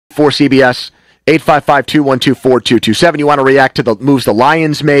for CBS, 855-212-4227. You want to react to the moves the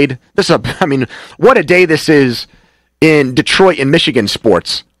Lions made? What a day this is in Detroit and Michigan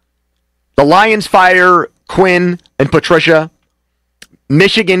sports. The Lions fire Quinn and Patricia.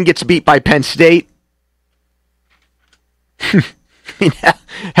 Michigan gets beat by Penn State.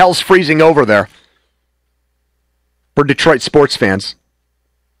 Hell's freezing over there for Detroit sports fans.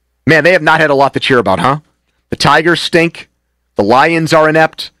 Man, they have not had a lot to cheer about, huh? The Tigers stink. The Lions are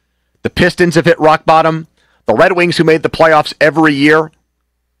inept. The Pistons have hit rock bottom. The Red Wings, who made the playoffs every year,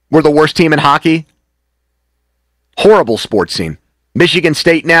 were the worst team in hockey. Horrible sports scene. Michigan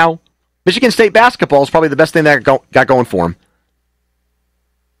State now. Michigan State basketball is probably the best thing that got going for them.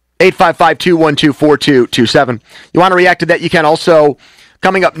 855-212-4227. You want to react to that? You can also.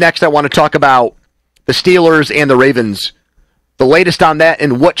 Coming up next, I want to talk about the Steelers and the Ravens. The latest on that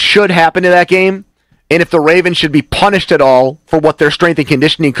and what should happen to that game, and if the Ravens should be punished at all for what their strength and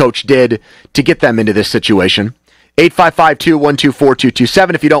conditioning coach did to get them into this situation.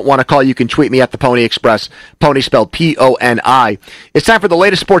 855-212-4227. If you don't want to call, you can tweet me at the Pony Express. Pony spelled P-O-N-I. It's time for the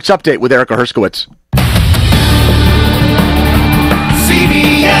latest sports update with Erica Herskowitz.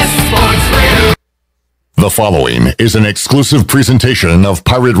 CBS Sports Radio. The following is an exclusive presentation of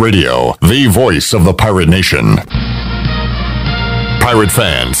Pirate Radio, the voice of the Pirate Nation. Pirate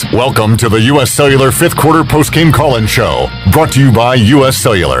fans, welcome to the U.S. Cellular 5th Quarter Postgame Call-In Show, brought to you by U.S.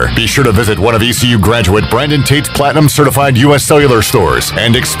 Cellular. Be sure to visit one of ECU graduate Brandon Tate's Platinum-certified U.S. Cellular stores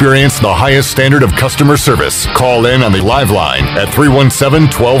and experience the highest standard of customer service. Call in on the live line at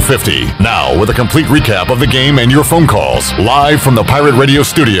 317-1250. Now, with a complete recap of the game and your phone calls, live from the Pirate Radio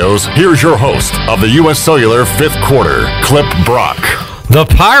studios, here's your host of the U.S. Cellular 5th Quarter, Clip Brock. The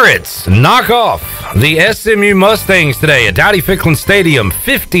Pirates knock off the SMU Mustangs today at Dowdy-Ficklin Stadium,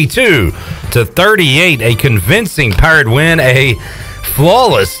 52-38. A convincing Pirate win, a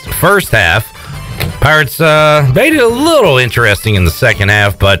flawless first half. Pirates made it a little interesting in the second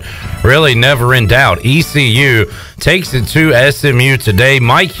half, but really never in doubt. ECU takes it to SMU today.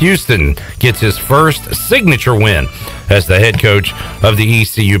 Mike Houston gets his first signature win as the head coach of the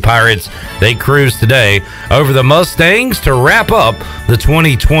ECU Pirates. They cruise today over the Mustangs to wrap up the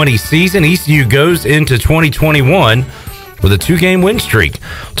 2020 season. ECU goes into 2021 with a 2-game win streak.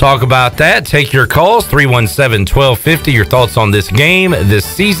 Talk about that. Take your calls, 317-1250. Your thoughts on this game, this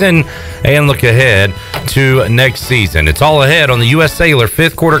season, and look ahead to next season. It's all ahead on the U.S. Cellular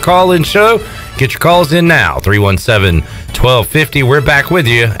 5th Quarter Call-In Show. Get your calls in now, 317-1250. We're back with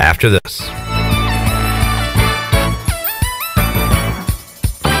you after this.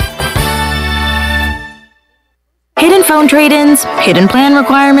 Hidden phone trade-ins, hidden plan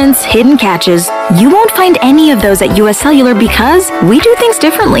requirements, hidden catches. You won't find any of those at US Cellular because we do things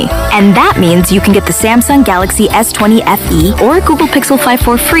differently. And that means you can get the Samsung Galaxy S20 FE or Google Pixel 5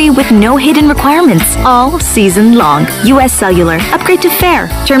 for free with no hidden requirements all season long. US Cellular. Upgrade to fair.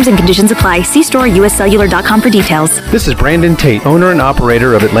 Terms and conditions apply. See store uscellular.com for details. This is Brandon Tate, owner and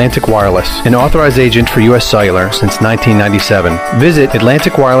operator of Atlantic Wireless, an authorized agent for US Cellular since 1997. Visit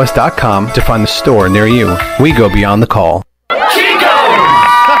atlanticwireless.com to find the store near you. We go beyond the call.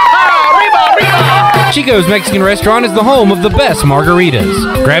 Chico's Mexican Restaurant is the home of the best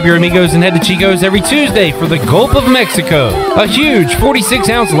margaritas. Grab your amigos and head to Chico's every Tuesday for the Gulf of Mexico. A huge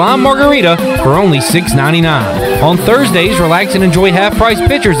 46-ounce lime margarita for only $6.99. On Thursdays, relax and enjoy half-price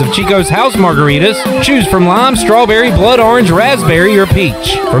pitchers of Chico's house margaritas. Choose from lime, strawberry, blood orange, raspberry, or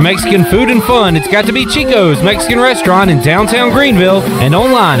peach. For Mexican food and fun, it's got to be Chico's Mexican Restaurant in downtown Greenville and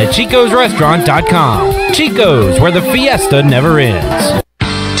online at chicosrestaurant.com. Chico's, where the fiesta never ends.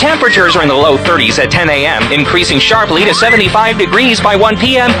 Temperatures are in the low 30s at 10 a.m., increasing sharply to 75 degrees by 1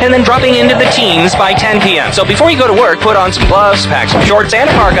 p.m., and then dropping into the teens by 10 p.m. So before you go to work, put on some gloves, pack some shorts, and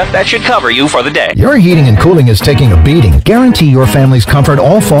a parka. That should cover you for the day. Your heating and cooling is taking a beating. Guarantee your family's comfort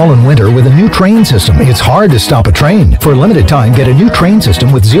all fall and winter with a new Train system. It's hard to stop a train. For a limited time, get a new Train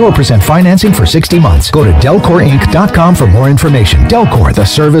system with 0% financing for 60 months. Go to DelcorInc.com for more information. Delcor, the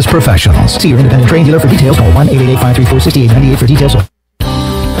service professionals. See your independent Train dealer for details. Call 1-888-534-6898 for details.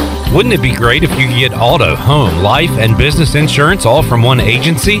 Wouldn't it be great if you could get auto, home, life, and business insurance all from one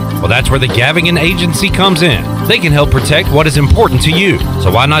agency? Well, that's where the Gavigan Agency comes in. They can help protect what is important to you.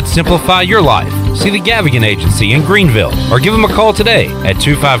 So why not simplify your life? See the Gavigan Agency in Greenville or give them a call today at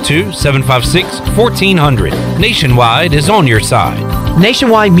 252-756-1400. Nationwide is on your side.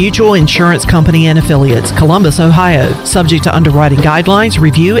 Nationwide Mutual Insurance Company and Affiliates, Columbus, Ohio. Subject to underwriting guidelines,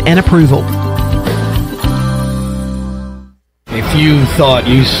 review, and approval. If you thought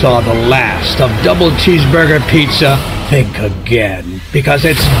you saw the last of double cheeseburger pizza, think again, because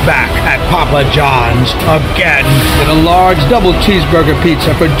it's back at Papa John's again. Get a large double cheeseburger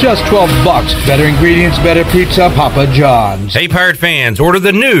pizza for just $12. Better ingredients, better pizza, Papa John's. Hey, Pirate fans, order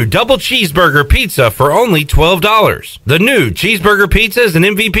the new double cheeseburger pizza for only $12. The new cheeseburger pizza is an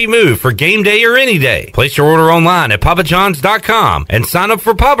MVP move for game day or any day. Place your order online at papajohns.com and sign up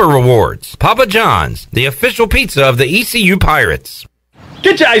for Papa Rewards. Papa John's, the official pizza of the ECU Pirates.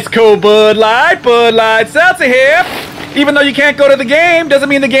 Get your ice cold Bud Light Seltzer here. Even though you can't go to the game, doesn't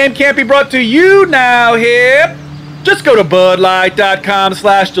mean the game can't be brought to you now here. Just go to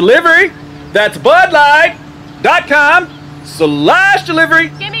budlight.com/delivery. That's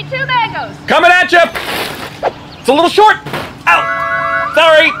budlight.com/delivery. Give me 2 mangoes. Coming at you. It's a little short. Ow.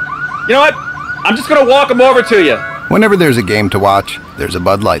 Sorry. You know what? I'm just going to walk them over to you. Whenever there's a game to watch, there's a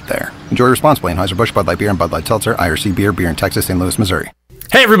Bud Light there. Enjoy responsibly. Anheuser-Busch, Bud Light Beer, and Bud Light Seltzer, IRC Beer, beer in Texas, St. Louis, Missouri.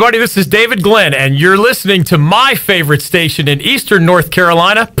 Hey everybody, this is David Glenn, and you're listening to my favorite station in Eastern North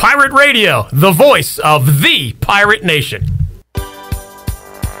Carolina, Pirate Radio, the voice of the Pirate Nation.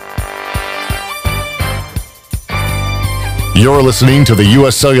 You're listening to the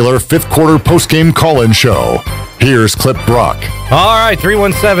U.S. Cellular 5th Quarter Postgame Call-In Show. Here's Clip Brock. All right,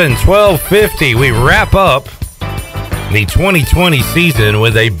 317-1250. We wrap up the 2020 season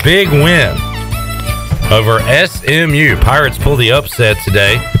with a big win over SMU. Pirates pull the upset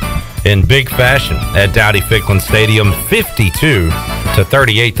today in big fashion at Dowdy-Ficklin Stadium,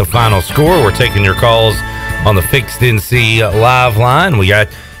 52-38 the final score. We're taking your calls on the Fixed NC live line. We got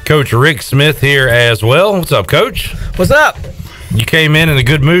Coach Rick Smith here as well. What's up, Coach? What's up? You came in a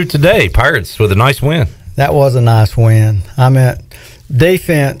good mood today. Pirates with a nice win. That was a nice win. I mean,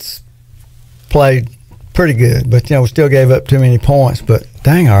 defense played pretty good, but, we still gave up too many points. But,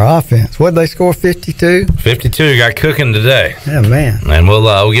 dang, our offense. What did they score, 52? 52 got cooking today. Yeah, man. And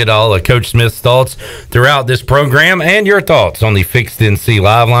we'll get all of Coach Smith's thoughts throughout this program and your thoughts on the Fixed NC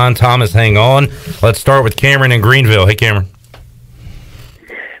live line. Thomas, hang on. Let's start with Cameron in Greenville. Hey, Cameron.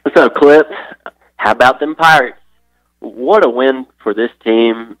 What's up, Clip? How about them Pirates? What a win for this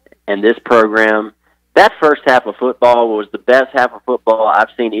team and this program. That first half of football was the best half of football I've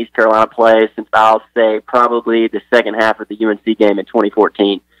seen East Carolina play since, I'll say, probably the second half of the UNC game in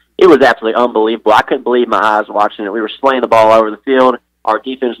 2014. It was absolutely unbelievable. I couldn't believe my eyes watching it. We were slaying the ball over the field. Our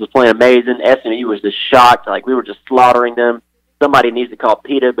defense was playing amazing. SMU was just shocked. Like, we were just slaughtering them. Somebody needs to call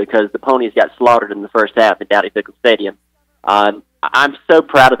PETA because the Ponies got slaughtered in the first half at Dowdy-Ficklin Stadium. I'm so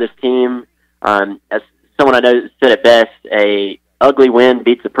proud of this team. As someone I know said it best, a ugly win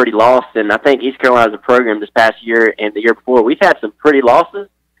beats a pretty loss, and I think East Carolina as a program this past year and the year before, we've had some pretty losses,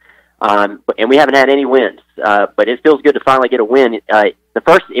 and we haven't had any wins. But it feels good to finally get a win. If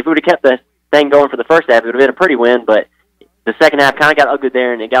we would have kept the thing going for the first half, it would have been a pretty win. But the second half kind of got ugly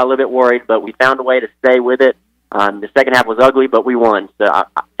there, and it got a little bit worried. But we found a way to stay with it. The second half was ugly, but we won. So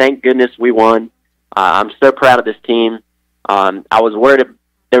thank goodness we won. I'm so proud of this team. I was worried.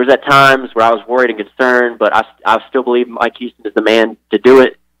 There was at times where I was worried and concerned, but I still believe Mike Houston is the man to do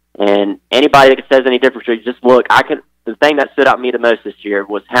it. And anybody that says any different should just look. The thing that stood out to me the most this year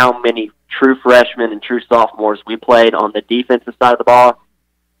was how many true freshmen and true sophomores we played on the defensive side of the ball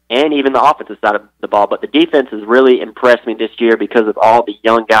and even the offensive side of the ball. But the defense has really impressed me this year because of all the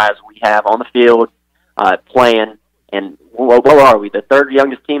young guys we have on the field playing. And what are we? The third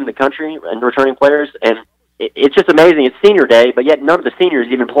youngest team in the country in returning players. And it's just amazing. It's senior day, but yet none of the seniors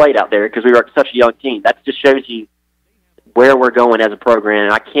even played out there because we were such a young team. That just shows you where we're going as a program,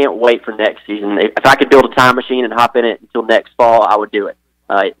 and I can't wait for next season. If I could build a time machine and hop in it until next fall, I would do it.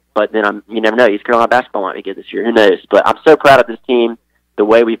 But then you never know. East Carolina basketball might be good this year. Who knows? But I'm so proud of this team, the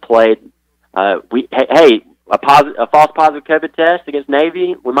way we played. A false positive COVID test against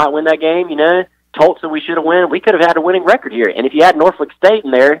Navy, we might win that game. Tulsa, we should have won. We could have had a winning record here. And if you had Norfolk State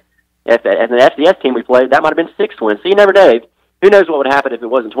in there, as an FCS team we played, that might have been 6 wins. So you never know. Who knows what would happen if it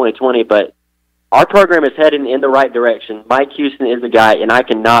wasn't 2020, but our program is heading in the right direction. Mike Houston is the guy, and I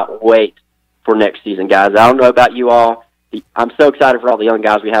cannot wait for next season, guys. I don't know about you all. I'm so excited for all the young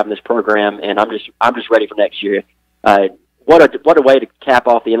guys we have in this program, and I'm just ready for next year. What a way to cap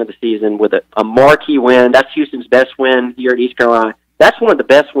off the end of the season with a marquee win. That's Houston's best win here at East Carolina. That's one of the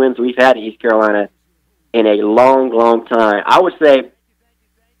best wins we've had at East Carolina in a long, long time. I would say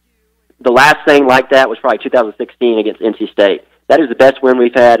the last thing like that was probably 2016 against NC State. That is the best win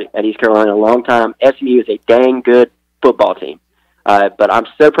we've had at East Carolina in a long time. SMU is a dang good football team. But I'm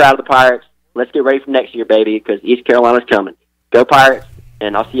so proud of the Pirates. Let's get ready for next year, baby, because East Carolina's coming. Go Pirates.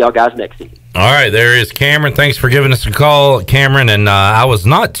 and I'll see y'all guys next season. All right, there is Cameron. Thanks for giving us a call, Cameron. And I was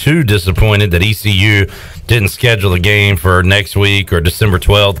not too disappointed that ECU didn't schedule a game for next week or December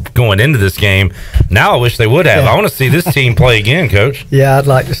 12th going into this game. Now I wish they would have. I want to see this team play again, Coach. Yeah, I'd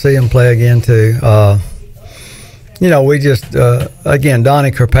like to see them play again, too. We just, again,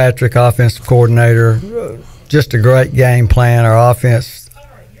 Donnie Kirkpatrick, offensive coordinator, just a great game plan. Our offense,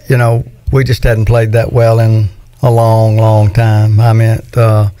 we just hadn't played that well in a long, long time. I meant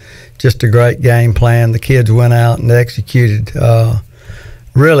just a great game plan. The kids went out and executed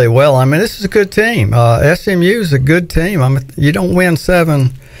really well. I mean, this is a good team. SMU is a good team. I mean, you don't win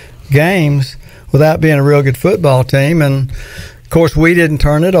 7 games without being a real good football team. And, of course, we didn't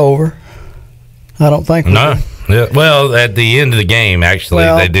turn it over. I don't think we did. Yeah, well, at the end of the game, actually,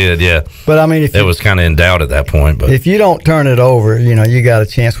 they did, yeah. But, I mean, it was kind of in doubt at that point. But if you don't turn it over, you got a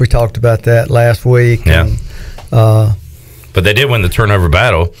chance. We talked about that last week. Yeah. And, but they did win the turnover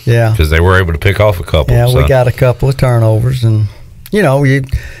battle. Yeah. Because they were able to pick off a couple. Yeah, we got a couple of turnovers. And,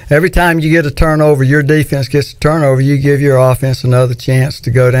 every time you get a turnover, your defense gets a turnover, you give your offense another chance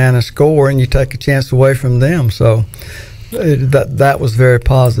to go down and score, and you take a chance away from them. So that was very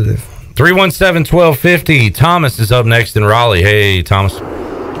positive. 317-1250. Thomas is up next in Raleigh. Hey, Thomas.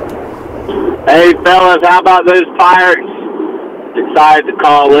 Hey, fellas, how about those Pirates? Excited to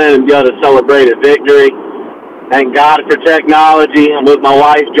call in and be able to celebrate a victory. Thank God for technology. I'm with my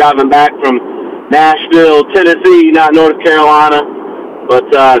wife driving back from Nashville, Tennessee, not North Carolina.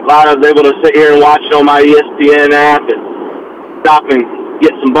 But glad I was able to sit here and watch it on my ESPN app and stop and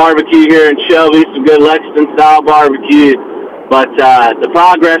get some barbecue here in Shelby, some good Lexington-style barbecue. But the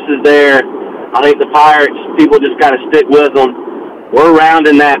progress is there. I think the Pirates, people just got to stick with them. We're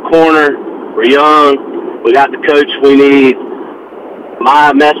rounding that corner. We're young. We got the coach we need.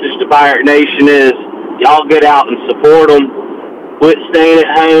 My message to Pirate Nation is y'all get out and support them. Quit staying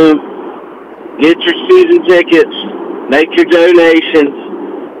at home. Get your season tickets. Make your donations.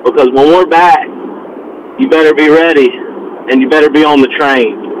 Because when we're back, you better be ready and you better be on the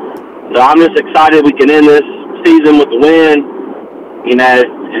train. So I'm just excited we can end this season with the win, and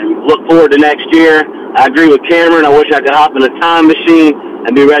look forward to next year. I agree with Cameron. I wish I could hop in a time machine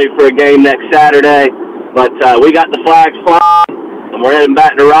and be ready for a game next Saturday. But we got the flags flying, and we're heading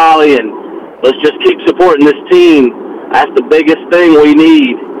back to Raleigh, and let's just keep supporting this team. That's the biggest thing we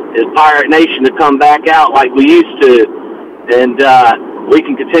need is Pirate Nation to come back out like we used to. And we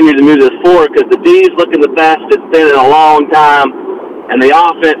can continue to move this forward because the D's looking the best it's been in a long time, and the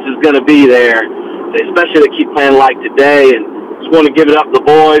offense is going to be there, especially they keep playing like today. And just want to give it up to the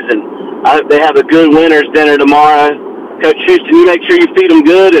boys, and I hope they have a good winner's dinner tomorrow. Coach Houston, you make sure you feed them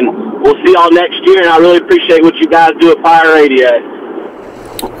good, and we'll see y'all next year, and I really appreciate what you guys do at Pirate Radio.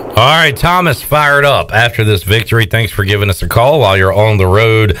 All right, Thomas, fired up after this victory. Thanks for giving us a call while you're on the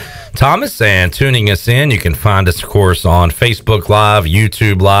road, Thomas, and tuning us in. You can find us, of course, on Facebook Live,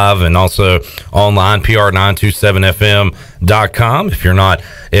 YouTube Live, and also online, pr927fm.com if you're not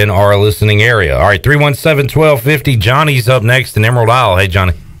in our listening area. All right, 317-1250. Johnny's up next in Emerald Isle. Hey,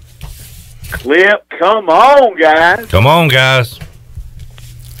 Johnny. Clip, come on, guys. Come on, guys.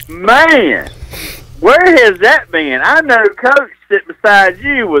 Man, where has that been? I know Coach sitting beside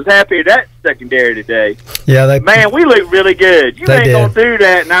you was happy at that secondary today. Yeah, man, we look really good. You ain't going to do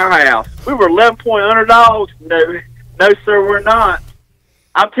that in our house. We were 11-point underdogs. No, sir, we're not.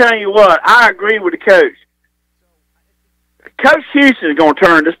 I'm telling you what, I agree with the coach. Coach Houston is going to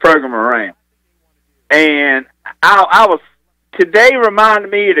turn this program around. And I was today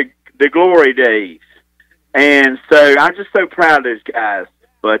reminded me of the glory days. And so I'm just so proud of those guys.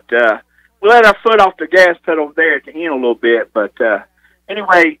 But we let our foot off the gas pedal there at the end a little bit. But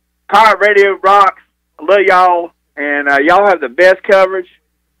anyway, Pirate Radio rocks. I love y'all. And y'all have the best coverage.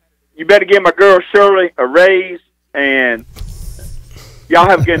 You better give my girl Shirley a raise. And y'all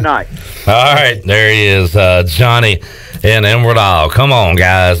have a good night. All right, there he is, Johnny in Emerald Isle. Come on,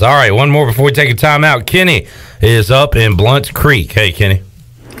 guys. All right, one more before we take a timeout. Kenny is up in Blunt Creek. Hey, Kenny.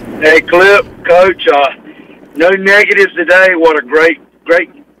 Hey, Clip, Coach. No negatives today. What a great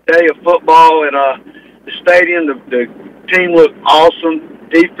day of football at the stadium. The team looked awesome.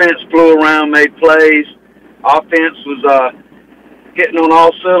 Defense flew around, made plays. Offense was hitting on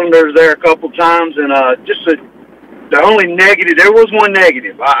all cylinders there a couple times, and the only negative, there was one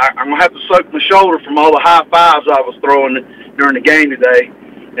negative. I'm going to have to soak my shoulder from all the high fives I was throwing during the game today,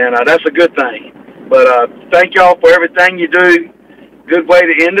 and that's a good thing. But thank y'all for everything you do. Good way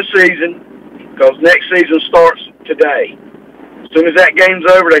to end the season, because next season starts today. As soon as that game's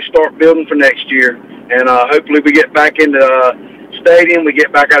over, they start building for next year, and hopefully we get back into stadium, we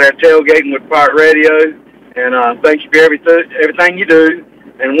get back out there tailgating with Pirate Radio, and thank you for everything you do.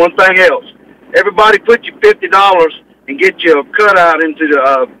 And one thing else, everybody put you $50 and get you a cutout into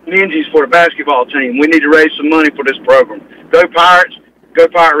the ninjas for the basketball team. We need to raise some money for this program. Go Pirates, go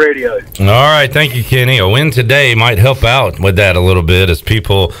Pirate Radio. All right, thank you, Kenny. A win today might help out with that a little bit, as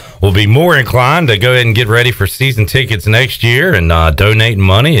people will be more inclined to go ahead and get ready for season tickets next year and donating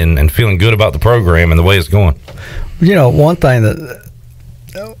money and feeling good about the program and the way it's going. You know, one thing that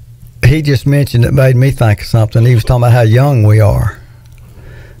he just mentioned that made me think of something. He was talking about how young we are.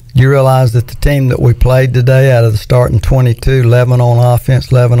 You realize that the team that we played today, out of the starting 22, 11 on offense,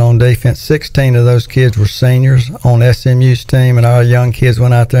 11 on defense, 16 of those kids were seniors on SMU's team, and our young kids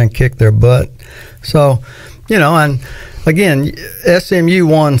went out there and kicked their butt. So, you know, and again, SMU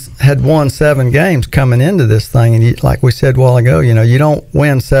had won 7 games coming into this thing, and like we said a while ago, you know, you don't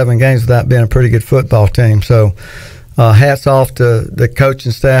win 7 games without being a pretty good football team. So hats off to the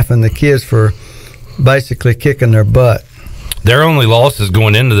coaching staff and the kids for basically kicking their butt. Their only losses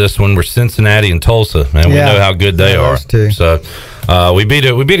going into this one were Cincinnati and Tulsa, and we know how good they are. So we beat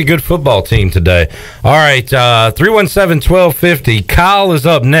a good football team today. All right, 317-1250. Kyle is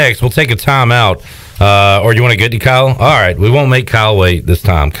up next. We'll take a timeout. Or you want to get to Kyle? All right, we won't make Kyle wait this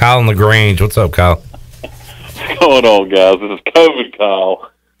time. Kyle in LaGrange. What's up, Kyle? What's going on, guys? This is COVID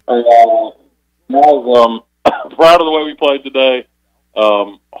Kyle. I was proud of the way we played today.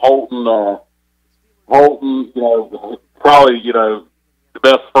 Holton, you know, probably, you know, the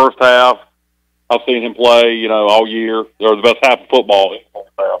best first half I've seen him play, you know, all year, or the best half of football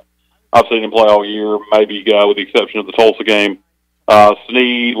I've seen him play all year, maybe with the exception of the Tulsa game.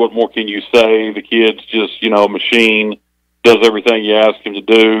 Sneed, what more can you say? The kid's just, you know, a machine, does everything you ask him to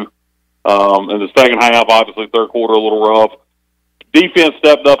do. In the second half, obviously, third quarter, a little rough. Defense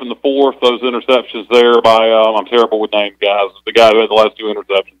stepped up in the fourth. Those interceptions there by, I'm terrible with names, guys, the guy who had the last 2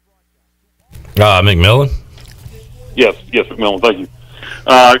 interceptions. McMillan? Yes, McMillan, thank you.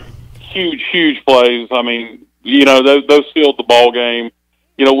 Huge plays. I mean, you know, those sealed the ball game.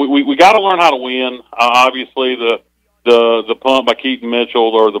 You know, we got to learn how to win. Obviously, the punt by Keaton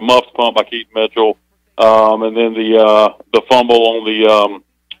Mitchell, or the muffed punt by Keaton Mitchell, and then the fumble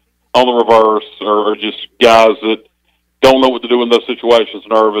on the reverse, or just guys that don't know what to do in those situations,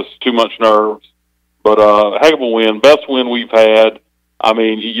 nervous, too much nerves. But heck of a win, best win we've had. I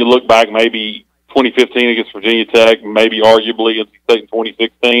mean, you look back maybe 2015 against Virginia Tech, maybe arguably NC State in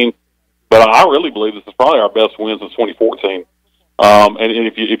 2016. But I really believe this is probably our best win since 2014. And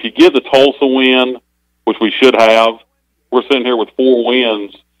if you get the Tulsa win, which we should have, we're sitting here with 4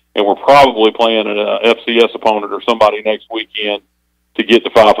 wins, and we're probably playing an FCS opponent or somebody next weekend to get to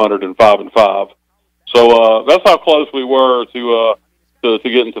 500 and 5-5. So that's how close we were to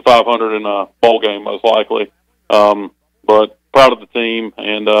getting to 500 in a bowl game, most likely. But proud of the team,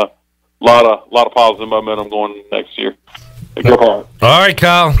 and lot of positive momentum going next year. All right,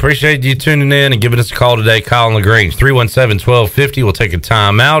 Kyle. Appreciate you tuning in and giving us a call today. Kyle in LaGrange, 317-1250. We'll take a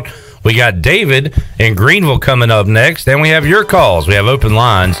timeout. We got David in Greenville coming up next, and we have your calls. We have open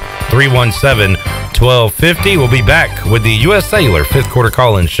lines, 317-1250. We'll be back with the U.S. Cellular 5th quarter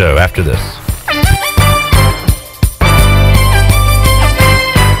call-in show after this.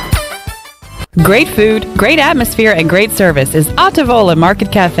 Great food, great atmosphere, and great service is Ottavola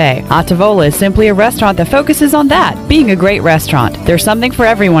Market Cafe. Ottavola is simply a restaurant that focuses on that, being a great restaurant. There's something for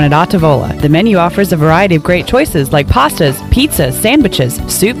everyone at Ottavola. The menu offers a variety of great choices like pastas, pizzas, sandwiches,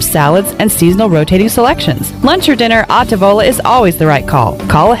 soups, salads, and seasonal rotating selections. Lunch or dinner, Ottavola is always the right call.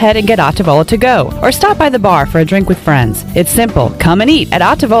 Call ahead and get Ottavola to go, or stop by the bar for a drink with friends. It's simple. Come and eat at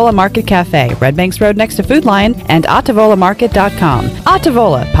Ottavola Market Cafe, Red Banks Road next to Food Lion, and OttavolaMarket.com.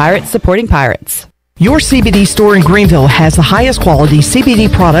 Ottavola, Pirates supporting Pirates. Your CBD store in Greenville has the highest quality CBD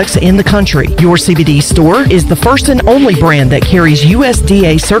products in the country. Your CBD store is the first and only brand that carries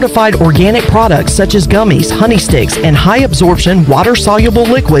USDA certified organic products such as gummies, honey sticks, and high absorption water soluble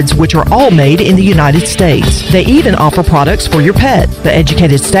liquids, which are all made in the United States. They even offer products for your pet. The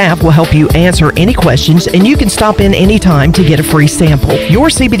educated staff will help you answer any questions, and you can stop in anytime to get a free sample. Your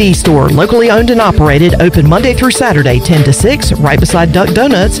CBD store, locally owned and operated, open Monday through Saturday 10 to 6, right beside Duck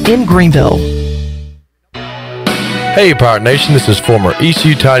Donuts in Greenville. Hey Pirate Nation, this is former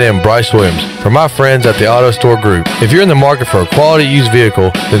ECU tight end Bryce Williams from my friends at the Auto Store Group. If you're in the market for a quality used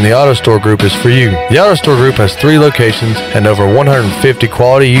vehicle, then the Auto Store Group is for you. The Auto Store Group has 3 locations and over 150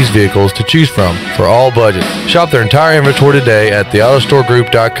 quality used vehicles to choose from for all budgets. Shop their entire inventory today at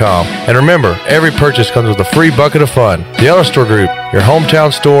theautostoregroup.com. And remember, every purchase comes with a free bucket of fun. The Auto Store Group, your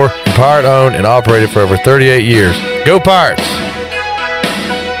hometown store, Pirate owned and operated for over 38 years. Go Pirates!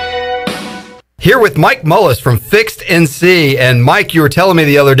 Here with Mike Mullis from Fixed NC. And Mike, you were telling me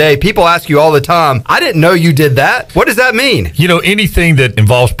the other day, people ask you all the time, I didn't know you did that. What does that mean? You know, anything that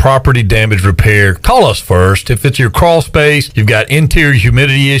involves property damage repair, call us first. If it's your crawl space, you've got interior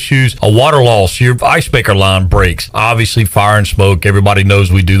humidity issues, a water loss, your ice maker line breaks, obviously fire and smoke, everybody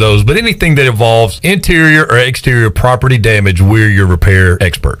knows we do those. But anything that involves interior or exterior property damage, we're your repair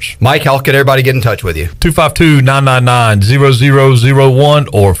experts. Mike, how can everybody get in touch with you? 252-999-0001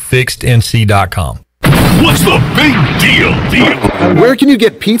 or fixednc.com. What's the big deal? Where can you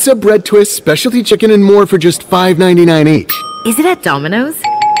get pizza, bread twists, specialty chicken, and more for just $5.99 each? Is it at Domino's?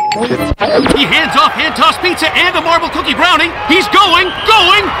 He hands off hand toss pizza and the marble cookie brownie. He's going!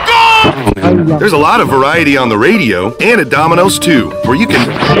 There's a lot of variety on the radio and at Domino's too, where you can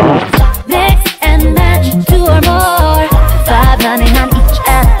Mix and match 2 or more. $5.99 each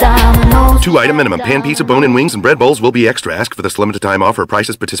at Domino's. 2-item minimum. Pan pizza, bone-in wings, and bread bowls will be extra. Ask for this limited time offer.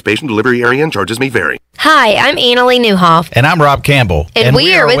 Prices, participation, delivery area, and charges may vary. Hi, I'm Annalie Newhoff. And I'm Rob Campbell. And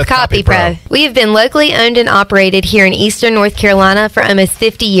we are with CopyPro. We have been locally owned and operated here in Eastern North Carolina for almost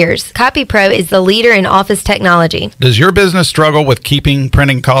 50 years. CopyPro is the leader in office technology. Does your business struggle with keeping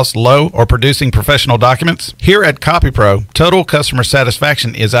printing costs low or producing professional documents? Here at CopyPro, total customer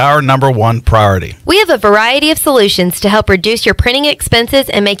satisfaction is our #1 priority. We have a variety of solutions to help reduce your printing expenses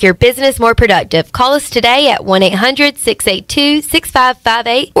and make your business more productive. Call us today at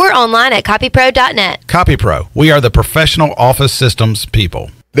 1-800-682-6558 or online at copypro.net. CopyPro, we are the professional office systems people.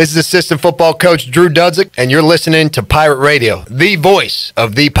 This is assistant football coach Drew Dudzik, and you're listening to Pirate Radio, the voice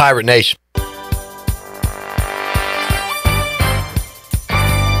of the Pirate Nation.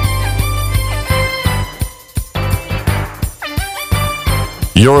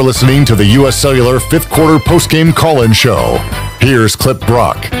 You're listening to the U.S. Cellular 5th Quarter Postgame Call-In Show. Here's Clip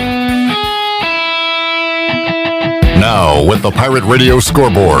Brock. Now, with the Pirate Radio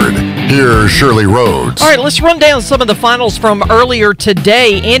scoreboard, here's Shirley Rhodes. All right, let's run down some of the finals from earlier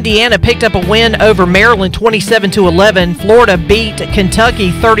today. Indiana picked up a win over Maryland 27-11. Florida beat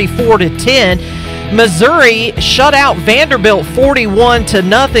Kentucky 34-10. Missouri shut out Vanderbilt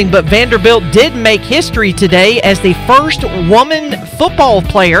 41-0, but Vanderbilt did make history today as the first woman football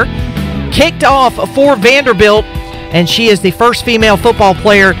player kicked off for Vanderbilt, and she is the first female football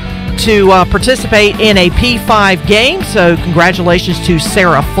player to participate in a P5 game, so congratulations to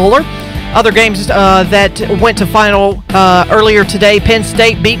Sarah Fuller. Other games that went to final earlier today, Penn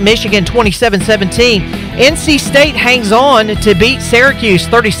State beat Michigan 27-17. NC State hangs on to beat Syracuse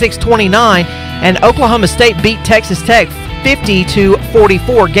 36-29, and Oklahoma State beat Texas Tech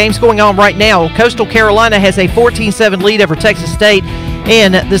 50-44. Games going on right now. Coastal Carolina has a 14-7 lead over Texas State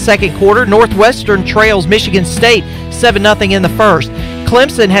in the second quarter. Northwestern trails Michigan State 7-0 in the first.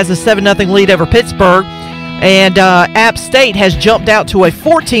 Clemson has a 7-0 lead over Pittsburgh, and App State has jumped out to a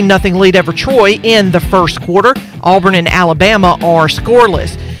 14-0 lead over Troy in the first quarter. Auburn and Alabama are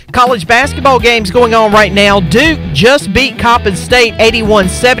scoreless. College basketball games going on right now. Duke just beat Coppin State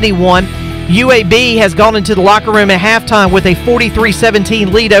 81-71. UAB has gone into the locker room at halftime with a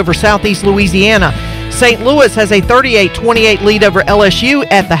 43-17 lead over Southeast Louisiana. St. Louis has a 38-28 lead over LSU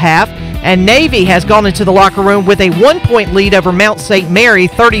at the half. And Navy has gone into the locker room with a 1-point lead over Mount St. Mary,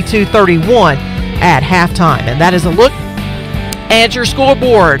 32-31 at halftime. And that is a look at your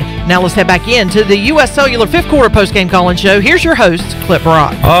scoreboard. Now let's head back into the U.S. Cellular 5th Quarter Postgame Call-In Show. Here's your host, Clip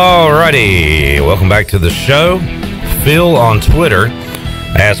Brock. All righty. Welcome back to the show. Phil on Twitter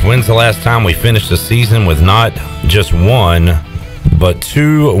asked, when's the last time we finished the season with not just 1, but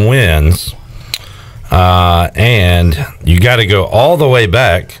 2 wins? And you got to go all the way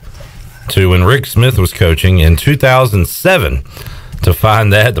back to when Rick Smith was coaching in 2007 to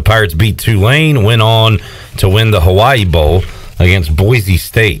find that. The Pirates beat Tulane, went on to win the Hawaii Bowl against Boise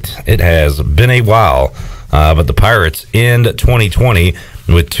State. It has been a while, but the Pirates end 2020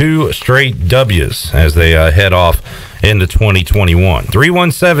 with 2 straight W's as they head off into 2021.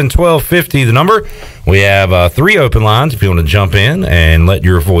 317-1250, the number. We have 3 open lines if you want to jump in and let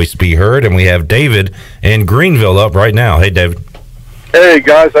your voice be heard. And we have David in Greenville up right now. Hey, David. Hey,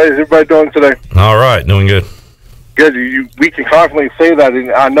 guys. How's everybody doing today? All right. Doing good. Good. We can confidently say that,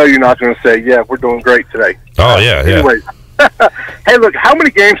 and I know you're not going to say, yeah, we're doing great today. Oh, yeah. Anyways. Hey, look, how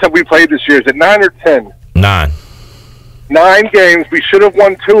many games have we played this year? Is it 9 or 10? 9. 9 games. We should have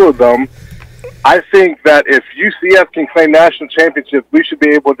won 2 of them. I think that if UCF can claim national championship, we should be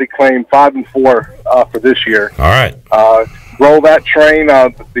able to claim 5 and 4 for this year. All right. Roll that train,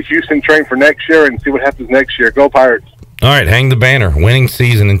 the Houston train for next year, and see what happens next year. Go Pirates. All right, hang the banner. Winning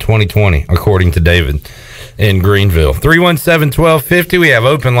season in 2020, according to David in Greenville. 317-1250. We have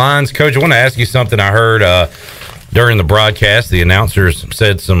open lines. Coach, I want to ask you something I heard during the broadcast, the announcers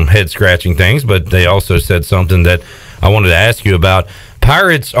said some head-scratching things, but they also said something that I wanted to ask you about.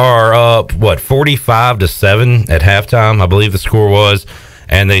 Pirates are up, 45-7 at halftime, I believe the score was,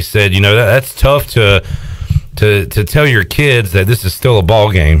 and they said, that's tough to tell your kids that this is still a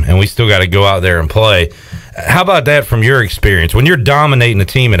ball game and we still got to go out there and play. How about that from your experience? When you're dominating the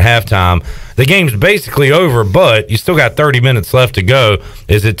team at halftime, the game's basically over, but you still got 30 minutes left to go.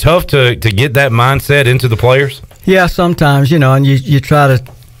 Is it tough to get that mindset into the players? Yeah, sometimes, and you try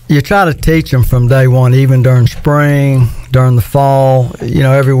to teach them from day one, even during spring, during the fall.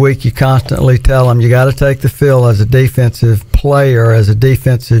 Every week you constantly tell them you got to take the field as a defensive player, as a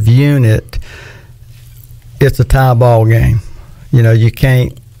defensive unit. It's a tie ball game.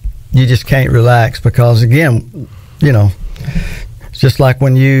 You just can't relax because, again, it's just like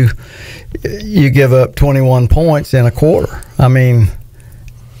when you give up 21 points in a quarter. I mean,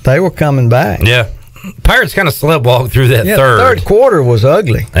 they were coming back. Yeah. Pirates kind of sleptwalked through that third quarter was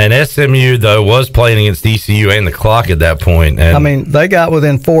ugly. And SMU, though, was playing against ECU and the clock at that point. And I mean, they got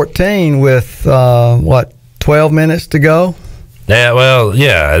within 14 with, 12 minutes to go? Yeah, well,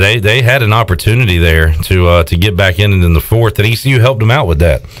 yeah, they had an opportunity there to get back in the fourth, and ECU helped them out with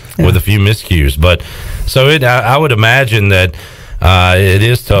that, with a few miscues. But so I would imagine that it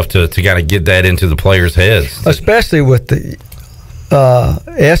is tough to kind of get that into the players' heads, especially with the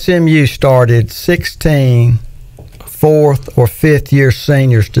SMU started 16 fourth or fifth year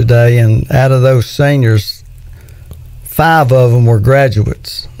seniors today, and out of those seniors, 5 of them were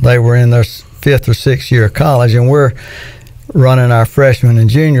graduates. They were in their 5th or 6th year of college, and we're running our freshmen and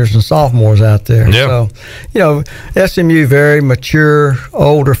juniors and sophomores out there. Yeah. So, SMU, very mature,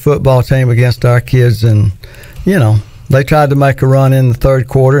 older football team against our kids, and, they tried to make a run in the third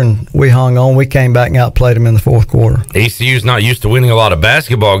quarter, and we hung on. We came back and outplayed them in the fourth quarter. ECU's not used to winning a lot of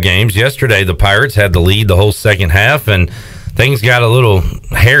basketball games. Yesterday, the Pirates had the lead the whole second half, and things got a little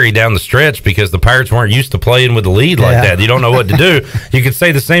hairy down the stretch because the Pirates weren't used to playing with the lead like that. You don't know what to do. You could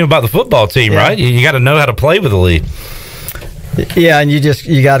say the same about the football team, right? You got to know how to play with the lead. Yeah, and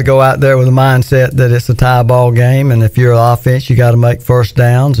you got to go out there with a mindset that it's a tie ball game, and if you're an offense, you got to make first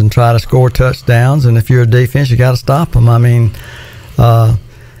downs and try to score touchdowns, and if you're a defense, you got to stop them. I mean,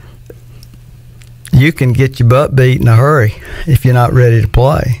 you can get your butt beat in a hurry if you're not ready to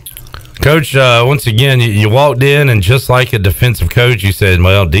play. Coach, once again, you walked in, and just like a defensive coach, you said,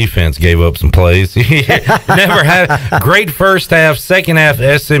 well, defense gave up some plays. Never had great first half, second half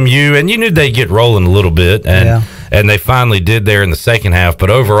SMU, and you knew they'd get rolling a little bit, and they finally did there in the second half. But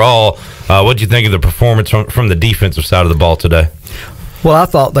overall, what did you think of the performance from the defensive side of the ball today? Well, I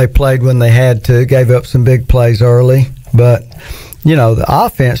thought they played when they had to, gave up some big plays early, but the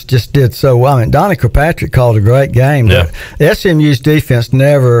offense just did so well. I mean, Donnie Kirkpatrick called a great game. Yeah. The SMU's defense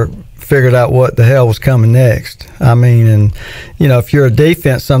never figured out what the hell was coming next. I mean, and if you're a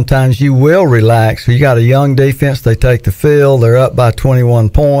defense, sometimes you will relax. You got a young defense, they take the field, they're up by 21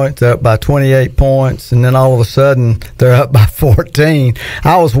 points, they're up by 28 points, and then all of a sudden they're up by 14.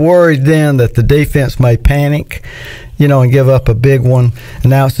 I was worried then that the defense may panic, and give up a big one, and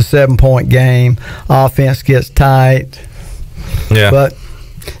now it's a 7-point game. Offense gets tight. Yeah. But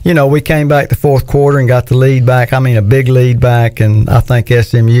we came back the fourth quarter and got the lead back. I mean, a big lead back, and I think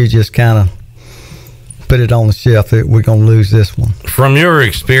SMU just kind of put it on the shelf that we're going to lose this one. From your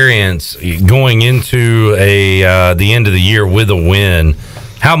experience going into the end of the year with a win,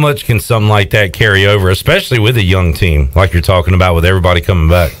 how much can something like that carry over, especially with a young team like you're talking about with everybody coming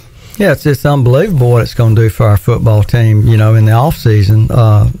back? Yeah, it's unbelievable what it's going to do for our football team, in the off season.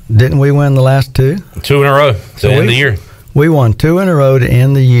 Didn't we win the last 2? 2 in a row to end the year. We won 2 in a row to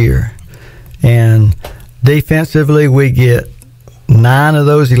end the year. And defensively, we get 9 of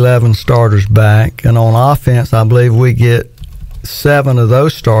those 11 starters back. And on offense, I believe we get 7 of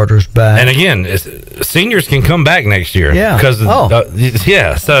those starters back. And again, seniors can come back next year. Yeah.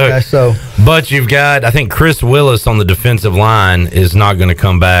 So, but you've got, I think Chris Willis on the defensive line is not going to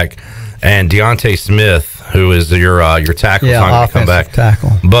come back. And Deontay Smith, who is your tackle, is not going to come back.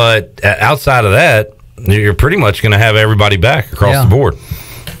 Tackle. But outside of that, you're pretty much going to have everybody back across the board.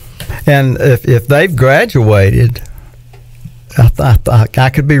 And if they've graduated,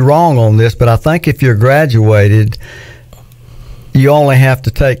 I could be wrong on this, but I think if you're graduated, you only have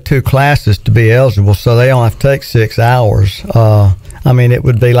to take 2 classes to be eligible, so they only have to take 6 hours. I mean, it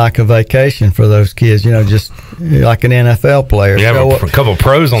would be like a vacation for those kids, just like an NFL player. You have a couple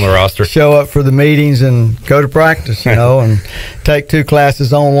pros on the roster. Show up for the meetings and go to practice, and take 2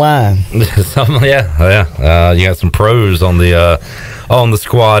 classes online. You got some pros on the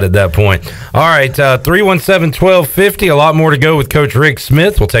squad at that point. All right, 317-1250. A lot more to go with Coach Rick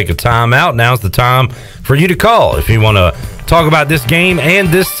Smith. We'll take a timeout. Now's the time for you to call if you want to talk about this game and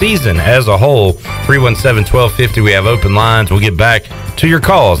this season as a whole. 317-1250. We have open lines. We'll get back to your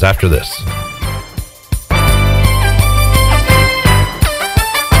calls after this.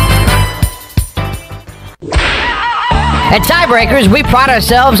 At Tiebreakers, we pride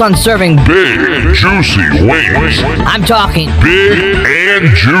ourselves on serving big, juicy wings. I'm talking big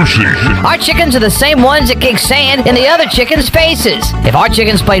and juicy. Our chickens are the same ones that kick sand in the other chickens' faces. If our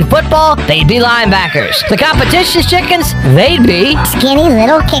chickens played football, they'd be linebackers. The competition's chickens, they'd be skinny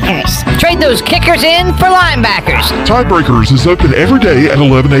little kickers. Trade those kickers in for linebackers. Tiebreakers is open every day at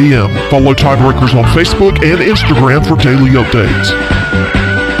 11 a.m. Follow Tiebreakers on Facebook and Instagram for daily updates.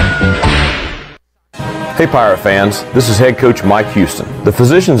 Hey Pirate fans, this is head coach Mike Houston. The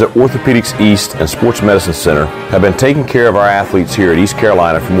physicians at Orthopedics East and Sports Medicine Center have been taking care of our athletes here at East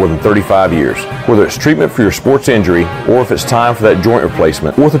Carolina for more than 35 years. Whether it's treatment for your sports injury or if it's time for that joint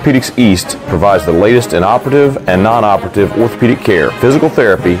replacement, Orthopedics East provides the latest in operative and non-operative orthopedic care, physical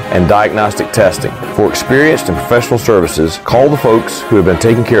therapy, and diagnostic testing. For experienced and professional services, call the folks who have been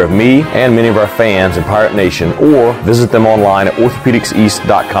taking care of me and many of our fans in Pirate Nation or visit them online at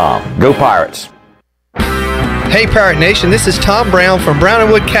orthopedicseast.com. Go Pirates! Hey Pirate Nation, this is Tom Brown from Brown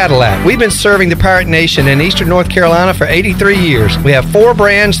 & Wood Cadillac. We've been serving the Pirate Nation in Eastern North Carolina for 83 years. We have 4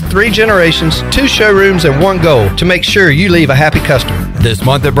 brands, 3 generations, 2 showrooms, and 1 goal to make sure you leave a happy customer. This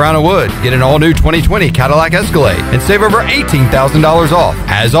month at Brown & Wood, get an all-new 2020 Cadillac Escalade and save over $18,000 off.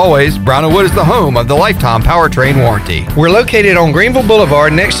 As always, Brown & Wood is the home of the lifetime powertrain warranty. We're located on Greenville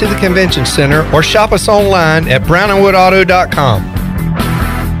Boulevard next to the Convention Center, or shop us online at brownandwoodauto.com.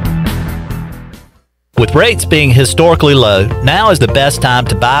 With rates being historically low, now is the best time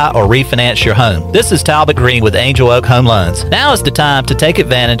to buy or refinance your home. This is Talbot Green with Angel Oak Home Loans. Now is the time to take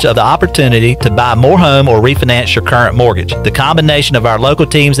advantage of the opportunity to buy more home or refinance your current mortgage. The combination of our local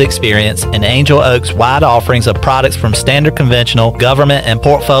team's experience and Angel Oak's wide offerings of products from standard conventional, government, and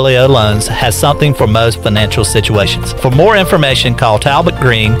portfolio loans has something for most financial situations. For more information, call Talbot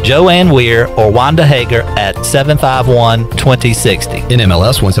Green, Joanne Weir, or Wanda Hager at 751-2060.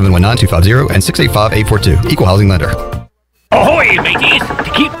 NMLS 1719250 and 685-842. Equal housing lender. Ahoy, mateys!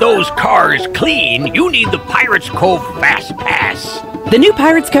 To keep those cars clean, you need the Pirates Cove Fast Pass. The new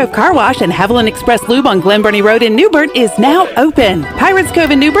Pirates Cove Car Wash and Haviland Express Lube on Glen Burnie Road in New Bern is now open. Pirates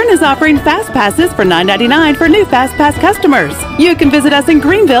Cove in New Bern is offering Fast Passes for $9.99 for new Fast Pass customers. You can visit us in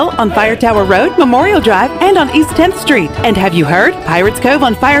Greenville on Fire Tower Road, Memorial Drive, and on East 10th Street. And have you heard? Pirates Cove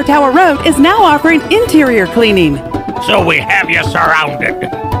on Fire Tower Road is now offering interior cleaning. So we have you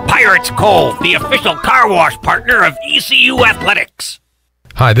surrounded. Pirates Cove, the official car wash partner of ECU Athletics.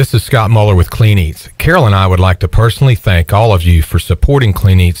 Hi, this is Scott Muller with Clean Eats. Carol and I would like to personally thank all of you for supporting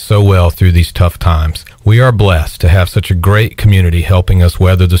Clean Eats so well through these tough times. We are blessed to have such a great community helping us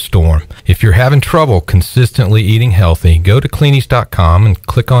weather the storm. If you're having trouble consistently eating healthy, go to cleaneats.com and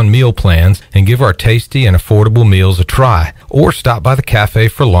click on meal plans and give our tasty and affordable meals a try. Or stop by the cafe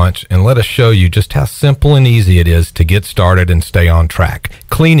for lunch and let us show you just how simple and easy it is to get started and stay on track.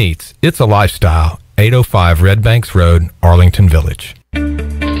 Clean Eats, it's a lifestyle. 805 Red Banks Road, Arlington Village.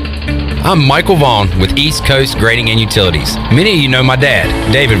 I'm Michael Vaughn with East Coast Grading and Utilities. Many of you know my dad,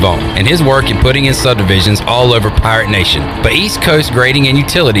 David Vaughn, and his work in putting in subdivisions all over Pirate Nation. But East Coast Grading and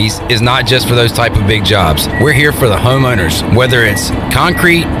Utilities is not just for those type of big jobs. We're here for the homeowners. Whether it's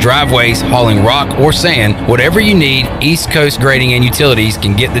concrete, driveways, hauling rock, or sand, whatever you need, East Coast Grading and Utilities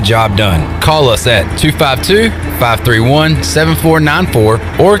can get the job done. Call us at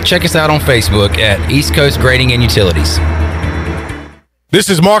 252-531-7494 or check us out on Facebook at East Coast Grading and Utilities. This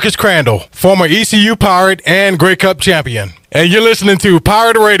is Marcus Crandall, former ECU Pirate and Grey Cup champion. And you're listening to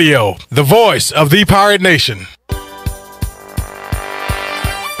Pirate Radio, the voice of the Pirate Nation.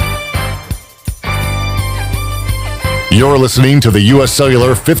 You're listening to the U.S.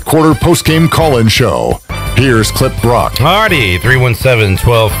 Cellular 5th Quarter Postgame Call-In Show. Here's Clip Brock. Alrighty,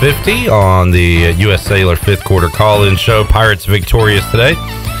 317-1250 on the U.S. Cellular 5th Quarter Call-In Show. Pirates victorious today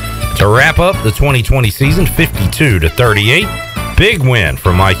to wrap up the 2020 season, 52-38. Big win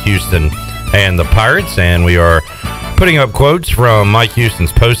for Mike Houston and the Pirates, and we are putting up quotes from Mike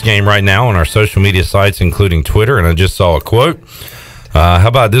Houston's post game right now on our social media sites, including Twitter, and I just saw a quote. How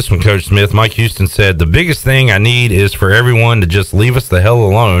about this one, Coach Smith? Mike Houston said, the biggest thing I need is for everyone to just leave us the hell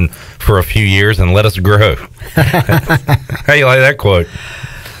alone for a few years and let us grow. How you like that quote?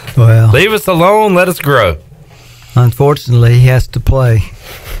 Well, leave us alone, let us grow. Unfortunately, he has to play.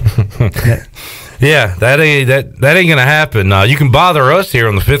 Yeah, that ain't gonna happen. You can bother us here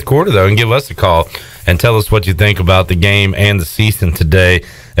on the fifth quarter though, and give us a call and tell us what you think about the game and the season today.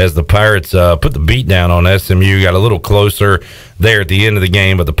 As the Pirates put the beat down on SMU, got a little closer there at the end of the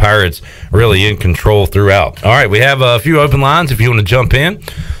game, but the Pirates really in control throughout. All right, we have a few open lines if you want to jump in.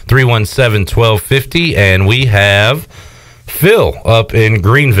 317-1250, and we have Phil up in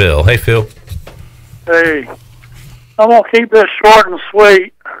Greenville. Hey, Phil. Hey, I'm going to keep this short and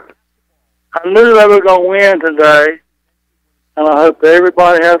sweet. I knew they were going to win today, and I hope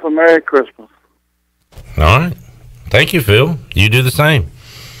everybody has a Merry Christmas. All right. Thank you, Phil. You do the same.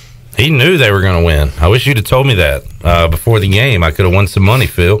 He knew they were going to win. I wish you'd have told me that before the game. I could have won some money,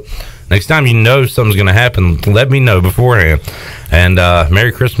 Phil. Next time you know something's going to happen, let me know beforehand. And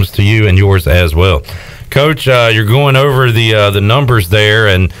Merry Christmas to you and yours as well. Coach, you're going over the numbers there,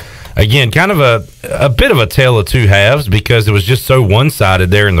 and again, kind of a bit of a tale of two halves because it was just so one-sided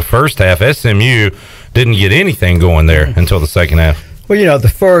there in the first half. SMU didn't get anything going there until the second half. Well, you know, the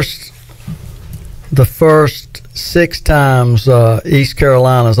first 6 times East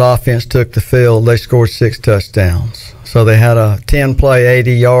Carolina's offense took the field, they scored 6 touchdowns. So they had a 10-play,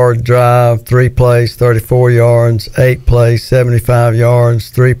 80-yard drive, 3 plays, 34 yards, 8 plays, 75 yards,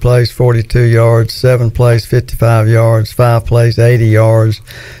 3 plays, 42 yards, 7 plays, 55 yards, 5 plays, 80 yards,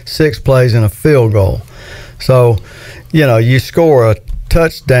 6 plays, and a field goal. So, you know, you score a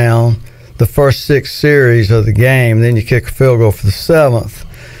touchdown the first 6 series of the game, then you kick a field goal for the 7th.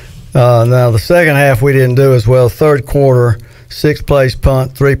 Now, the second half we didn't do as well. Third quarter, 6 plays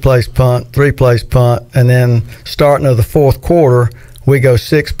punt, 3 plays punt, 3 plays punt, and then starting of the fourth quarter, we go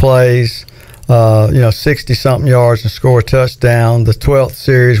 6 plays, 60-something yards and score a touchdown. The 12th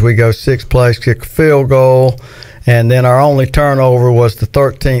series, we go 6 plays, kick a field goal, and then our only turnover was the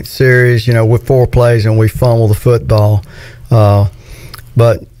 13th series, with 4 plays, and we fumble the football.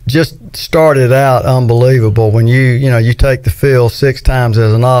 But just started out unbelievable. When you take the field 6 times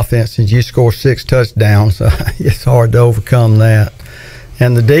as an offense and you score 6 touchdowns, it's hard to overcome that.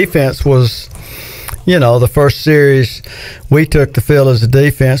 And the defense was, the first series we took the field as a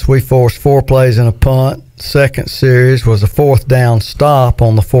defense. We forced 4 plays and a punt. Second series was a 4th down stop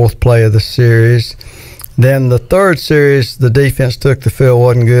on the 4th play of the series. Then the third series, the defense took the field,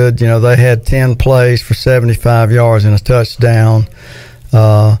 wasn't good. They had 10 plays for 75 yards and a touchdown.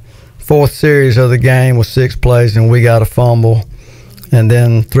 4th series of the game was 6 plays and we got a fumble, and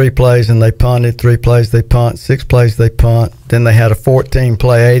then 3 plays and they punted, 3 plays they punt, 6 plays they punt. Then they had a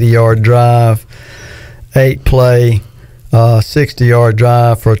 14-play 80-yard drive, 8-play 60-yard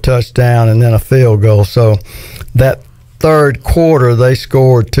drive for a touchdown, and then a field goal. So that third quarter they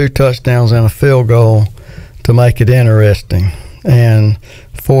scored 2 touchdowns and a field goal to make it interesting. And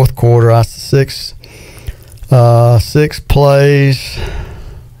fourth quarter, 6 plays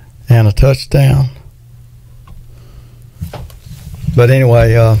and a touchdown. But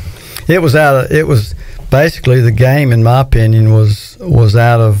anyway, it was basically the game, in my opinion, was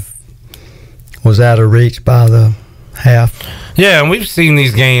out of reach by the half. Yeah, and we've seen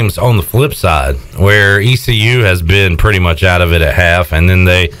these games on the flip side where ECU has been pretty much out of it at half, and then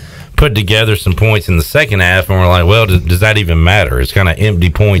they put together some points in the second half, and we're like, well, does that even matter? It's kind of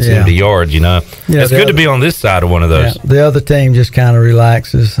empty points, empty yards, It's good to be on this side of one of those. Yeah, the other team just kind of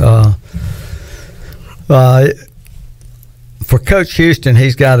relaxes. For Coach Houston,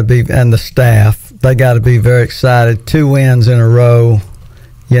 he's got to be, and the staff, they got to be very excited. 2 wins in a row,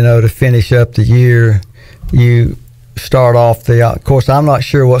 to finish up the year. You start off of course, I'm not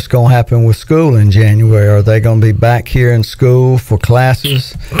sure what's going to happen with school in January. Are they going to be back here in school for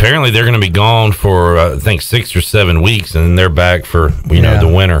classes? Apparently they're going to be gone for I think 6 or 7 weeks, and then they're back for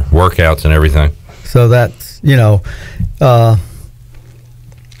the winter workouts and everything. So that's I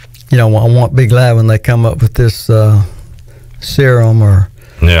won't be glad when they come up with this serum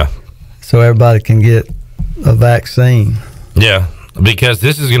so everybody can get a vaccine. Yeah, because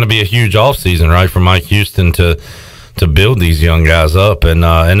this is going to be a huge off season, right, for Mike Houston to build these young guys up. And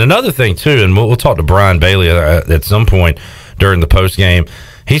another thing, too, and we'll talk to Brian Bailey at some point during the post game.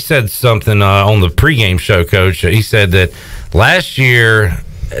 He said something on the pregame show, Coach. He said that last year,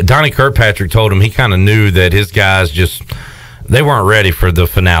 Donnie Kirkpatrick told him he kind of knew that his guys they weren't ready for the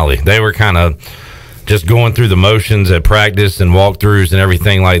finale. They were kind of just going through the motions at practice and walkthroughs and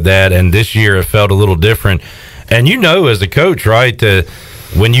everything like that. And this year it felt a little different. And as a coach, right,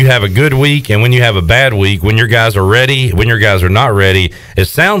 when you have a good week and when you have a bad week, when your guys are ready, when your guys are not ready. It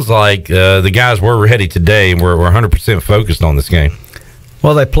sounds like the guys were ready today, and we're 100% focused on this game.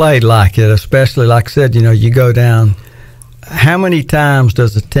 Well, they played like it, especially, like I said, you go down. How many times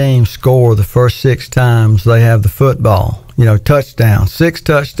does a team score the first 6 times they have the football? Touchdowns, 6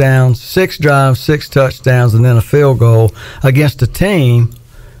 touchdowns, 6 drives, 6 touchdowns, and then a field goal against a team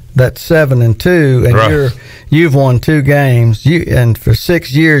that's 7-2, and right. You've won 2 games. And for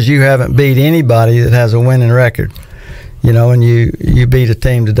 6 years you haven't beat anybody that has a winning record. And you beat a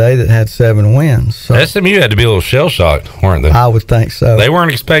team today that had 7 wins. So SMU had to be a little shell-shocked, weren't they? I would think so. They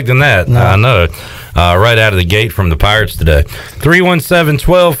weren't expecting that. No. I know. Right out of the gate from the Pirates today.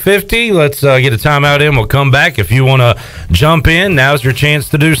 317-1250. Let's get a timeout in. We'll come back. If you want to jump in, now's your chance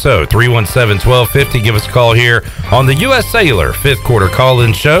to do so. 317-1250. Give us a call here on the U.S. Cellular 5th Quarter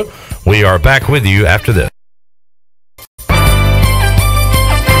Call-In Show. We are back with you after this.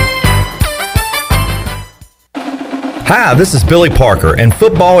 Hi, this is Billy Parker, and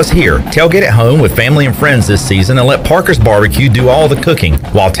football is here. Tailgate at home with family and friends this season and let Parker's Barbecue do all the cooking.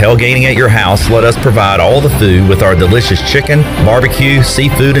 While tailgating at your house, let us provide all the food with our delicious chicken, barbecue,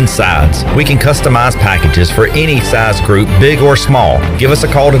 seafood, and sides. We can customize packages for any size group, big or small. Give us a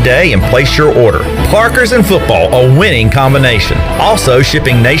call today and place your order. Parker's and football, a winning combination. Also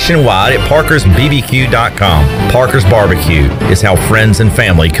shipping nationwide at parkersbbq.com. Parker's Barbecue is how friends and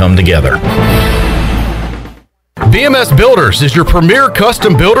family come together. BMS Builders is your premier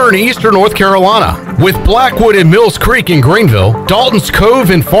custom builder in eastern North Carolina. With Blackwood and Mills Creek in Greenville, Dalton's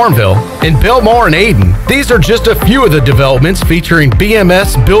Cove in Farmville, and Belmar in Ayden, these are just a few of the developments featuring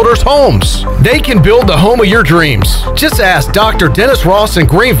BMS Builders homes. They can build the home of your dreams. Just ask Dr. Dennis Ross in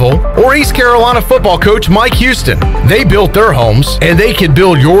Greenville or East Carolina football coach Mike Houston. They built their homes, and they can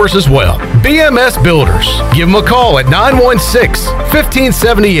build yours as well. BMS Builders. Give them a call at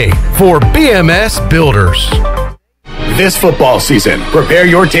 916-1578 for BMS Builders. This football season, prepare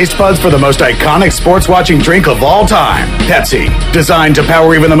your taste buds for the most iconic sports watching drink of all time, Pepsi. Designed to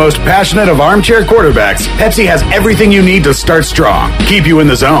power even the most passionate of armchair quarterbacks, Pepsi has everything you need to start strong, keep you in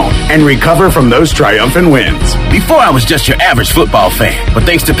the zone, and recover from those triumphant wins. Before I was just your average football fan, but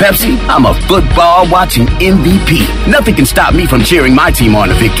thanks to Pepsi, I'm a football watching MVP. Nothing can stop me from cheering my team on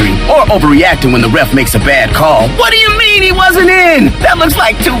to victory or overreacting when the ref makes a bad call. What do you mean he wasn't in? That looks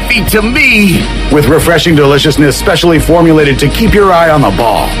like 2 feet to me. With refreshing deliciousness specially formulated to keep your eye on the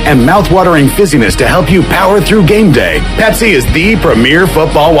ball and mouth-watering fizziness to help you power through game day, Pepsi is the premier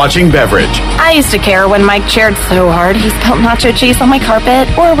football watching beverage. I used to care when Mike cheered so hard he spilled nacho cheese on my carpet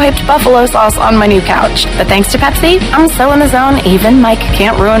or wiped buffalo sauce on my new couch. But thanks to Pepsi, I'm so in the zone, even Mike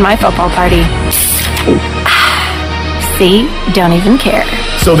can't ruin my football party. See? Don't even care.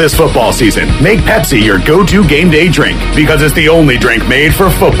 So this football season, make Pepsi your go-to game day drink because it's the only drink made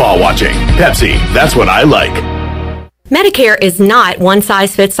for football watching. Pepsi, that's what I like. Medicare is not one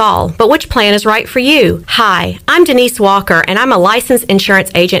size fits all, but which plan is right for you? Hi, I'm Denise Walker, and I'm a licensed insurance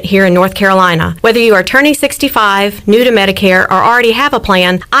agent here in North Carolina. Whether you are turning 65, new to Medicare, or already have a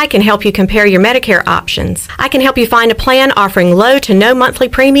plan, I can help you compare your Medicare options. I can help you find a plan offering low to no monthly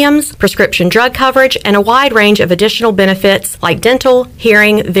premiums, prescription drug coverage, and a wide range of additional benefits like dental,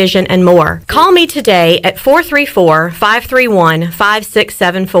 hearing, vision, and more. Call me today at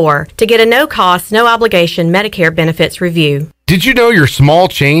 434-531-5674 to get a no-cost, no-obligation Medicare benefits review. Did you know your small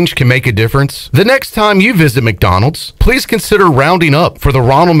change can make a difference? The next time you visit McDonald's, please consider rounding up for the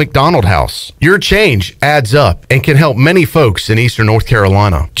Ronald McDonald House. Your change adds up and can help many folks in Eastern North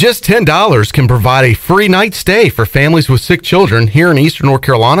Carolina. Just $10 can provide a free night stay for families with sick children here in Eastern North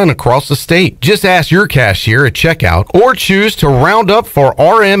Carolina and across the state. Just ask your cashier at checkout or choose to round up for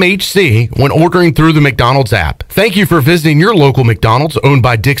RMHC when ordering through the McDonald's app. Thank you for visiting your local McDonald's owned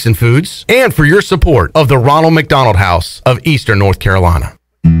by Dixon Foods and for your support of the Ronald McDonald House of Eastern North Carolina.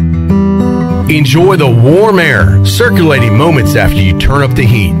 Enjoy the warm air circulating moments after you turn up the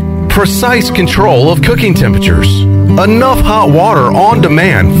heat. Precise control of cooking temperatures. Enough hot water on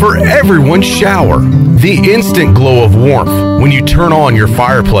demand for everyone's shower. The instant glow of warmth when you turn on your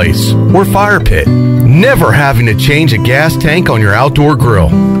fireplace or fire pit. Never having to change a gas tank on your outdoor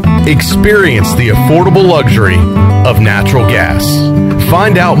grill. Experience the affordable luxury of natural gas.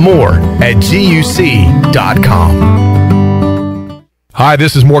 Find out more at GUC.com. Hi,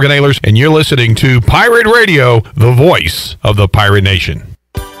 this is Morgan Ehlers, and you're listening to Pirate Radio, the voice of the Pirate Nation.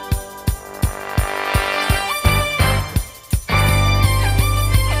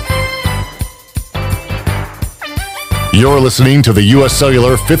 You're listening to the U.S.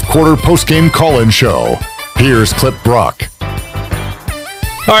 Cellular 5th Quarter Postgame Call-In Show. Here's Clip Brock.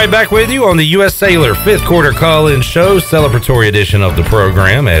 All right, back with you on the U.S. Cellular fifth quarter call-in show, celebratory edition of the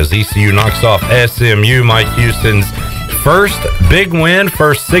program as ECU knocks off SMU. Mike Houston's first big win,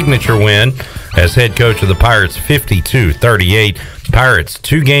 first signature win as head coach of the Pirates, 52-38. Pirates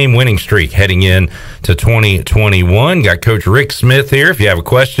 2-game winning streak heading in to 2021. Got Coach Rick Smith here. If you have a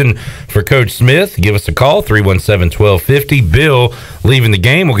question for Coach Smith, give us a call, 317-1250. Bill leaving the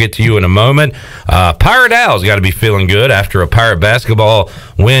game. We'll get to you in a moment. Pirate Al's got to be feeling good after a Pirate basketball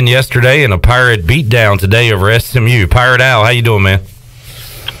win yesterday and a Pirate beatdown today over SMU. Pirate Al, how you doing, man?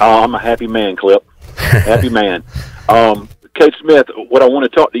 I'm a happy man, Clip. Happy man. Coach Smith, what I want to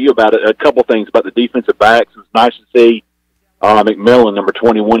talk to you about, a couple things about the defensive backs. It's nice to see McMillan, number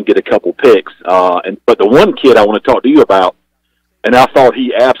 21, get a couple picks. But the one kid I want to talk to you about, and I thought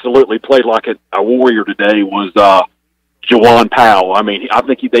he absolutely played like a warrior today, was Jawan Powell. I mean, I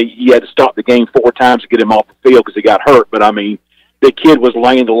think he had to stop the game 4 times to get him off the field because he got hurt. But, I mean, the kid was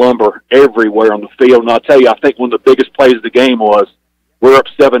laying the lumber everywhere on the field. And I'll tell you, I think one of the biggest plays of the game was we're up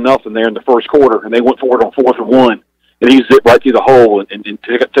 7-0 there in the first quarter, and they went for it on 4th and 1. And he zipped right through the hole and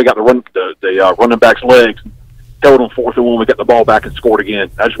took out the running back's legs, held on 4th and 1. We got the ball back and scored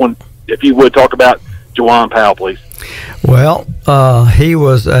again. I just want, if you would, talk about Jawan Powell, please. Well, he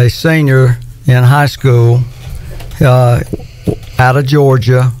was a senior in high school out of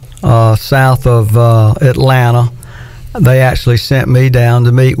Georgia, south of Atlanta. They actually sent me down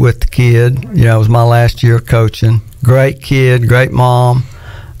to meet with the kid. You know, it was my last year coaching. Great kid, great mom.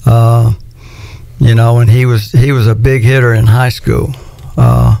 You know, and he was a big hitter in high school.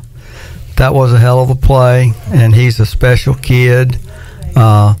 That was a hell of a play, and he's a special kid.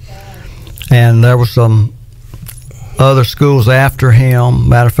 And there were some other schools after him.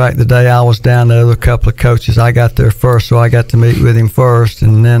 Matter of fact, the day I was down there were a couple of coaches. I got there first, so I got to meet with him first,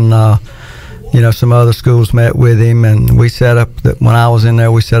 and then you know, some other schools met with him, and we set up when I was in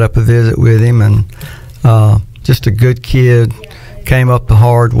there, we set up a visit with him, and just a good kid, came up the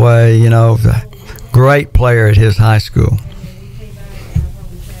hard way, you know, great player at his high school.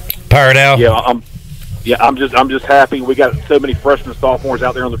 Pirate Al. I'm just happy we got so many freshmen, sophomores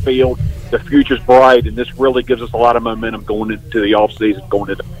out there on the field. The future's bright, and this really gives us a lot of momentum going into the off season,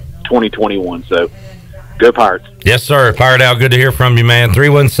 going into 2021. So, go Pirates! Yes, sir. Pirate Al, good to hear from you, man.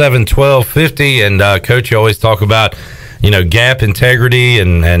 317-1250, and Coach, you always talk about, you know, gap integrity,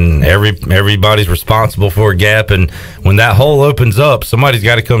 and everybody's responsible for a gap, and when that hole opens up, somebody's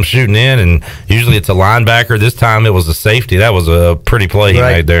got to come shooting in, and usually it's a linebacker. This time it was a safety. That was a pretty play he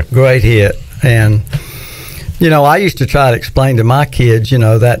made there. Great hit. And you know, I used to try to explain to my kids, you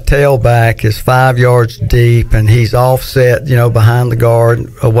know, that tailback is 5 yards deep and he's offset, you know, behind the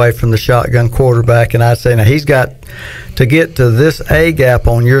guard, away from the shotgun quarterback. And I'd say, now he's got to get to this A gap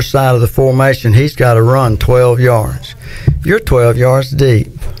on your side of the formation, he's got to run 12 yards. You're 12 yards deep.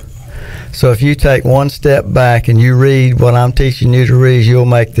 So if you take one step back and you read what I'm teaching you to read, you'll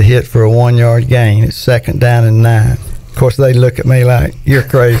make the hit for a 1 yard gain. It's 2nd down and 9. Of course, they look at me like, you're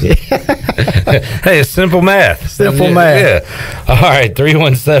crazy. Hey, it's simple math. Simple math. Yeah. All right,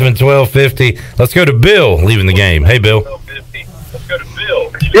 317-1250. Let's go to Bill leaving the game. Hey, Bill.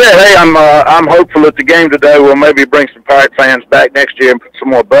 Yeah, hey, I'm hopeful that the game today will maybe bring some Pirate fans back next year and put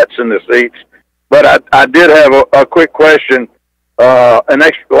some more butts in the seats. But I did have a quick question, an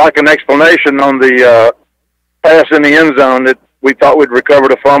explanation on the pass in the end zone that we thought we'd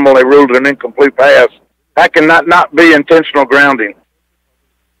recovered a fumble. They ruled it an incomplete pass. How can that not be intentional grounding?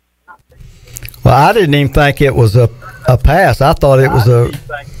 Well, I didn't even think it was a pass. I thought it was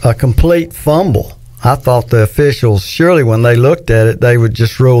a complete fumble. I thought the officials, surely when they looked at it, they would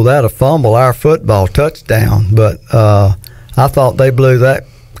just rule that a fumble, our football touchdown. But I thought they blew that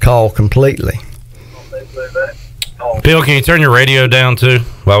call completely. Bill, can you turn your radio down, too,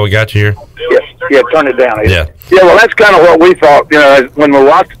 while we got you here? Yeah, turn it down. Yeah. Yeah, well, that's kind of what we thought, you know, when we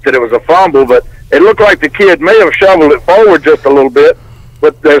watched it, that it was a fumble, but it looked like the kid may have shoveled it forward just a little bit,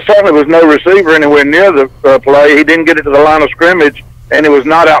 but there certainly was no receiver anywhere near the play. He didn't get it to the line of scrimmage, and it was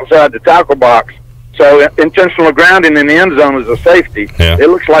not outside the tackle box. So intentional grounding in the end zone is a safety. Yeah. It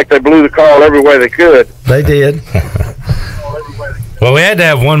looks like they blew the call every way they could. They did. Well, we had to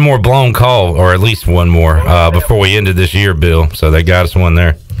have one more blown call, or at least one more, before we ended this year, Bill. So they got us one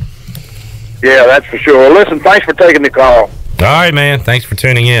there. Yeah, that's for sure. Well, listen, thanks for taking the call. All right, man. Thanks for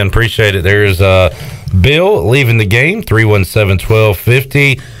tuning in. Appreciate it. There's Bill leaving the game,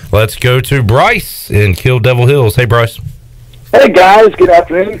 317-1250. Let's go to Bryce in Kill Devil Hills. Hey, Bryce. Hey, guys. Good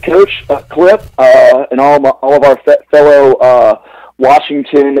afternoon, Coach Cliff, and all of our fellow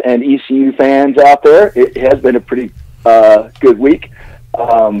Washington and ECU fans out there. It has been a pretty good week.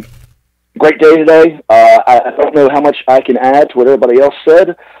 great day today. I don't know how much I can add to what everybody else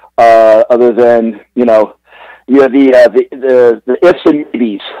said, other than, the ifs and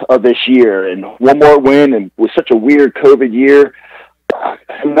maybes of this year, and one more win, and with such a weird COVID year,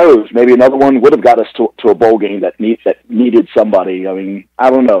 who knows? Maybe another one would have got us to a bowl game that needed somebody. I mean, I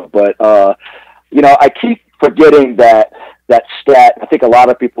don't know, but I keep forgetting that stat. I think a lot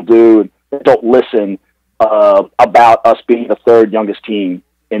of people don't listen about us being the third youngest team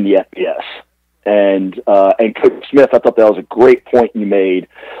in the FBS. And Coach Smith, I thought that was a great point you made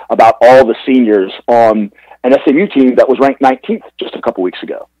about all the seniors on an SMU team that was ranked 19th just a couple weeks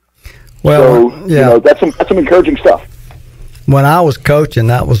ago. Well, so, that's some encouraging stuff. When I was coaching,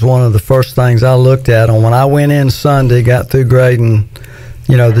 that was one of the first things I looked at. And when I went in Sunday, got through grading,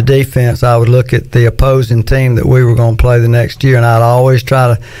 the defense, I would look at the opposing team that we were going to play the next year, and I'd always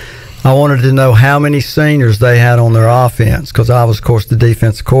I wanted to know how many seniors they had on their offense, because I was, of course, the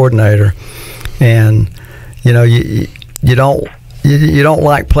defensive coordinator. And, you don't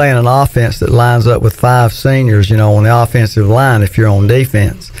like playing an offense that lines up with 5 seniors, on the offensive line if you're on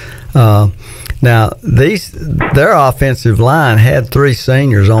defense. Now, their offensive line had 3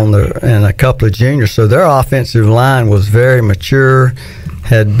 seniors on there and a couple of juniors, so their offensive line was very mature,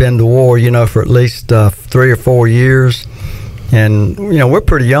 had been to war, for at least 3 or 4 years. And, we're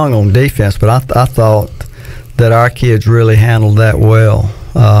pretty young on defense, but I thought that our kids really handled that well.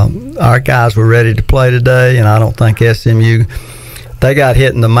 Our guys were ready to play today, and I don't think SMU, they got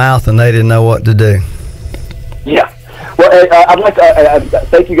hit in the mouth and they didn't know what to do. Yeah. Well, I'd like to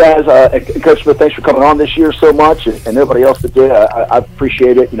thank you guys, Coach Smith. Thanks for coming on this year so much, and everybody else that did. I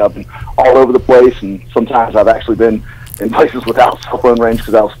appreciate it. I've been all over the place, and sometimes I've actually been in places without cell phone range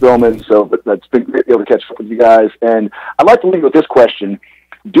because I was filming. But it's been great to be able to catch up with you guys. And I'd like to leave with this question: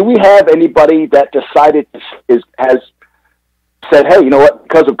 do we have anybody that decided has said, "Hey, you know what?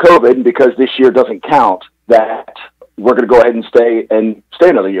 Because of COVID, and because this year doesn't count, that we're going to go ahead and stay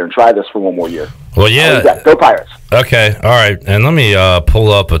another year and try this for one more year"? Well, yeah. Go Pirates. Okay, all right. And let me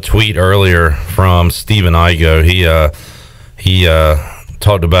pull up a tweet earlier from Stephen Igo. He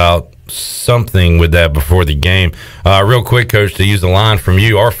talked about something with that before the game. Real quick, Coach, to use the line from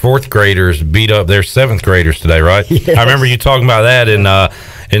you, our 4th graders beat up their 7th graders today, right? Yes. I remember you talking about that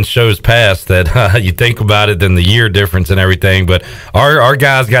in shows past, that you think about it, then the year difference and everything. But our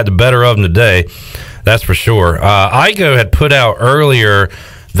guys got the better of them today. That's for sure. Igo had put out earlier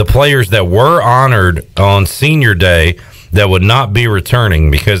the players that were honored on Senior Day that would not be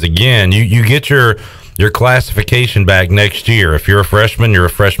returning, because, again, you get your classification back next year. If you're a freshman, you're a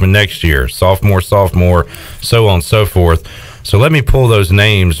freshman next year. Sophomore, so on and so forth. So let me pull those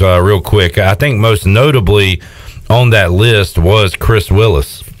names real quick. I think most notably on that list was Chris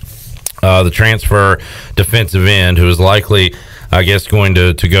Willis, the transfer defensive end, who is likely, I guess, going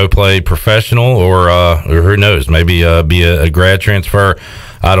to go play professional or who knows, maybe be a grad transfer.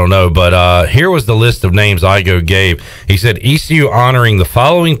 I don't know. But here was the list of names Igo gave. He said ECU honoring the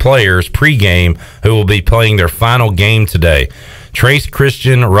following players pregame who will be playing their final game today: Trace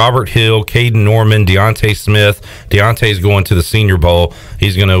Christian, Robert Hill, Caden Norman, Deontay Smith. Deontay's going to the Senior Bowl.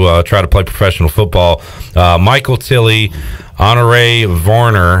 He's going to try to play professional football. Michael Tilley, Honore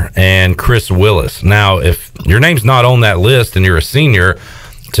Varner, and Chris Willis. Now, if your name's not on that list and you're a senior,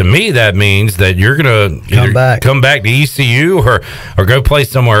 to me that means that you're going to come back to ECU or go play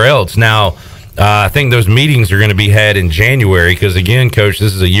somewhere else. Now, I think those meetings are going to be had in January because, again, Coach,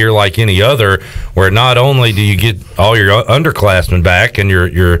 this is a year like any other where not only do you get all your underclassmen back and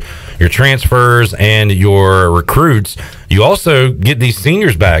your transfers and your recruits, you also get these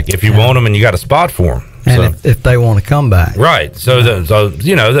seniors back if you want them and you got a spot for them. And if they want to come back. Right. So,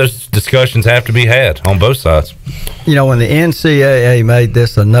 those discussions have to be had on both sides. When the NCAA made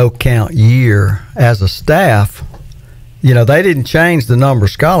this a no-count year as a staff, they didn't change the number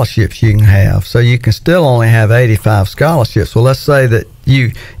of scholarships you can have. So you can still only have 85 scholarships. Well, let's say that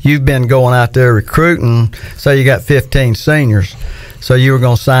you've been going out there recruiting, say you got 15 seniors. So you were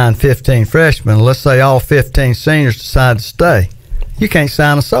going to sign 15 freshmen. Let's say all 15 seniors decide to stay. You can't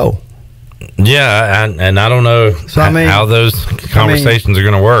sign a soul. Yeah, and I don't know how those conversations are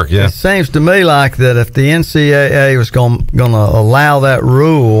going to work. Yeah, it seems to me like that if the NCAA was going to allow that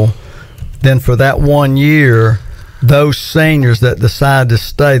rule, then for that 1 year, those seniors that decide to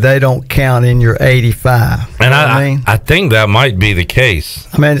stay, they don't count in your 85. And I think that might be the case.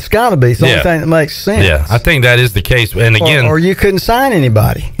 I mean, it's got to be. It's the only thing that makes sense. Yeah, I think that is the case. And again, or you couldn't sign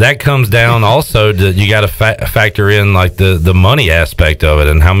anybody. That comes down also to you got to factor in like the money aspect of it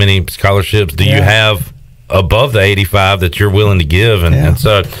and how many scholarships do you have above the 85 that you're willing to give, and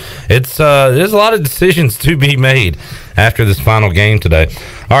so it's there's a lot of decisions to be made. after this final game today.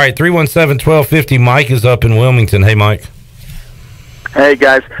 All right, 317-1250. Mike is up in Wilmington. Hey, Mike. Hey,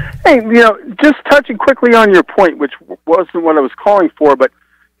 guys. Hey, just touching quickly on your point, which wasn't what I was calling for, but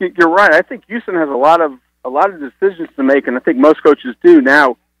you're right. I think Houston has a lot of decisions to make, and I think most coaches do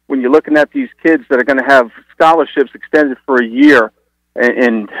now when you're looking at these kids that are going to have scholarships extended for a year.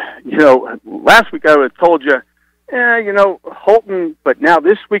 And last week I would have told you, Holton, but now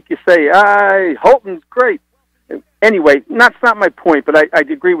this week you say, Holton's great. Anyway, that's not my point, but I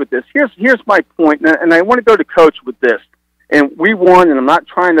agree with this. Here's my point, and I want to go to Coach with this. And we won, and I'm not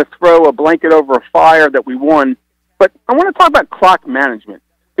trying to throw a blanket over a fire that we won, but I want to talk about clock management.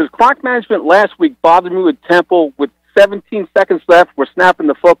 Because clock management last week bothered me with Temple. With 17 seconds left, we're snapping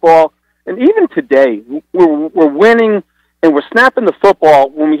the football. And even today, we're winning, and we're snapping the football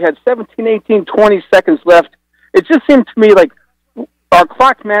when we had 17, 18, 20 seconds left. It just seemed to me like our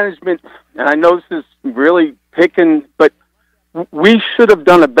clock management, and I know this is really picking, but we should have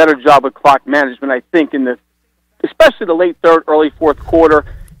done a better job of clock management, I think, especially the late third, early fourth quarter,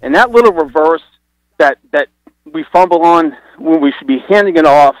 and that little reverse that we fumble on when we should be handing it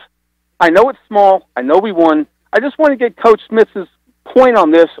off. I know it's small. I know we won. I just want to get Coach Smith's point on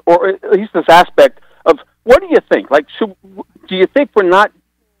this, or at least this aspect of what do you think? Like, do you think we're not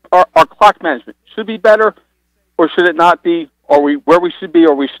our clock management should be better, or should it not be? Are we where we should be,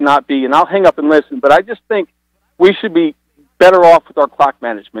 or we should not be? And I'll hang up and listen. But I just think we should be better off with our clock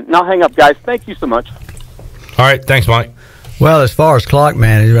management. And I'll hang up, guys. Thank you so much. All right, thanks, Mike. Well, as far as clock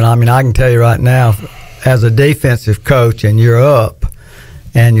management, I mean, I can tell you right now, as a defensive coach and you're up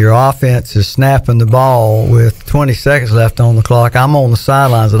and your offense is snapping the ball with 20 seconds left on the clock, I'm on the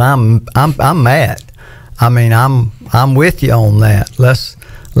sidelines and I'm mad. I mean, I'm with you on that. Let's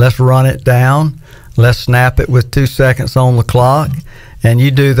run it down. Let's snap it with 2 seconds on the clock. And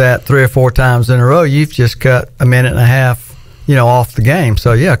you do that 3 or 4 times in a row, you've just cut a minute and a half off the game.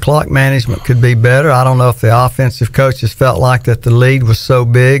 So, yeah, clock management could be better. I don't know if the offensive coaches felt like that the lead was so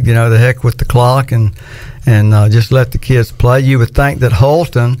big, the heck with the clock and just let the kids play. You would think that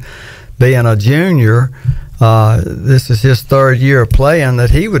Holton, being a junior, this is his 3rd year of playing, that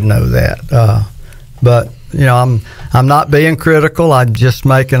he would know that. But, I'm not being critical. I'm just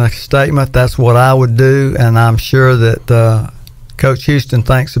making a statement. That's what I would do, and I'm sure that Coach Houston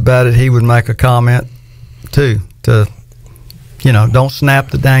thinks about it. He would make a comment, too, to don't snap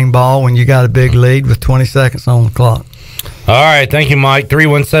the dang ball when you got a big lead with 20 seconds on the clock. All right, thank you, Mike.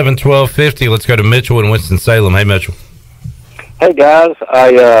 317-1250. Let's go to Mitchell in Winston-Salem. Hey, Mitchell. Hey, guys.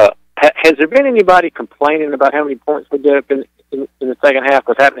 Has there been anybody complaining about how many points we get up in the second half?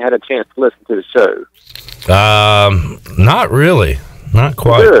 Because I haven't had a chance to listen to the show. Not really. Not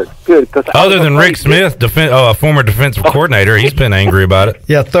quite. Good. Other than Rick Smith, a former defensive coordinator, he's been angry about it.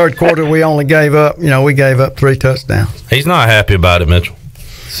 Yeah, third quarter we only gave up. We gave up 3 touchdowns. He's not happy about it, Mitchell.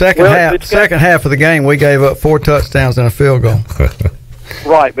 Second half of the game, we gave up 4 touchdowns and a field goal.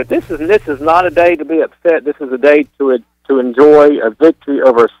 Right, but this is not a day to be upset. This is a day to enjoy a victory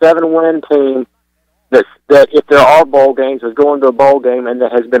over a 7-win team that if there are bowl games, is going to a bowl game and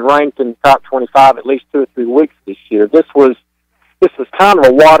that has been ranked in the top 25 at least 2 or 3 weeks this year. This was kind of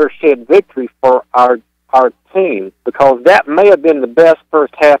a watershed victory for our team, because that may have been the best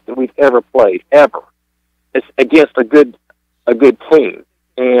first half that we've ever played, ever. It's against a good team,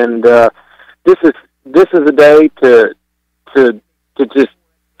 and this is a day to just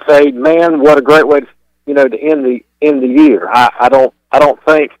say, man, what a great way to end the year. I don't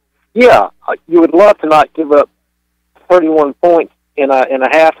think. Yeah, you would love to not give up 31 points in a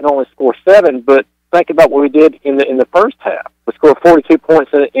half and only score 7, but think about what we did in the first half. We scored 42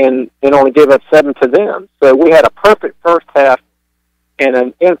 points and only gave up 7 to them. So we had a perfect first half and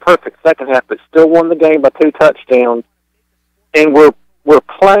an imperfect second half, but still won the game by 2 touchdowns. And we're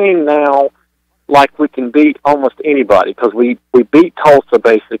playing now like we can beat almost anybody, because we beat Tulsa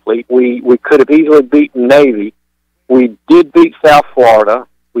basically. We could have easily beaten Navy. We did beat South Florida.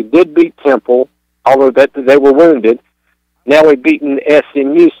 We did beat Temple, although they were wounded. Now we've beaten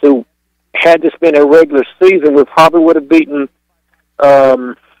SMU, so had this been a regular season, we probably would have beaten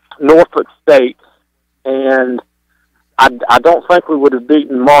Norfolk State, and I don't think we would have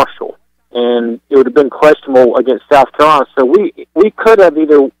beaten Marshall, and it would have been questionable against South Carolina. So we could have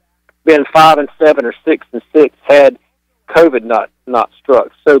either been 5-7 or 6-6 had COVID not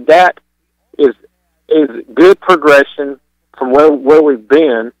struck. So that is good progression from where we've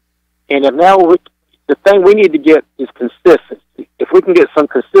been, and if now the thing we need to get is consistency. If we can get some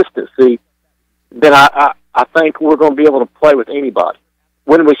consistency, then I think we're going to be able to play with anybody.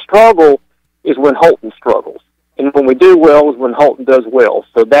 When we struggle is when Holton struggles. And when we do well is when Holton does well.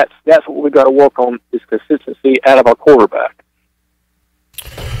 So that's what we got to work on, is consistency out of our quarterback.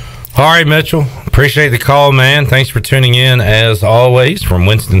 All right, Mitchell. Appreciate the call, man. Thanks for tuning in, as always, from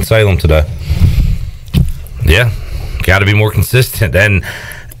Winston-Salem today. Yeah, got to be more consistent. And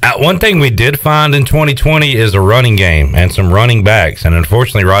one thing we did find in 2020 is a running game and some running backs. And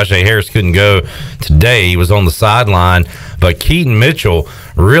unfortunately, Rajay Harris couldn't go today. He was on the sideline. But Keaton Mitchell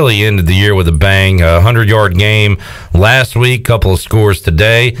really ended the year with a bang. A 100-yard game last week, couple of scores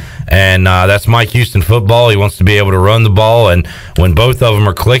today. And that's Mike Houston football. He wants to be able to run the ball. And when both of them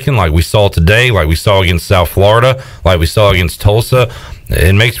are clicking, like we saw today, like we saw against South Florida, like we saw against Tulsa,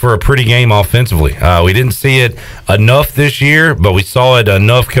 it makes for a pretty game offensively. We didn't see it enough this year, but we saw it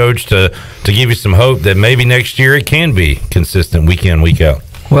enough, Coach, to give you some hope that maybe next year it can be consistent week in, week out.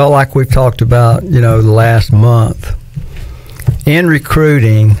 Well, like we've talked about, the last month, in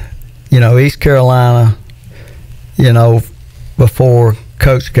recruiting, East Carolina, before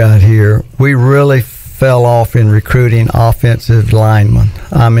Coach got here, we really fell off in recruiting offensive linemen.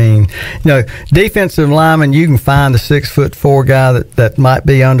 I mean, defensive linemen, you can find a 6'4" guy that might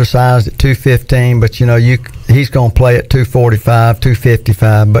be undersized at 215, but he's going to play at 245,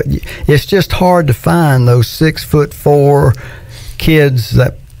 255. But it's just hard to find those 6'4" kids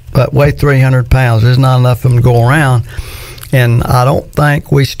that weigh 300 pounds. There's not enough of them to go around. And I don't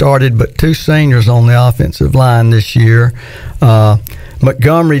think we started but 2 seniors on the offensive line this year.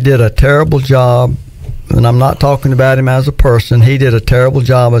 Montgomery did a terrible job, and I'm not talking about him as a person. He did a terrible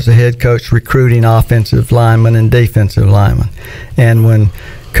job as a head coach recruiting offensive linemen and defensive linemen. And when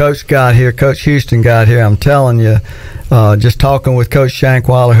Coach Houston got here, I'm telling you, just talking with Coach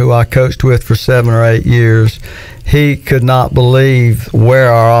Shankweiler, who I coached with for 7 or 8 years, he could not believe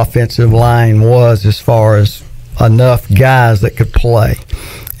where our offensive line was as far as enough guys that could play.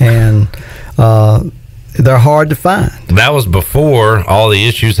 And they're hard to find. That was before all the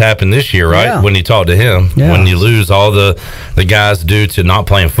issues happened this year, right? Yeah. When you talked to him, when you lose all the guys due to not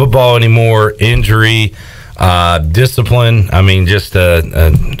playing football anymore, injury, discipline. I mean, just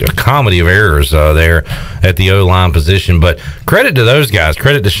a comedy of errors there at the O-line position. But credit to those guys,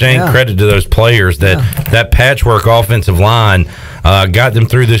 credit to Shank, credit to those players that patchwork offensive line got them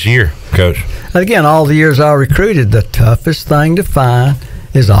through this year, Coach. Again, all the years I recruited, the toughest thing to find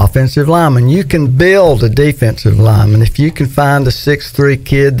is offensive lineman. You can build a defensive lineman. If you can find a 6'3"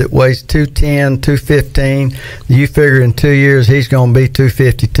 kid that weighs 210, 215, you figure in 2 years he's going to be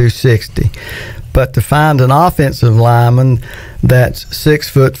 250, 260. But to find an offensive lineman that's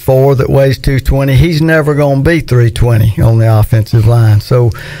 6'4" that weighs 220, he's never going to be 320 on the offensive line. So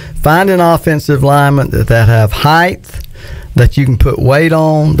finding offensive linemen that have height, that you can put weight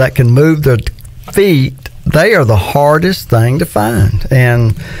on, that can move their feet, they are the hardest thing to find.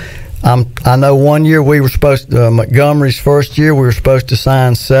 And I know one year we were supposed to, Montgomery's first year, we were supposed to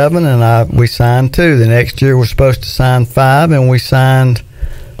sign 7, and we signed 2. The next year we're supposed to sign 5, and we signed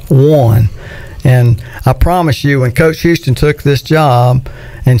 1. And I promise you, when Coach Houston took this job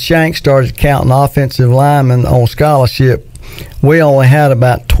and Shank started counting offensive linemen on scholarship, we only had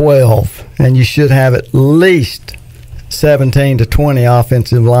about 12, and you should have at least 17 to 20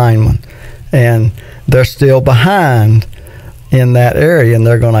 offensive linemen. And they're still behind in that area, and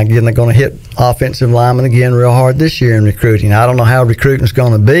they're going to hit offensive linemen again real hard this year in recruiting. I don't know how recruiting is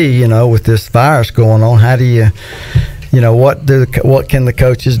going to be, with this virus going on. How do you, what can the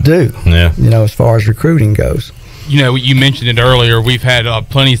coaches do? Yeah. As far as recruiting goes. You mentioned it earlier. We've had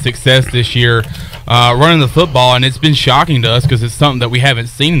plenty of success this year running the football, and it's been shocking to us because it's something that we haven't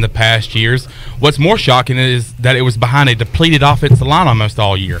seen in the past years. What's more shocking is that it was behind a depleted offensive line almost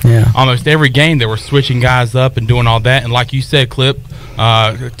all year. Yeah. Almost every game they were switching guys up and doing all that. And like you said, Clip,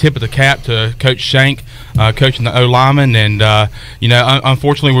 tip of the cap to Coach Shank, coaching the O-lineman. And,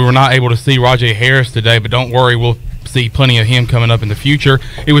 unfortunately we were not able to see Rajay Harris today, but don't worry, we'll see plenty of him coming up in the future.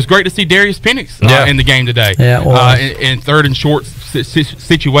 It was great to see Darius Penix in the game today. Yeah, in third and short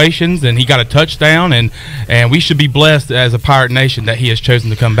situations, and he got a touchdown, and we should be blessed as a Pirate Nation that he has chosen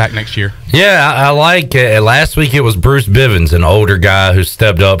to come back next year. Yeah, I like it. Last week it was Bruce Bivens, an older guy who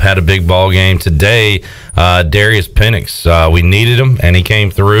stepped up, had a big ball game. Today, Darius Penix, we needed him, and he came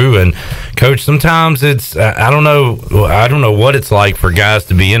through. And Coach, sometimes it's I don't know what it's like for guys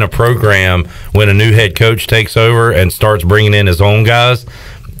to be in a program when a new head coach takes over and starts bringing in his own guys.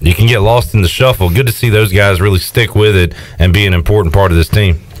 You can get lost in the shuffle. Good to see those guys really stick with it and be an important part of this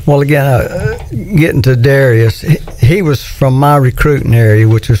team. Well, again, getting to Darius, he was from my recruiting area,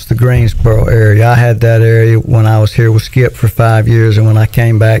 which was the Greensboro area. I had that area when I was here with Skip for 5 years, and when I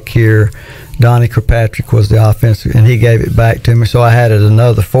came back here, Donnie Kirkpatrick was the offensive, and he gave it back to me, so I had it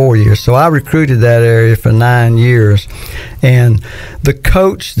another 4 years. So I recruited that area for 9 years. And the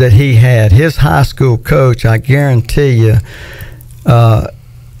coach that he had, his high school coach, I guarantee you,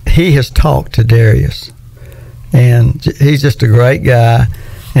 he has talked to Darius. And he's just a great guy.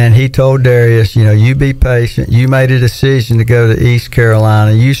 And he told Darius, you be patient. You made a decision to go to East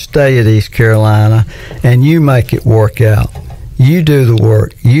Carolina. You stay at East Carolina, and you make it work out. You do the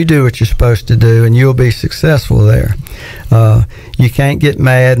work. You do what you're supposed to do, and you'll be successful there. You can't get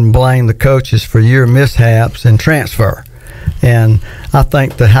mad and blame the coaches for your mishaps and transfer. And I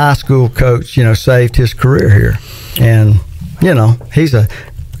think the high school coach, saved his career here. And, he's a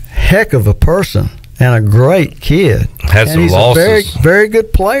heck of a person and a great kid. Had some he's losses. A very, very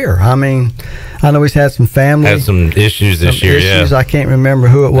good player. I mean, I know he's had some family. Had some issues this year, yeah. I can't remember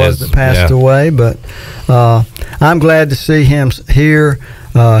who it was that passed away, but I'm glad to see him here.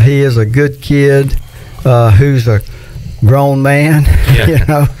 He is a good kid who's a grown man.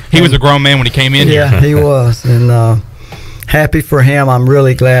 Yeah. He was a grown man when he came in here. Yeah, he was. And happy for him. I'm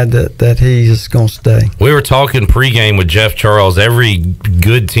really glad that he's going to stay. We were talking pregame with Jeff Charles. Every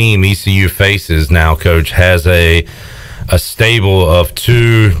good team ECU faces now, Coach, has a stable of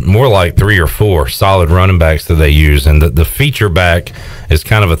 2, more like 3 or 4 solid running backs that they use, and the feature back is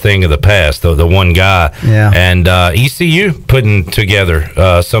kind of a thing of the past, the one guy. Yeah. And ECU putting together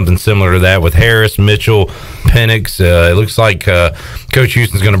something similar to that with Harris, Mitchell, Penix. It looks like Coach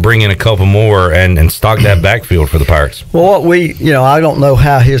Houston's going to bring in a couple more and stock that backfield for the Pirates. Well, I don't know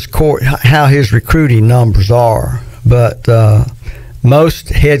how his recruiting numbers are, but most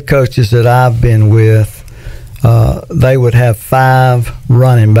head coaches that I've been with, they would have 5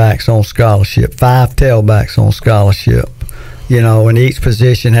 running backs on scholarship, 5 tailbacks on scholarship, and each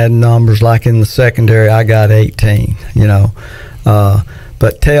position had numbers. Like in the secondary, I got 18,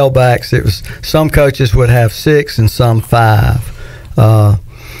 but tailbacks, it was some coaches would have 6 and some 5,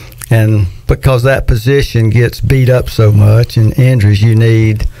 and because that position gets beat up so much and injuries you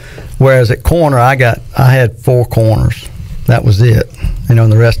need, whereas at corner I had 4 corners, that was it,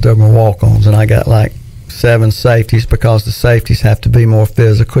 and the rest of them are walk-ons, and I got like 7 safeties because the safeties have to be more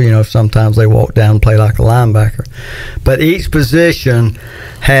physical. Sometimes they walk down and play like a linebacker. But each position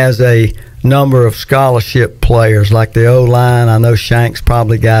has a number of scholarship players. Like the O-line, I know Shank's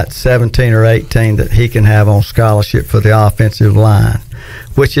probably got 17 or 18 that he can have on scholarship for the offensive line,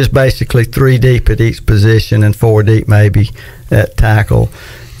 which is basically 3 deep at each position and 4 deep maybe at tackle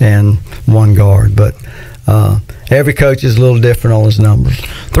and 1 guard. But every coach is a little different on his numbers.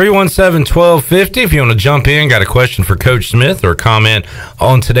 317-1250. If you want to jump in, got a question for Coach Smith or a comment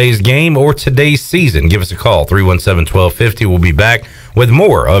on today's game or today's season, give us a call. 317-1250. We'll be back with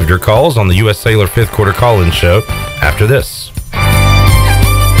more of your calls on the U.S. Cellular 5th Quarter Call-In Show after this.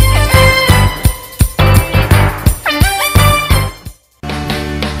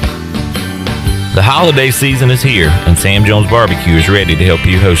 The holiday season is here, and Sam Jones Barbecue is ready to help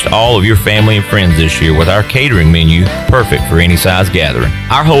you host all of your family and friends this year with our catering menu, perfect for any size gathering.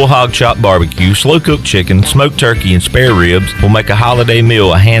 Our whole hog chop barbecue, slow-cooked chicken, smoked turkey, and spare ribs will make a holiday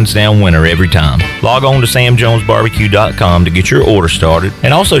meal a hands-down winner every time. Log on to samjonesbarbecue.com to get your order started,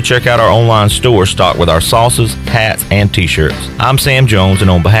 and also check out our online store stocked with our sauces, hats, and t-shirts. I'm Sam Jones, and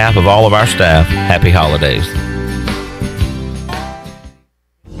on behalf of all of our staff, happy holidays.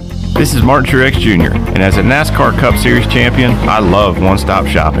 This is Martin Truex Jr., and as a NASCAR Cup Series champion, I love one-stop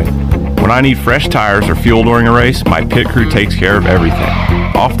shopping. When I need fresh tires or fuel during a race, my pit crew takes care of everything.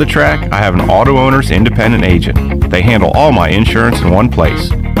 Off the track, I have an Auto Owners Independent Agent. They handle all my insurance in one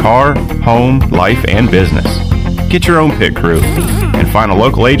place: car, home, life, and business. Get your own pit crew and find a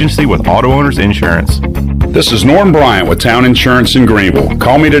local agency with Auto Owners Insurance. This is Norm Bryant with Town Insurance in Greenville.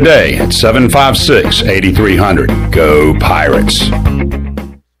 Call me today at 756-8300. Go Pirates.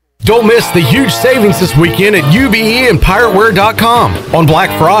 Don't miss the huge savings this weekend at UBE and PirateWear.com. On Black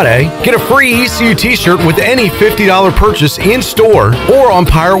Friday, get a free ECU t-shirt with any $50 purchase in-store or on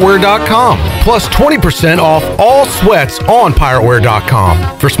PirateWear.com. Plus 20% off all sweats on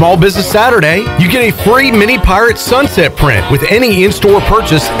PirateWear.com. For Small Business Saturday, you get a free Mini Pirate Sunset print with any in-store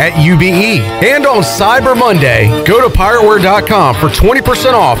purchase at UBE. And on Cyber Monday, go to PirateWear.com for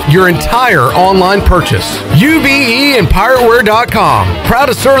 20% off your entire online purchase. UBE and PirateWear.com. Proud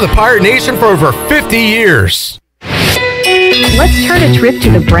to serve the Pirate Nation for over 50 years. Let's turn a trip to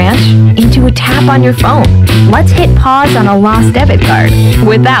the branch into a tap on your phone. Let's hit pause on a lost debit card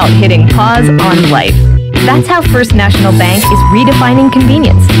without hitting pause on life. That's how First National Bank is redefining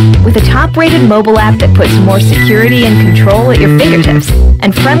convenience with a top-rated mobile app that puts more security and control at your fingertips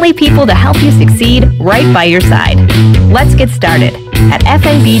and friendly people to help you succeed right by your side. Let's get started. at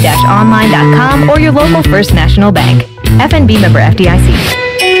fnb-online.com or your local First National Bank. FNB member FDIC.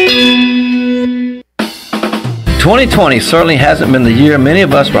 2020 certainly hasn't been the year many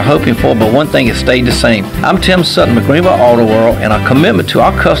of us were hoping for, but one thing has stayed the same. I'm Tim Sutton with Greenville Auto World, and our commitment to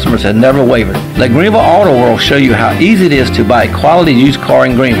our customers has never wavered. Let Greenville Auto World show you how easy it is to buy a quality used car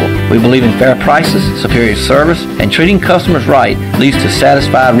in Greenville. We believe in fair prices, superior service, and treating customers right leads to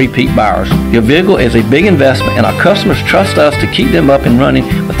satisfied repeat buyers. Your vehicle is a big investment, and our customers trust us to keep them up and running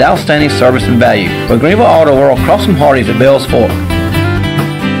with outstanding service and value. With Greenville Auto World, cross some Hardee's at Bells Fork.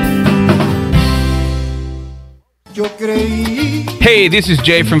 Hey, this is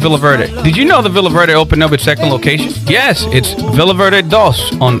Jay from Villa Verde. Did you know that Villa Verde opened up its second location? Yes, it's Villa Verde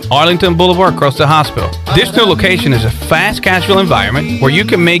Dos on Arlington Boulevard across the hospital. This new location is a fast, casual environment where you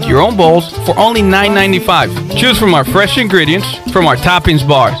can make your own bowls for only $9.95. Choose from our fresh ingredients from our toppings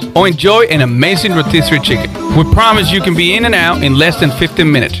bars or enjoy an amazing rotisserie chicken. We promise you can be in and out in less than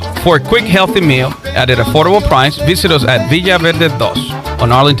 15 minutes. For a quick, healthy meal at an affordable price, visit us at Villa Verde Dos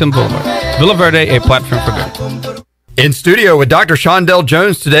on Arlington Boulevard. Villa Verde, a platform for good. In studio with Dr. Shondell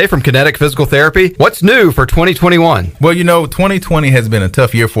Jones today from Kinetic Physical Therapy. What's new for 2021? Well, 2020 has been a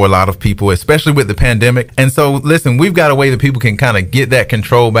tough year for a lot of people, especially with the pandemic. And so, listen, we've got a way that people can kind of get that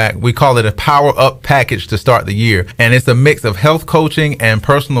control back. We call it a power up package to start the year. And it's a mix of health coaching and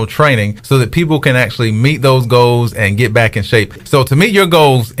personal training so that people can actually meet those goals and get back in shape. So to meet your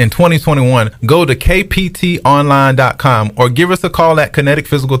goals in 2021, go to kptonline.com or give us a call at Kinetic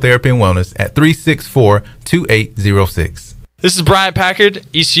Physical Therapy and Wellness at 364-2806. This is Brian Packard,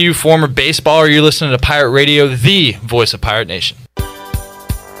 ECU former baseballer. You're listening to Pirate Radio, the voice of Pirate Nation.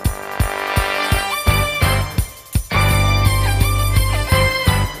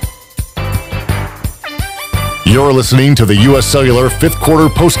 You're listening to the U.S. Cellular 5th Quarter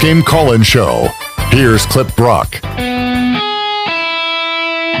Postgame Call-In Show. Here's Clip Brock.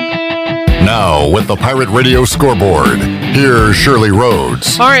 Now, with the Pirate Radio scoreboard, here's Shirley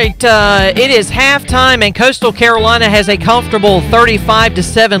Rhodes. All right, it is halftime, and Coastal Carolina has a comfortable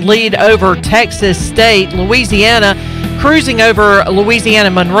 35-7 lead over Texas State. Louisiana cruising over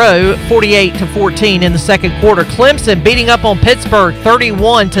Louisiana Monroe 48-14 in the second quarter. Clemson beating up on Pittsburgh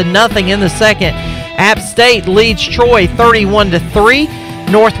 31-0 in the second. App State leads Troy 31-3.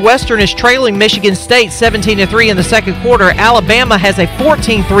 Northwestern is trailing Michigan State 17-3 in the second quarter. Alabama has a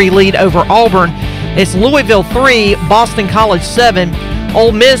 14-3 lead over Auburn. It's Louisville 3, Boston College 7.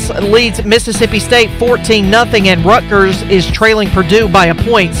 Ole Miss leads Mississippi State 14-0, and Rutgers is trailing Purdue by a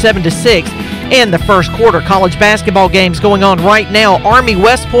point 7-6 in the first quarter. College basketball games going on right now. Army,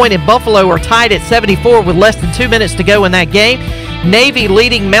 West Point, and Buffalo are tied at 74 with less than 2 minutes to go in that game. Navy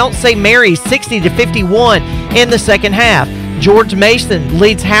leading Mount St. Mary's 60-51 in the second half. George Mason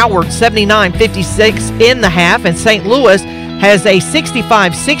leads Howard 79-56 in the half, and St. Louis has a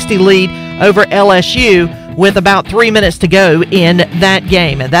 65-60 lead over LSU with about 3 minutes to go in that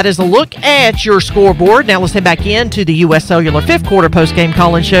game. And that is a look at your scoreboard. Now let's head back into the U.S. Cellular 5th Quarter Postgame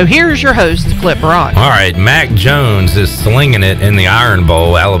Call-In Show. Here's your host, Clip Brock. All right, Mac Jones is slinging it in the Iron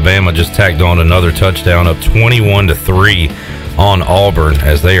Bowl. Alabama just tacked on another touchdown, up 21-3 on Auburn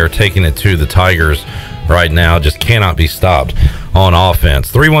as they are taking it to the Tigers right now. Just cannot be stopped on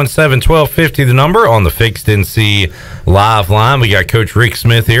offense. 317-1250 the number on the Fixed NC live line. We got Coach Rick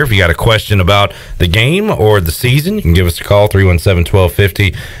Smith here. If you got a question about the game or the season, you can give us a call,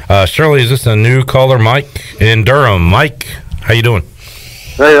 317-1250. Shirley, is this a new caller? Mike in Durham. Mike, how you doing?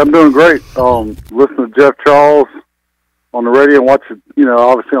 Hey, I'm doing great. Listening to Jeff Charles on the radio and watching,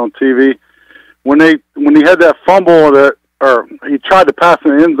 obviously on TV. When he had that fumble or he tried to pass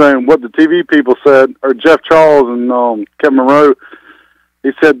in the end zone, what the TV people said, or Jeff Charles and Kevin Monroe,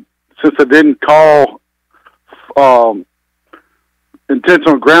 he said since they didn't call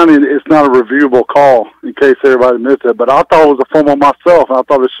intentional grounding, it's not a reviewable call, in case everybody missed it. But I thought it was a fumble myself, and I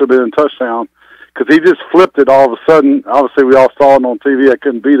thought it should have been a touchdown because he just flipped it all of a sudden. Obviously, we all saw it on TV. I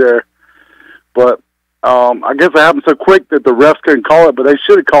couldn't be there. But I guess it happened so quick that the refs couldn't call it, but they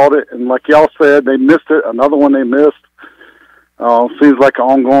should have called it. And like y'all said, they missed it. Another one they missed. Seems like an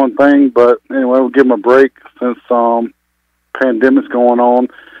ongoing thing, but anyway, we'll give them a break since pandemic's going on.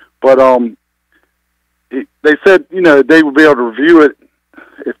 But they said, they would be able to review it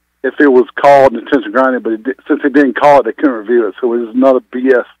if it was called intentional grounding, but since they didn't call it, they couldn't review it, so it was another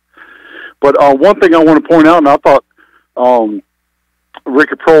BS. But one thing I want to point out, and I thought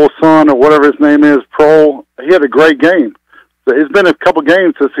Ricky Prohl's son, or whatever his name is, Prohl, he had a great game. So it's been a couple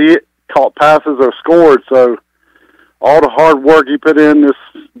games since he caught passes or scored, so all the hard work he put in this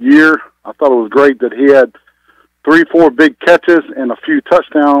year, I thought it was great that he had 3-4 big catches and a few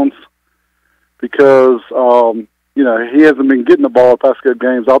touchdowns because he hasn't been getting the ball the past good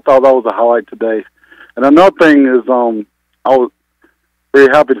games. I thought that was a highlight today. And another thing is, I was very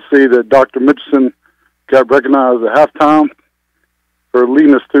happy to see that Dr. Mitchell got recognized at halftime for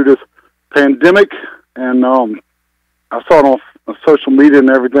leading us through this pandemic. And I saw it on social media and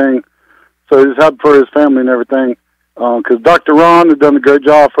everything. So he's happy for his family and everything. Because Dr. Ron has done a great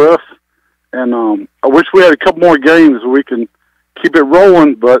job for us. And I wish we had a couple more games where we can keep it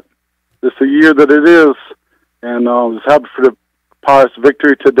rolling, but it's a year that it is. And I was happy for the Pirates'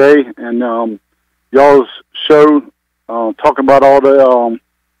 victory today. And y'all's show talking about all the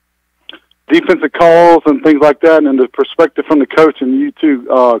defensive calls and things like that, and the perspective from the coach and you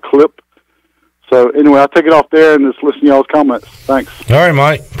too, Clip. So anyway, I'll take it off there and just listen to y'all's comments. Thanks. All right,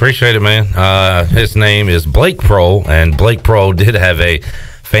 Mike. Appreciate it, man. His name is Blake Prohl, and Blake Prohl did have a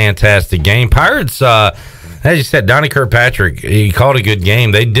fantastic game. Pirates, as you said, Donnie Kirkpatrick, he called a good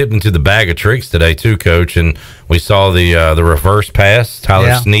game. They dipped into the bag of tricks today too, Coach, and we saw the reverse pass,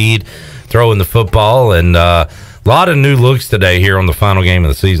 Tyler Snead throwing the football, and a lot of new looks today here on the final game of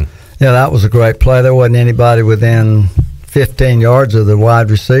the season. Yeah, that was a great play. There wasn't anybody within 15 yards of the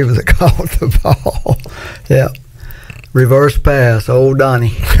wide receiver that caught the ball. Yeah. Reverse pass, old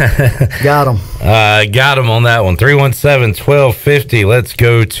Donnie. Got him. Got him on that one. 317-1250. Let's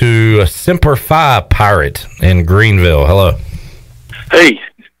go to Semper Fi Pirate in Greenville. Hello. Hey,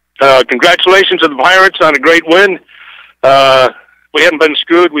 congratulations to the Pirates on a great win. We haven't been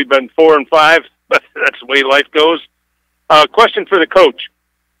screwed. We've been 4-5, but that's the way life goes. Question for the coach.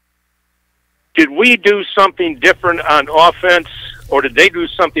 Did we do something different on offense, or did they do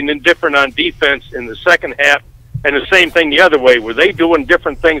something different on defense in the second half? And the same thing the other way. Were they doing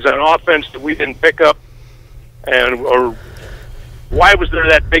different things on offense that we didn't pick up? Or why was there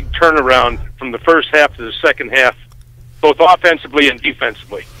that big turnaround from the first half to the second half, both offensively and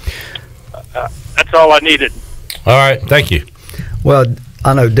defensively? That's all I needed. All right. Thank you. Well,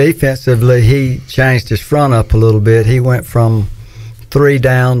 I know defensively he changed his front up a little bit. He went from 3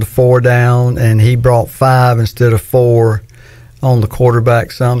 down to 4 down, and he brought 5 instead of 4 on the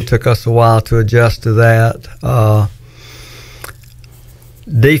quarterback. Some took us a while to adjust to that.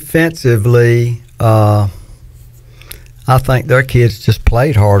 Defensively, I think their kids just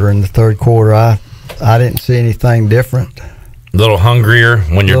played harder in the third quarter. I didn't see anything different. A little hungrier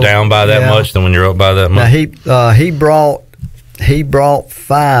when you're down by that much than when you're up by that much. Now he brought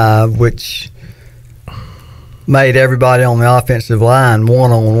 5, which made everybody on the offensive line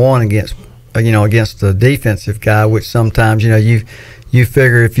one-on-one against the defensive guy, which sometimes, you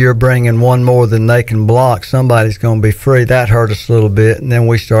figure if you're bringing one more than they can block, somebody's going to be free. That hurt us a little bit, and then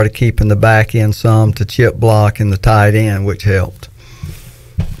we started keeping the back end some to chip block and the tight end, which helped.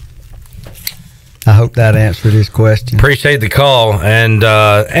 I hope that answered his question. Appreciate the call, and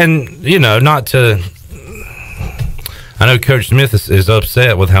not to. I know Coach Smith is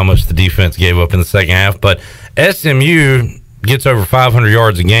upset with how much the defense gave up in the second half, but SMU gets over 500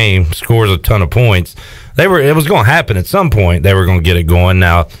 yards a game, scores a ton of points. It was going to happen at some point. They were going to get it going.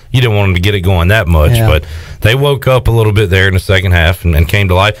 Now, you didn't want them to get it going that much, but they woke up a little bit there in the second half and came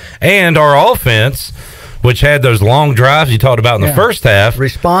to life. And our offense, which had those long drives you talked about in the first half,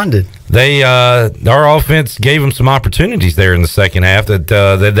 responded. Our offense gave them some opportunities there in the second half that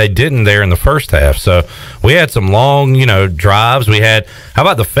they didn't there in the first half. So we had some long, drives. How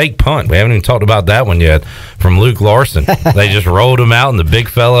about the fake punt? We haven't even talked about that one yet from Luke Larson. They just rolled him out, and the big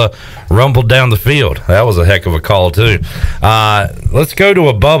fella rumbled down the field. That was a heck of a call too. Let's go to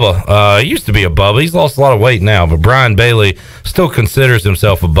a Bubba. He used to be a Bubba. He's lost a lot of weight now, but Brian Bailey still considers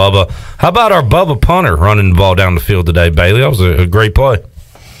himself a Bubba. How about our Bubba punter running the ball down the field today, Bailey? That was a great play.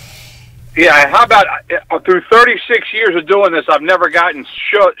 Yeah, how about through 36 years of doing this, I've never gotten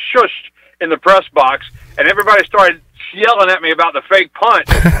shushed in the press box, and everybody started yelling at me about the fake punt.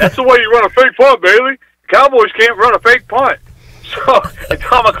 That's the way you run a fake punt, Bailey. Cowboys can't run a fake punt. So, and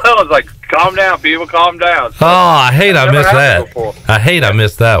Tom McClellan's like, calm down, people, calm down. So, I missed that. I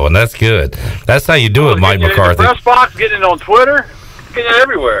missed that one. That's good. That's how you do it, Mike McCarthy. In the press box, getting it on Twitter, getting it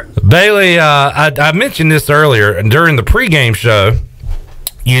everywhere. Bailey, I mentioned this earlier, and during the pregame show,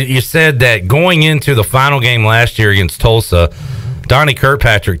 you said that going into the final game last year against Tulsa, Donnie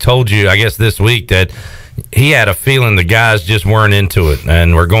Kirkpatrick told you, I guess this week, that he had a feeling the guys just weren't into it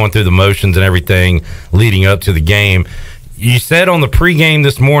and were going through the motions and everything leading up to the game. You said on the pregame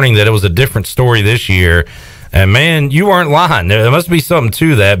this morning that it was a different story this year, and man, you weren't lying. There must be something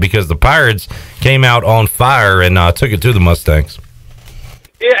to that because the Pirates came out on fire and took it to the Mustangs.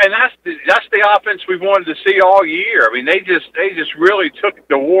 Yeah, and that's the offense we wanted to see all year. I mean, they just really took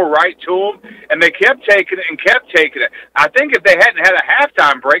the war right to them, and they kept taking it and kept taking it. I think if they hadn't had a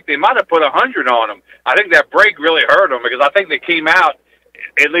halftime break, they might have put 100 on them. I think that break really hurt them because I think they came out,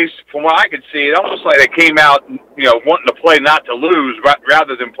 at least from what I could see, it almost like they came out, wanting to play not to lose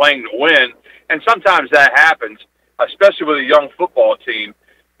rather than playing to win. And sometimes that happens, especially with a young football team.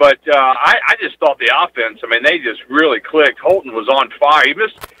 But I just thought the offense, I mean, they just really clicked. Holton was on fire. He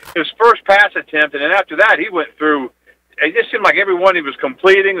missed his first pass attempt, and then after that he went through. It just seemed like every one he was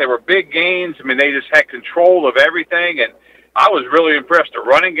completing, they were big gains. I mean, they just had control of everything, and I was really impressed. The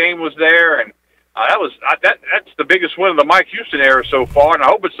running game was there, and that's the biggest win of the Mike Houston era so far, and I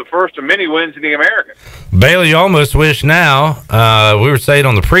hope it's the first of many wins in the American. Bailey, you almost wish now, we were saying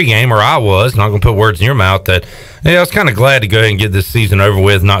on the pregame, or I was, not going to put words in your mouth, that I was kind of glad to go ahead and get this season over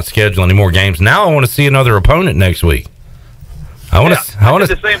with, not schedule any more games. Now I want to see another opponent next week. I want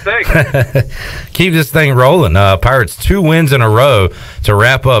to the same thing. Keep this thing rolling. Pirates 2 wins in a row to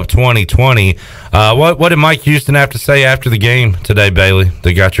wrap up 2020. What did Mike Houston have to say after the game today, Bailey,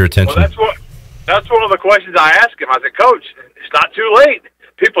 that got your attention? Well, that's one of the questions I asked him. I said, Coach, it's not too late.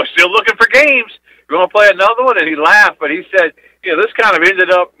 People are still looking for games. You want to play another one? And he laughed, but he said, this kind of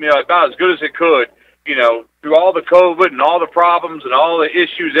ended up, about as good as it could, through all the COVID and all the problems and all the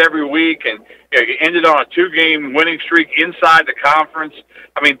issues every week. And it ended on a 2-game winning streak inside the conference.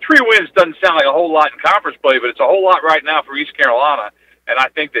 I mean, 3 wins doesn't sound like a whole lot in conference play, but it's a whole lot right now for East Carolina. And I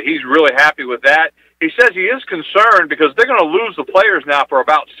think that he's really happy with that. He says he is concerned because they're going to lose the players now for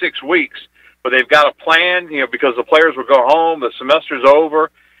about 6 weeks. But they've got a plan, because the players will go home, the semester's over,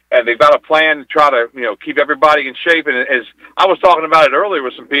 and they've got a plan to try to, keep everybody in shape. And as I was talking about it earlier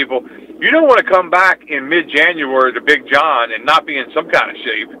with some people, you don't want to come back in mid-January to Big John and not be in some kind of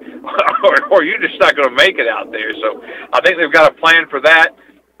shape, or you're just not going to make it out there. So I think they've got a plan for that.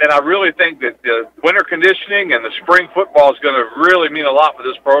 And I really think that the winter conditioning and the spring football is going to really mean a lot for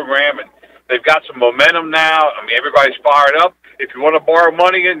this program. And they've got some momentum now. I mean, everybody's fired up. If you want to borrow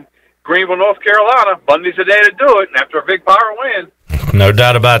money in Greenville, North Carolina, Monday's the day to do it, and after a big power win. No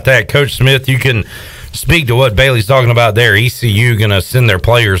doubt about that. Coach Smith, you can speak to what Bailey's talking about there. ECU going to send their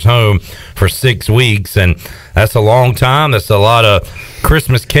players home for 6 weeks, and that's a long time. That's a lot of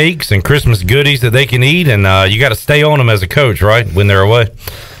Christmas cakes and Christmas goodies that they can eat, and you got to stay on them as a coach, right, when they're away?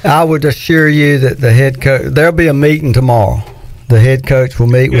 I would assure you that the head coach, there'll be a meeting tomorrow. The head coach will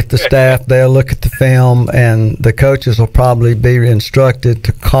meet with the staff. They'll look at the film, and the coaches will probably be instructed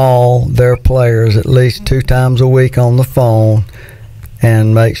to call their players at least 2 times a week on the phone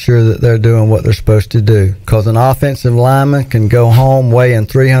and make sure that they're doing what they're supposed to do. Because an offensive lineman can go home weighing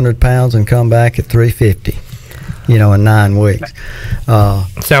 300 pounds and come back at 350, in 9 weeks.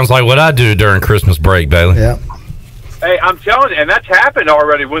 Sounds like what I do during Christmas break, Bailey. Yeah. Hey, I'm telling you, and that's happened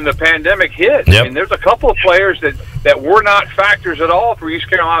already when the pandemic hit. Yep. I mean, there's a couple of players that were not factors at all for East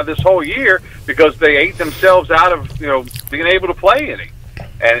Carolina this whole year because they ate themselves out of being able to play any,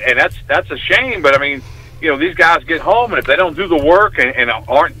 and that's a shame. But I mean, these guys get home, and if they don't do the work and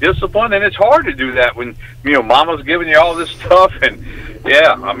aren't disciplined, then it's hard to do that when Mama's giving you all this stuff. And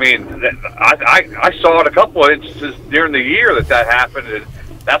yeah, I mean, I saw it a couple of instances during the year that happened. And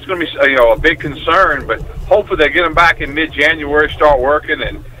that's going to be a big concern, but hopefully they get them back in mid-January, start working,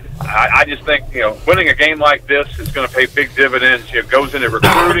 and I just think winning a game like this is going to pay big dividends. It goes into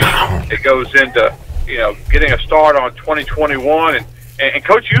recruiting, it goes into getting a start on 2021, and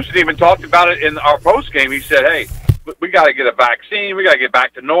Coach Houston even talked about it in our post game. He said, "Hey, we got to get a vaccine, we got to get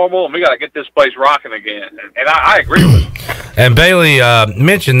back to normal, and we got to get this place rocking again." And I agree with him. And Bailey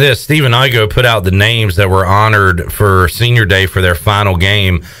mentioned this. Stephen Igo put out the names that were honored for Senior Day for their final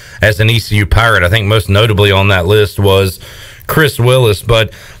game as an ECU Pirate. I think most notably on that list was Chris Willis,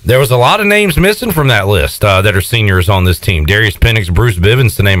 but there was a lot of names missing from that list that are seniors on this team. Darius Penix, Bruce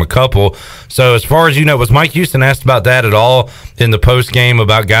Bivens, to name a couple. So as far as you know, was Mike Houston asked about that at all in the post game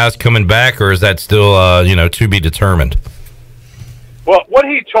about guys coming back, or is that still to be determined? Well, what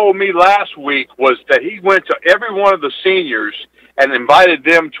he told me last week was that he went to every one of the seniors and invited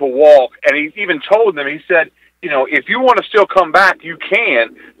them to walk, and he even told them, he said, if you want to still come back, you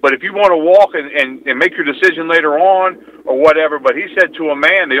can, but if you want to walk and make your decision later on or whatever. But he said to a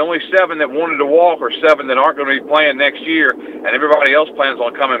man, the only 7 that wanted to walk are 7 that aren't going to be playing next year, and everybody else plans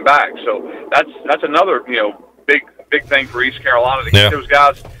on coming back. So that's another, big thing for East Carolina to get those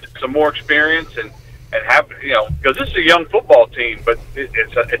guys some more experience and have, because this is a young football team, but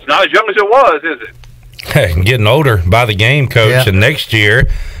it's not as young as it was, is it? Hey, getting older by the game, Coach. Yeah. And next year,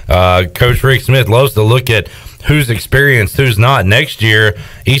 Coach Rick Smith loves to look at who's experienced, who's not. Next year,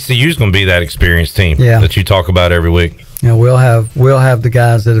 ECU's going to be that experienced team that you talk about every week. we'll have the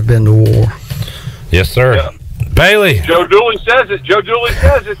guys that have been to war. Yes, sir. Yeah. Bailey. Joe Dooley says it.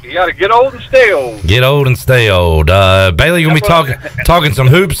 You got to get old and stay old. Get old and stay old. Bailey, you're going to be talking some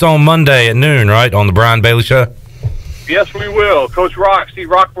hoops on Monday at noon, right, on the Brian Bailey Show? Yes, we will. Coach Steve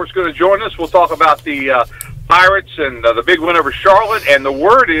Rockport's going to join us. We'll talk about the Pirates and the big win over Charlotte. And the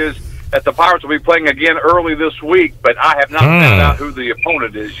word is that the Pirates will be playing again early this week, but I have not found out who the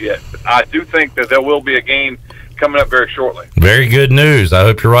opponent is yet. But I do think that there will be a game coming up very shortly. Very good news. I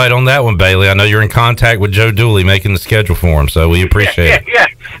hope you're right on that one, Bailey. I know you're in contact with Joe Dooley making the schedule for him, so we appreciate it. Yeah.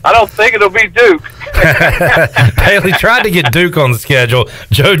 I don't think it'll be Duke. Bailey tried to get Duke on the schedule.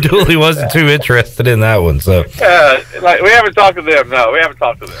 Joe Dooley wasn't too interested in that one. So we haven't talked to them. No, we haven't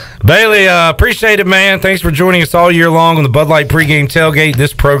talked to them. Bailey, appreciate it, man. Thanks for joining us all year long on the Bud Light pregame tailgate,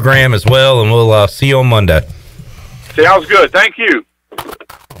 this program as well, and we'll see you on Monday. Sounds good. Thank you.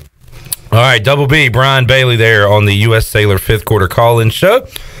 All right, Double B, Brian Bailey there on the U.S. Sailor 5th Quarter Call-In Show.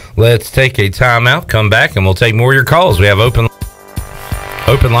 Let's take a timeout, come back, and we'll take more of your calls. We have open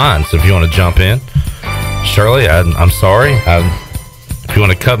lines if you want to jump in. Shirley, I'm sorry. If you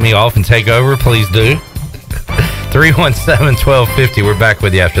want to cut me off and take over, please do. 317-1250. We're back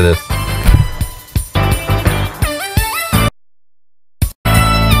with you after this.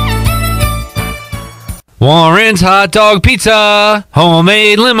 Warren's Hot Dog Pizza,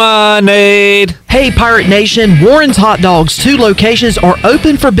 homemade lemonade. Hey, Pirate Nation, Warren's Hot Dogs, 2 locations are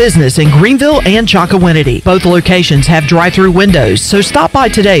open for business in Greenville and Chocowinity. Both locations have drive-through windows, so stop by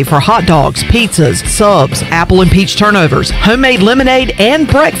today for hot dogs, pizzas, subs, apple and peach turnovers, homemade lemonade, and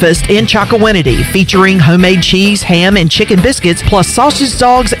breakfast in Chocowinity, featuring homemade cheese, ham, and chicken biscuits, plus sausage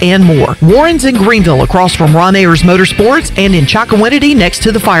dogs and more. Warren's in Greenville, across from Ron Ayers Motorsports, and in Chocowinity, next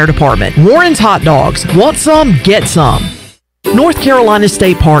to the fire department. Warren's Hot Dogs. Want some? Get some. North Carolina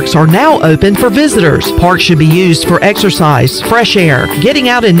state parks are now open for visitors. Parks should be used for exercise, fresh air, getting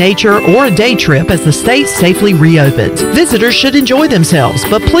out in nature, or a day trip as the state safely reopens. Visitors should enjoy themselves,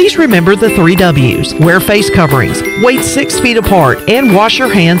 but please remember the 3 W's. Wear face coverings, wait 6 feet apart, and wash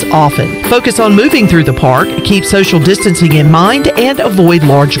your hands often. Focus on moving through the park, keep social distancing in mind, and avoid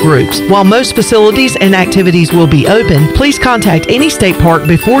large groups. While most facilities and activities will be open, please contact any state park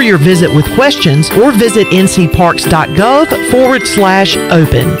before your visit with questions or visit ncparks.gov/open.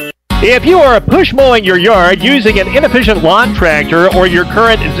 If you are push mowing your yard using an inefficient lawn tractor, or your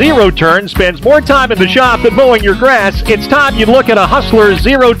current zero-turn spends more time in the shop than mowing your grass, it's time you look at a Hustler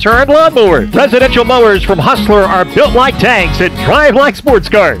zero-turn lawnmower. Residential mowers from Hustler are built like tanks and drive like sports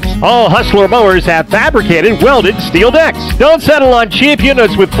cars. All Hustler mowers have fabricated, welded steel decks. Don't settle on cheap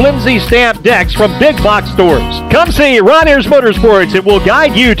units with flimsy stamped decks from big box stores. Come see Ron Ayers Motorsports. It will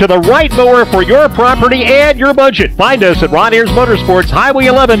guide you to the right mower for your property and your budget. Find us at Ron Ayers Motorsports, Highway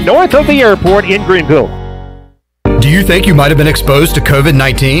 11 north of the airport in Greenville. Do you think you might have been exposed to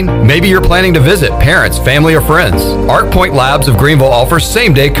COVID-19? Maybe you're planning to visit parents, family, or friends. Arc Point Labs of Greenville offers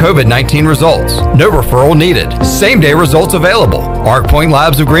same-day COVID-19 results. No referral needed. Same-day results available. Arc Point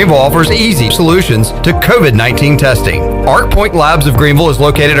Labs of Greenville offers easy solutions to COVID-19 testing. Arc Point Labs of Greenville is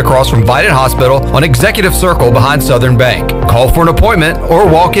located across from Vidant Hospital on Executive Circle behind Southern Bank. Call for an appointment or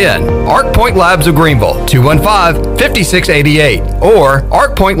walk in. Arc Point Labs of Greenville, 215-5688 or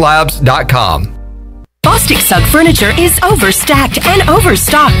arcpointlabs.com. Bostic Sugg Furniture is overstacked and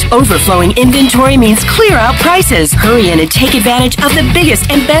overstocked. Overflowing inventory means clear out prices. Hurry in and take advantage of the biggest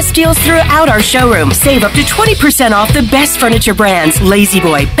and best deals throughout our showroom. Save up to 20% off the best furniture brands: Lazy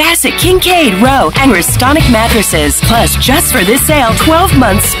Boy, Bassett, Kincaid, Rowe, and Restonic mattresses. Plus, just for this sale, 12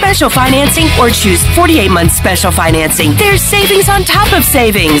 months special financing or choose 48 months special financing. There's savings on top of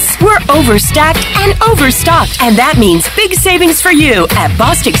savings. We're overstacked and overstocked, and that means big savings for you at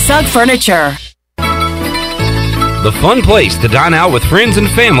Bostic Sugg Furniture. The fun place to dine out with friends and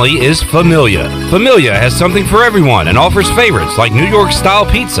family is Familia. Familia has something for everyone and offers favorites like New York-style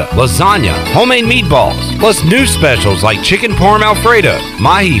pizza, lasagna, homemade meatballs, plus new specials like chicken parm alfredo,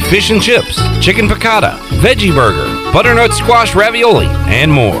 mahi fish and chips, chicken piccata, veggie burger, butternut squash ravioli,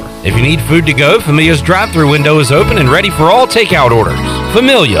 and more. If you need food to go, Familia's drive-thru window is open and ready for all takeout orders.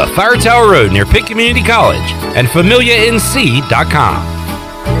 Familia, Fire Tower Road near Pitt Community College, and FamiliaNC.com.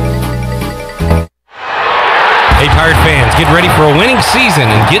 Hey, Pirate fans, get ready for a winning season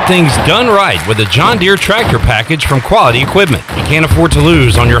and get things done right with a John Deere tractor package from Quality Equipment. You can't afford to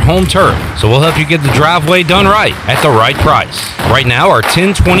lose on your home turf, so we'll help you get the driveway done right at the right price. Right now, our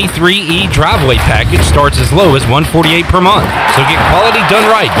 1023E driveway package starts as low as $148 per month. So get quality done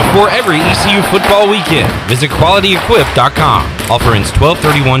right before every ECU football weekend. Visit QualityEquip.com. Offer ends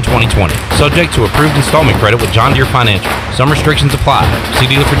 12/31/2020. Subject to approved installment credit with John Deere Financial. Some restrictions apply. See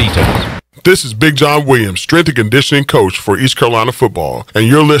dealer for details. This is Big John Williams, strength and conditioning coach for East Carolina football, and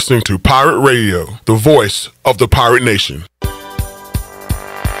you're listening to Pirate Radio, the voice of the Pirate Nation.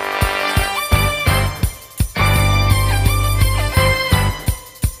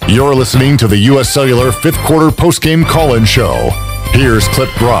 You're listening to the U.S. Cellular 5th Quarter Postgame Call-In Show. Here's Clip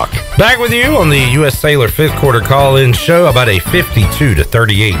Brock. Back with you on the U.S. Cellular 5th Quarter Call-In Show about a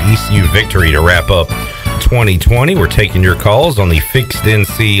 52-38 ECU victory to wrap up 2020. We're taking your calls on the Fixed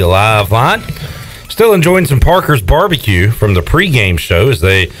NC Live line. Still enjoying some Parker's Barbecue from the pregame show as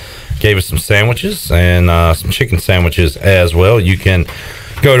they gave us some sandwiches and some chicken sandwiches as well. You can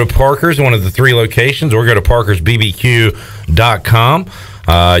go to Parker's, one of the 3 locations, or go to parkersbbq.com.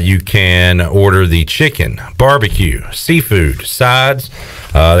 You can order the chicken, barbecue, seafood, sides.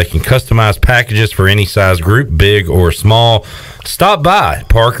 They can customize packages for any size group, big or small. Stop by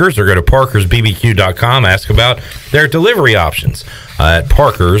Parker's or go to parkersbbq.com. Ask about their delivery options at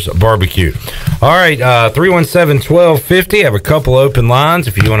Parker's Barbecue. All right, 317-1250. I have a couple open lines.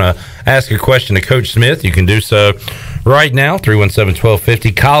 If you want to ask a question to Coach Smith, you can do so right now,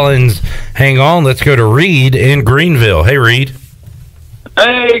 317-1250. Collins, hang on. Let's go to Reed in Greenville. Hey, Reed.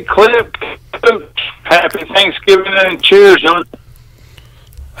 Hey, Clip. Happy Thanksgiving and cheers, John.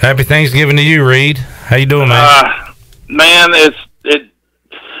 Happy Thanksgiving to you, Reed. How you doing, man? Man,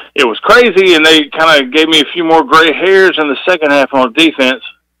 it was crazy, and they kind of gave me a few more gray hairs in the second half on defense,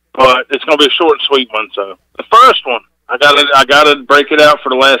 but it's going to be a short and sweet one. So the first one, I gotta break it out for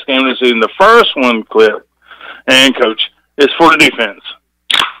the last game of the season. The first one, Clip and Coach, is for the defense.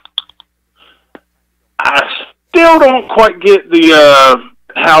 I still don't quite get the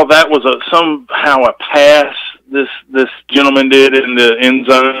how that was somehow a pass this gentleman did in the end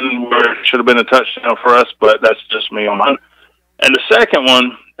zone where it should have been a touchdown for us, but that's just me on mine. And the second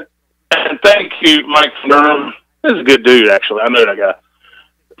one, and thank you, Mike Durham. This is a good dude, actually. I know that guy.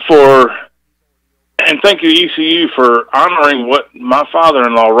 And thank you, ECU, for honoring what my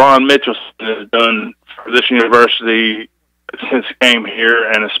father-in-law, Ron Mitchell, has done for this university since he came here,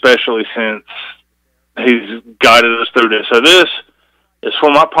 and especially since he's guided us through this. So this is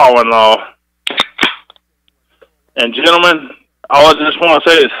for my pa-in-law. And gentlemen, all I just want to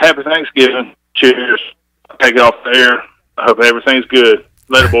say is Happy Thanksgiving. Cheers. I'll take it off the air. I hope everything's good.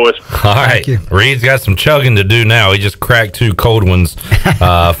 Later, boys. All right. Reed's got some chugging to do now. He just cracked 2 cold ones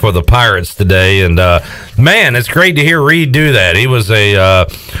for the Pirates today. And, man, it's great to hear Reed do that. He was a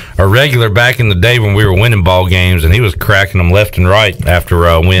regular back in the day when we were winning ball games, and he was cracking them left and right after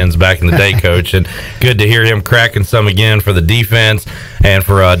wins back in the day, Coach. And good to hear him cracking some again for the defense and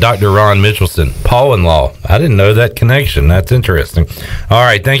for Dr. Ron Mitchelson, pa-in-law. I didn't know that connection. That's interesting. All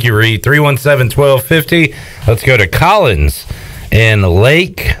right. Thank you, Reed. 317-1250. Let's go to Collins in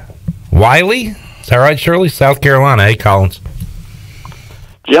Lake Wiley. Is that right, Shirley? South Carolina. Hey, Collins.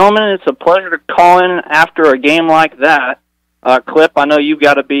 Gentlemen, it's a pleasure to call in after a game like that. Clip, I know you've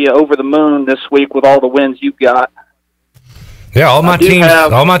got to be over the moon this week with all the wins you've got. Yeah, all my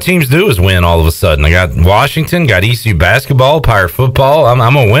teams do is win all of a sudden. I got Washington, got ECU basketball, Pirate football.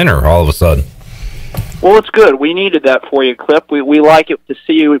 I'm a winner all of a sudden. Well, it's good. We needed that for you, Clip. We like it to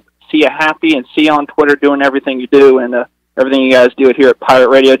see you happy and see you on Twitter doing everything you do and everything you guys do it here at Pirate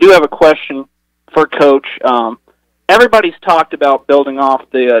Radio. I do have a question for Coach. Everybody's talked about building off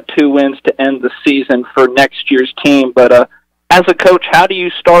the 2 wins to end the season for next year's team, but as a coach, how do you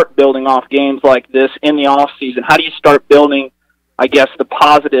start building off games like this in the off season? How do you start building, I guess, the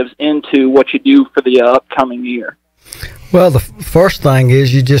positives into what you do for the upcoming year? Well, the first thing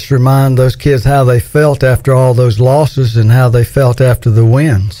is you just remind those kids how they felt after all those losses and how they felt after the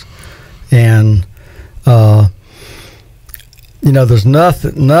wins. And, there's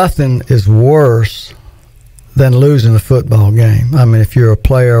nothing is worse than losing a football game. I mean, if you're a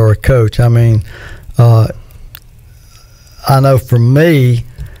player or a coach, I mean, I know for me,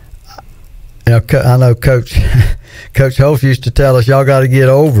 I know Coach Holtz used to tell us, y'all got to get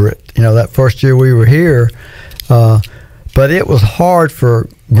over it. That first year we were here, but it was hard for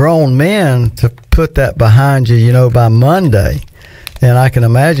grown men to put that behind you, by Monday. And I can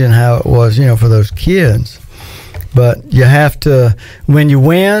imagine how it was, for those kids. But you have to, when you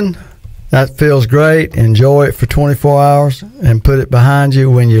win, that feels great. Enjoy it for 24 hours and put it behind you.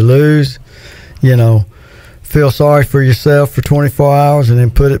 When you lose, feel sorry for yourself for 24 hours and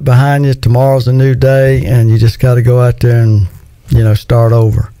then put it behind you. Tomorrow's a new day, and you just got to go out there and, start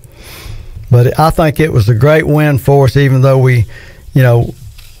over. But I think it was a great win for us, even though we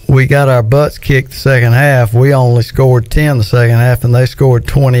got our butts kicked the second half. We only scored 10 the second half, and they scored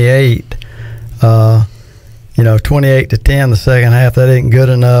 28. 28-10 the second half. That ain't good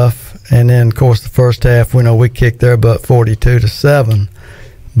enough. And then, of course, the first half, we kicked their butt 42-7.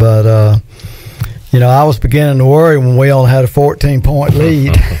 But, I was beginning to worry when we only had a 14-point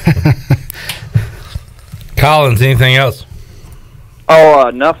lead. Collins, anything else? Oh,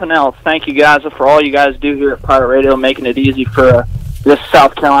 nothing else. Thank you guys for all you guys do here at Pirate Radio, making it easy for this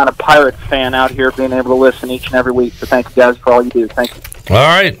South Carolina Pirate fan out here being able to listen each and every week. So thank you guys for all you do. Thank you. All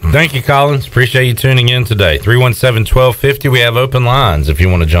right. Thank you, Collins. Appreciate you tuning in today. 317-1250. We have open lines if you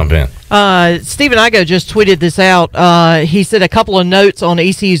want to jump in. Stephen Igo just tweeted this out. He said a couple of notes on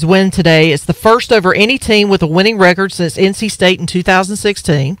ECU's win today. It's the first over any team with a winning record since NC State in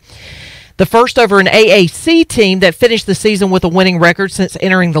 2016. The first over an AAC team that finished the season with a winning record since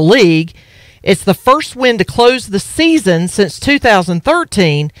entering the league. It's the first win to close the season since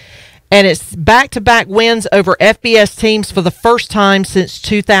 2013. And it's back-to-back wins over FBS teams for the first time since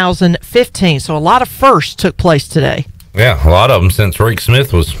 2015. So a lot of firsts took place today. Yeah, a lot of them since Rick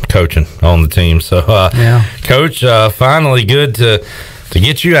Smith was coaching on the team. So, Coach, finally good to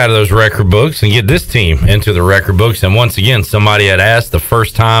get you out of those record books and get this team into the record books. And once again, somebody had asked the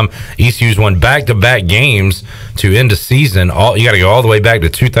first time ECU's won back-to-back games to end a season. You got to go all the way back to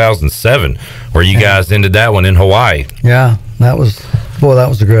 2007, where you guys ended that one in Hawaii. Yeah, that was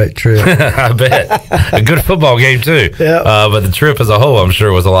a great trip. I bet. A good football game, too. Yeah. But the trip as a whole, I'm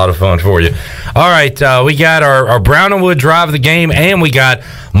sure, was a lot of fun for you. All right, we got our Brown and Wood drive of the game, and we got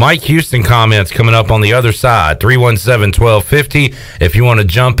Mike Houston comments coming up on the other side. 317-1250. If you want to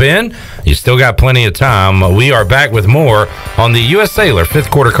jump in, you still got plenty of time. We are back with more on the U.S. Cellular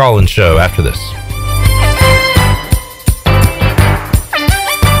 5th Quarter Call-In Show after this.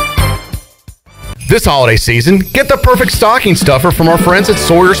 This holiday season, get the perfect stocking stuffer from our friends at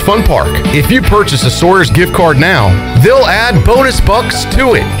Sawyer's Fun Park. If you purchase a Sawyer's gift card now, they'll add bonus bucks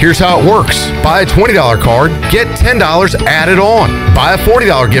to it. Here's how it works. Buy a $20 card, get $10 added on. Buy a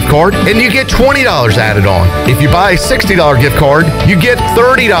 $40 gift card, and you get $20 added on. If you buy a $60 gift card, you get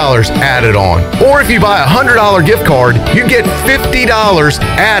 $30 added on. Or if you buy a $100 gift card, you get $50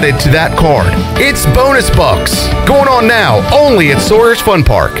 added to that card. It's bonus bucks. Going on now, only at Sawyer's Fun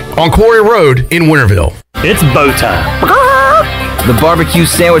Park on Quarry Road in Winterville. It's bow time. The barbecue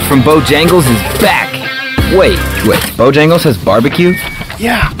sandwich from Bojangles is back. Wait, Bojangles has barbecue?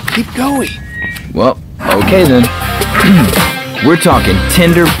 Yeah, keep going. Well, okay then. We're talking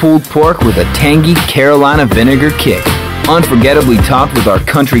tender pulled pork with a tangy Carolina vinegar kick. Unforgettably topped with our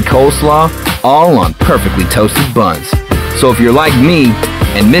country coleslaw, all on perfectly toasted buns. So if you're like me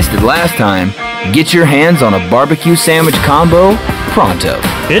and missed it last time, get your hands on a barbecue sandwich combo pronto.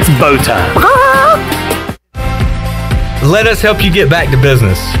 It's bow time. Let us help you get back to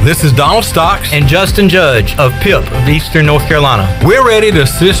business. This is Donald Stocks and Justin Judge of PIP of Eastern North Carolina. We're ready to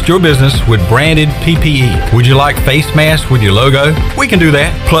assist your business with branded PPE. Would you like face masks with your logo? We can do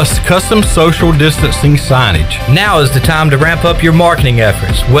that, plus custom social distancing signage. Now is the time to ramp up your marketing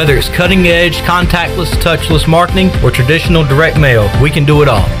efforts. Whether it's cutting edge, contactless, touchless marketing, or traditional direct mail, we can do it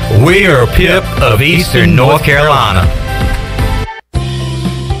all. We are PIP of Eastern North Carolina.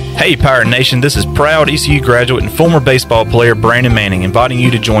 Hey Pirate Nation, this is proud ECU graduate and former baseball player Brandon Manning inviting you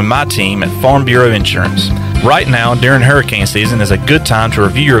to join my team at Farm Bureau Insurance. Right now, during hurricane season, is a good time to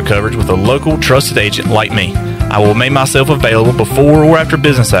review your coverage with a local trusted agent like me. I will make myself available before or after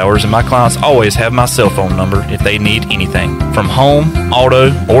business hours, and my clients always have my cell phone number if they need anything. From home,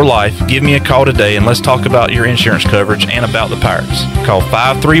 auto, or life, give me a call today and let's talk about your insurance coverage and about the Pirates. Call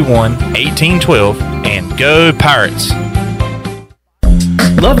 531-1812 and go Pirates!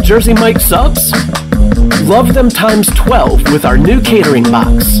 Love Jersey Mike subs? Love them times 12 with our new catering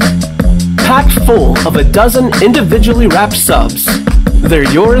box. Packed full of a dozen individually wrapped subs. They're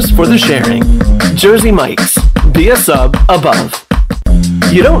yours for the sharing. Jersey Mike's. Be a sub above.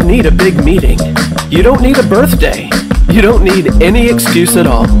 You don't need a big meeting. You don't need a birthday. You don't need any excuse at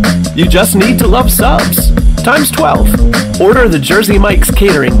all. You just need to love subs. Times 12. Order the Jersey Mike's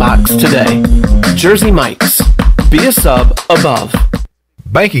catering box today. Jersey Mike's. Be a sub above.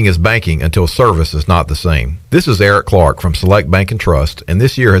 Banking is banking until service is not the same. This is Eric Clark from Select Bank & Trust, and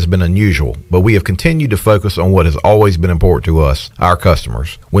this year has been unusual, but we have continued to focus on what has always been important to us, our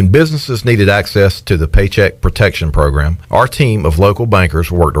customers. When businesses needed access to the Paycheck Protection Program, our team of local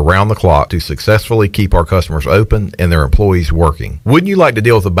bankers worked around the clock to successfully keep our customers open and their employees working. Wouldn't you like to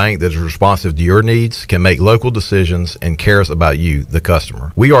deal with a bank that is responsive to your needs, can make local decisions, and cares about you, the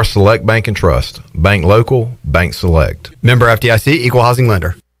customer? We are Select Bank & Trust. Bank local, bank select. Member FDIC, Equal Housing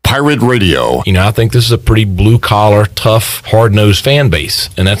Lender. Pirate Radio. You know, I think this is a pretty blue-collar, tough, hard-nosed fan base,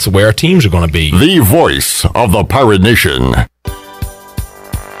 and that's the way our teams are going to be. The voice of the Pirate Nation.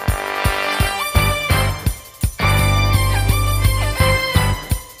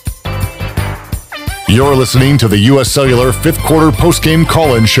 You're listening to the U.S. Cellular fifth quarter postgame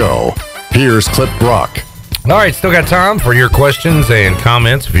call-in show. Here's Clip Brock. All right, still got time for your questions and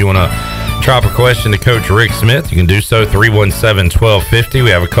comments. If you want to drop a question to Coach Rick Smith, you can do so, 317-1250. We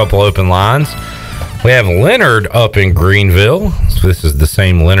have a couple open lines. We have Leonard up in Greenville. So this is the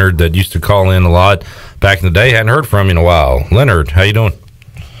same Leonard that used to call in a lot back in the day. Hadn't heard from you in a while. Leonard, how you doing?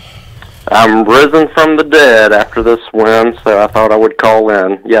 I'm risen from the dead after this win, so I thought I would call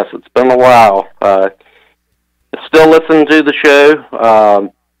in. Yes, it's been a while. Still listen to the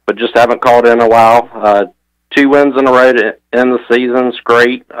show, but just haven't called in a while. 2 wins in a row to end the season's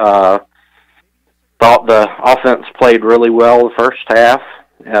great. Thought the offense played really well the first half.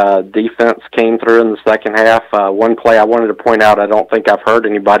 Defense came through in the second half. One play I wanted to point out, I don't think I've heard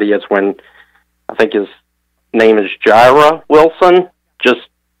anybody, is when I think his name is Jaira Wilson, just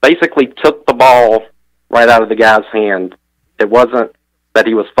basically took the ball right out of the guy's hand. It wasn't that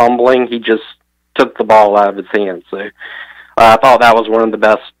he was fumbling, he just took the ball out of his hand. So I thought that was one of the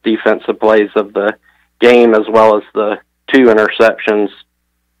best defensive plays of the game, as well as the 2 interceptions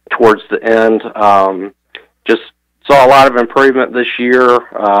towards the end. Just saw a lot of improvement this year.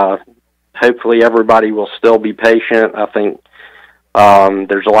 Hopefully everybody will still be patient. I think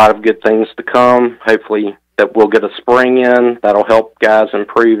there's a lot of good things to come. Hopefully that we'll get a spring in. That'll help guys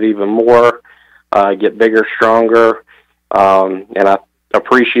improve even more, get bigger, stronger. And I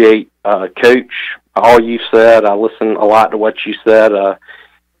appreciate, Coach, all you said. I listened a lot to what you said.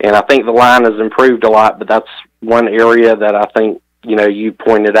 And I think the line has improved a lot, but that's one area that I think, you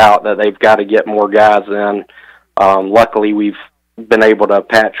pointed out that they've got to get more guys in. Luckily, we've been able to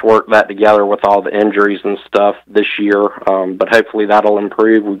patchwork that together with all the injuries and stuff this year. But hopefully that'll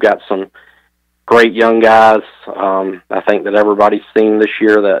improve. We've got some great young guys. I think that everybody's seen this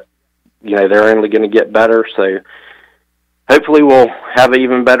year that, they're only going to get better. So hopefully we'll have an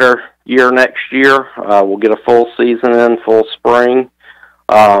even better year next year. We'll get a full season in, full spring.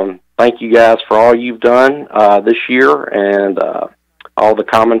 Thank you guys for all you've done this year and all the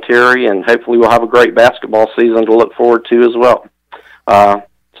commentary, and hopefully we'll have a great basketball season to look forward to as well.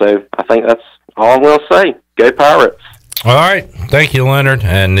 So I think that's all I'm going to say. Go Pirates. All right. Thank you, Leonard.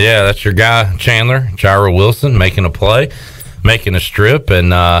 And, yeah, that's your guy, Chandler, Jaira Wilson, making a play, making a strip, and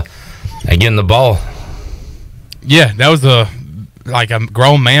getting the ball. Yeah, that was a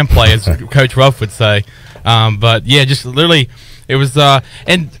grown man play, as Coach Ruff would say. But, yeah, just literally it was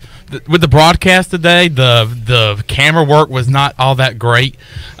and with the broadcast today, the camera work was not all that great.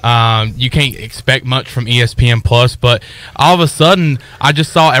 You can't expect much from ESPN Plus, but all of a sudden, I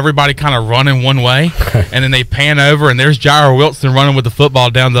just saw everybody kind of running one way, and then they pan over, and there's Jaira Wilson running with the football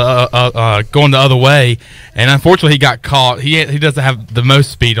down the going the other way. And unfortunately, he got caught. He doesn't have the most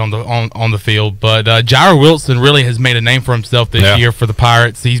speed on the field, but Jaira Wilson really has made a name for himself this year for the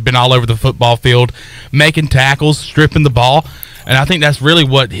Pirates. He's been all over the football field, making tackles, stripping the ball. And I think that's really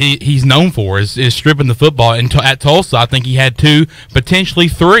what he's known for is stripping the football. And at Tulsa, I think he had 2, potentially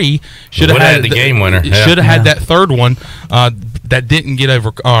 3. Should have had the game winner. Should have had that third one that didn't get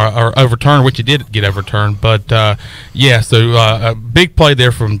overturned, which it did get overturned. But so a big play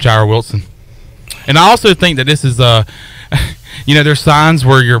there from Jaira Wilson. And I also think that this is there's signs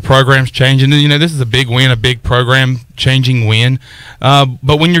where your program's changing. This is a big win, a big program-changing win.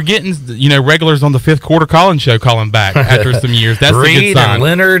 But when you're getting, regulars on the fifth quarter calling show calling back after some years, that's a good sign. And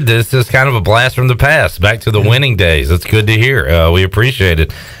Leonard, this is kind of a blast from the past, back to the winning days. That's good to hear. We appreciate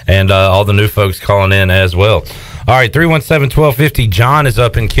it. And all the new folks calling in as well. All right, 317-1250. John is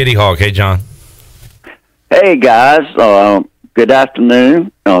up in Kitty Hawk. Hey, John. Hey, guys. Good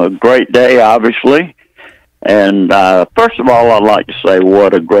afternoon. Great day, obviously. And first of all, I'd like to say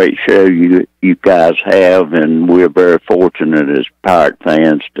what a great show you guys have, and we're very fortunate as Pirate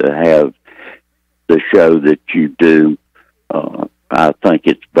fans to have the show that you do. I think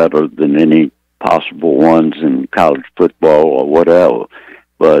it's better than any possible ones in college football or whatever.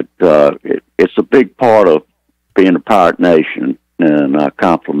 But it's a big part of being a Pirate Nation, and I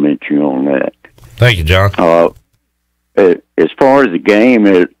compliment you on that. Thank you, John. As far as the game,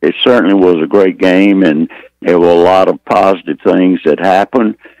 it certainly was a great game, and there were a lot of positive things that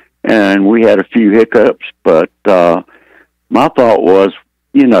happened, and we had a few hiccups, but my thought was,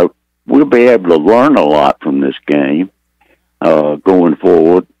 we'll be able to learn a lot from this game going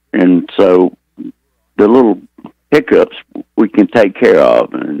forward, and so the little hiccups we can take care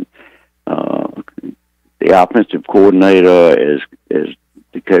of, and the offensive coordinator, as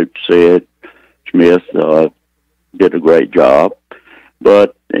the coach said, Smith, did a great job,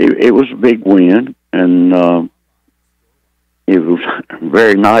 but it was a big win, and it was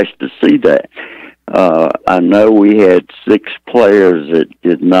very nice to see that. I know we had 6 players that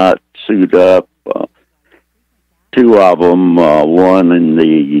did not suit up. two of them, one in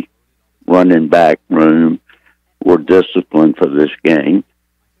the running back room, were disciplined for this game.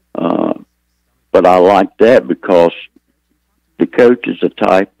 But I like that because the coach is the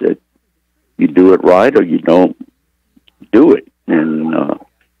type that you do it right or you don't do it. And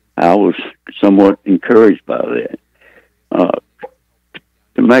I was somewhat encouraged by that.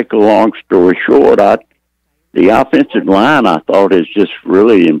 To make a long story short, the offensive line, I thought, has just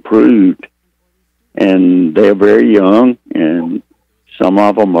really improved. And they're very young, and some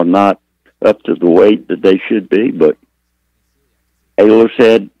of them are not up to the weight that they should be. But Ayler's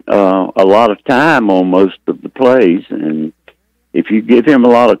had a lot of time on most of the plays, and if you give him a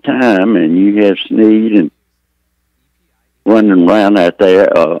lot of time and you have Snead and running around out there,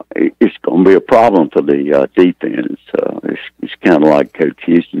 it's going to be a problem for the defense. It's kind of like Coach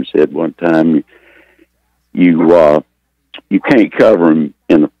Houston said one time, you can't cover him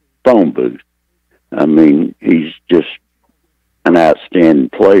in a phone booth. I mean, he's just an outstanding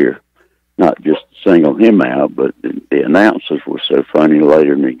player. Not just to single him out, but the announcers were so funny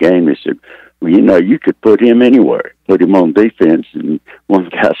later in the game. They said, well, you know, you could put him anywhere, put him on defense. And one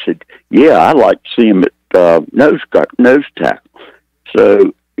guy said, yeah, I'd like to see him at nose tackle.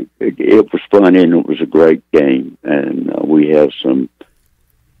 So it was funny, and it was a great game. And we have some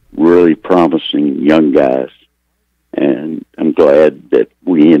really promising young guys. And I'm glad that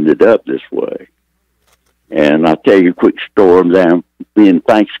we ended up this way. And I'll tell you a quick story down being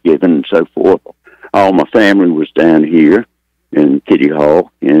Thanksgiving and so forth. All my family was down here in Kitty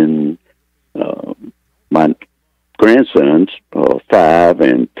Hawk, and my grandsons, 5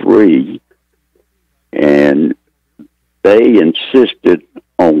 and 3, and they insisted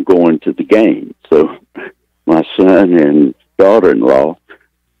on going to the game. So my son and daughter-in-law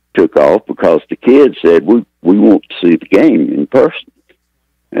took off because the kids said, we want to see the game in person.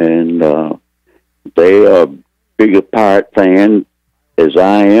 And they are big a Pirate fan as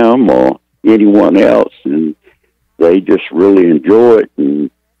I am or anyone else, and they just really enjoy it. And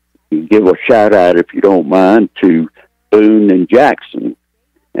you give a shout out, if you don't mind, to Boone and Jackson,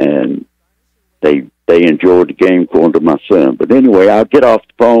 and they enjoyed the game according to my son. But anyway, I'll get off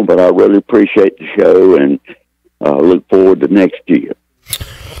the phone, but I really appreciate the show and look forward to next year.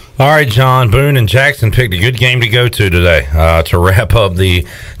 All right, John. Boone and Jackson picked a good game to go to today to wrap up the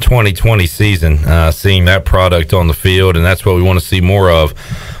 2020 season, seeing that product on the field, and that's what we want to see more of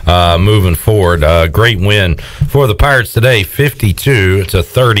moving forward. Great win for the Pirates today,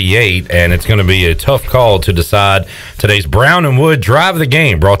 52-38, and it's going to be a tough call to decide today's Brown and Wood Drive of the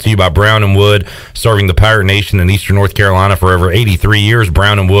Game, brought to you by Brown and Wood, serving the Pirate Nation in Eastern North Carolina for over 83 years.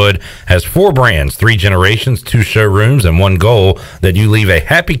 Brown and Wood has 4 brands, 3 generations, 2 showrooms, and 1 goal: that you leave a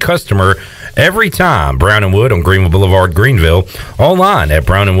happy customer every time. Brown and Wood on Greenville Boulevard, Greenville. Online at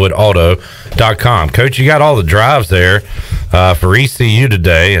brownandwoodauto.com. Coach, you got all the drives there for ECU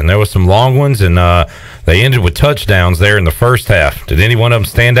today, and there was some long ones, and they ended with touchdowns there in the first half. Did any one of them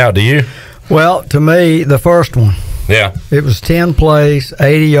stand out to you? Well, to me, the first one. Yeah. It was 10 plays,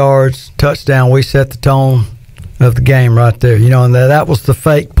 80 yards, touchdown. We set the tone of the game right there. You know, and that was the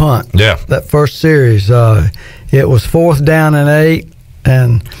fake punt. Yeah. That first series. It was 4th down and 8,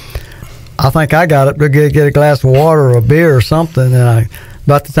 and I think I got up to get a glass of water or a beer or something, and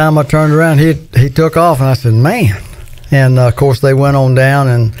about the time I turned around, he took off, and I said, man. And, of course, they went on down,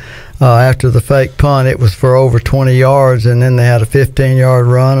 and after the fake punt, it was for over 20 yards, and then they had a 15-yard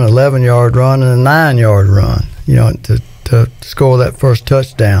run, an 11-yard run, and a 9-yard run, you know, to score that first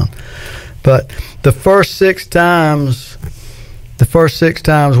touchdown. But the first 6 times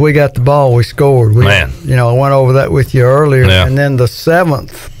we got the ball, we scored. Man. You know, I went over that with you earlier. Yeah. And then the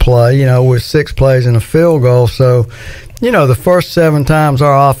 7th play, you know, with 6 plays and a field goal. So, you know, the first 7 times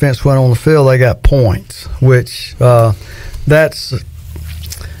our offense went on the field, they got points, which that's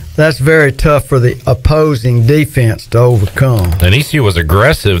very tough for the opposing defense to overcome. And ECU was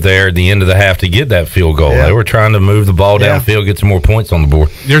aggressive there at the end of the half to get that field goal. Yeah. They were trying to move the ball downfield, get some more points on the board.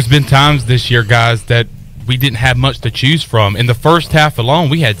 There's been times this year, guys, that we didn't have much to choose from. In the first half alone,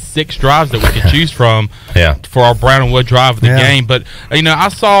 we had 6 drives that we could choose from for our Brown and Wood drive of the game. But, you know, I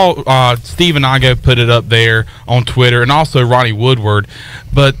saw Steve Igo put it up there on Twitter, and also Ronnie Woodward.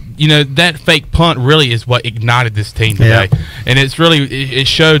 But, you know, that fake punt really is what ignited this team today. Yeah. And it's really, it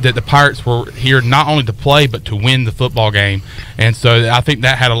showed that the Pirates were here not only to play, but to win the football game. And so I think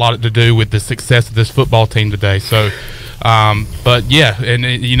that had a lot to do with the success of this football team today. So, but yeah, and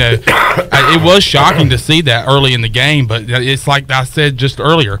you know, it was shocking to see that early in the game, but it's like I said just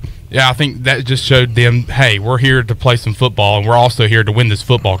earlier. Yeah, I think that just showed them, hey, we're here to play some football, and we're also here to win this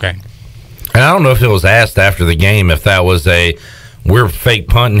football game. And I don't know if it was asked after the game if that was a we're fake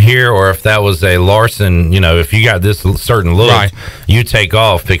punting here, or if that was a Larson, if you got this certain look, Right. you take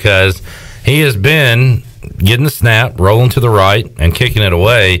off, because he has been getting the snap, rolling to the right, and kicking it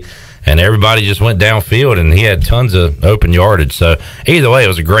away, and everybody just went downfield, and he had tons of open yardage. So either way, it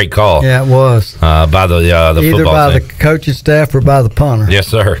was a great call. Yeah, it was. By the Either football by team. the coaching staff or by the punter. Yes,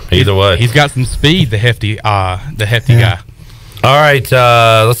 sir. Either way. He's got some speed, the hefty guy. All right,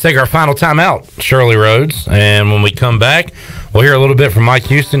 let's take our final timeout, Shirley Rhodes. And when we come back, we'll hear a little bit from Mike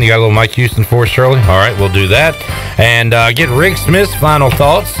Houston. You got a little Mike Houston for us, Shirley? All right, we'll do that. And get Rick Smith's final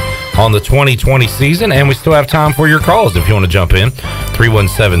thoughts on the 2020 season. And we still have time for your calls if you want to jump in.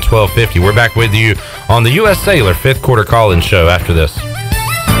 317-1250. We're back with you on the U.S. Cellular 5th Quarter Call-In Show after this.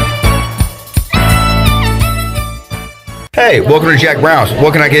 Hey, welcome to Jack Brown's.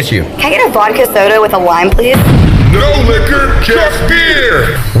 What can I get you? Can I get a vodka soda with a lime, please? No liquor, just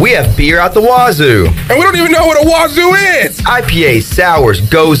beer. We have beer out the wazoo. And we don't even know what a wazoo is. IPAs, sours,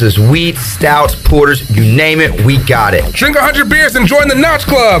 gozas, wheats, stouts, porters, you name it, we got it. Drink 100 beers and join the Notch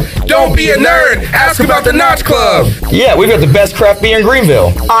Club. Don't be a nerd. Ask about the Notch Club. Yeah, we've got the best craft beer in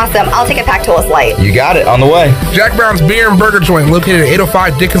Greenville. Awesome. I'll take a pack to us light. You got it, on the way. Jack Brown's Beer and Burger Joint, located at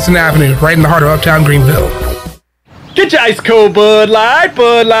 805 Dickinson Avenue, right in the heart of Uptown Greenville. Get your ice cold Bud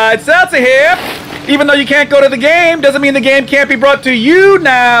Light Seltzer here. Even though you can't go to the game, doesn't mean the game can't be brought to you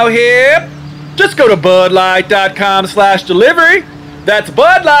now here. Just go to budlight.com/delivery. That's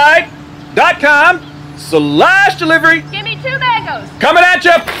budlight.com/delivery. Give me 2 mangoes. Coming at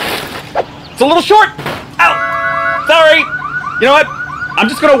you. It's a little short. Ow. Sorry. You know what? I'm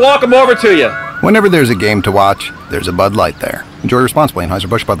just going to walk them over to you. Whenever there's a game to watch, there's a Bud Light there. Enjoy responsibly.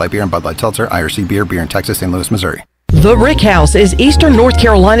 Anheuser-Busch, Bud Light Beer, and Bud Light Seltzer, IRC Beer, beer in Texas, St. Louis, Missouri. The Rick House is Eastern North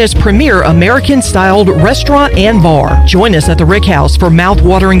Carolina's premier American-styled restaurant and bar. Join us at the Rick House for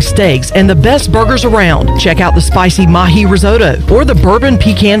mouth-watering steaks and the best burgers around. Check out the spicy mahi risotto or the bourbon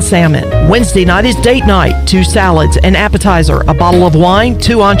pecan salmon. Wednesday night is date night. 2 salads, an appetizer, a bottle of wine,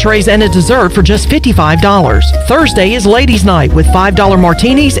 2 entrees, and a dessert for just $55. Thursday is ladies' night with $5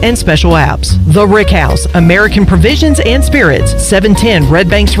 martinis and special apps. The Rick House, American Provisions and Spirits, 710 Red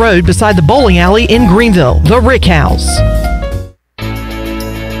Banks Road beside the bowling alley in Greenville. The Rick House.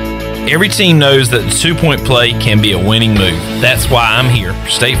 Every team knows that the 2-point play can be a winning move. That's why I'm here.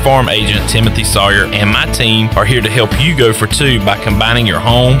 State Farm agent Timothy Sawyer and my team are here to help you go for 2 by combining your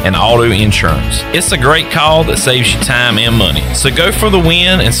home and auto insurance. It's a great call that saves you time and money. So go for the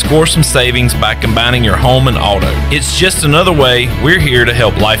win and score some savings by combining your home and auto. It's just another way we're here to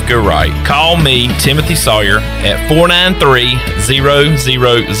help life go right. Call me, Timothy Sawyer, at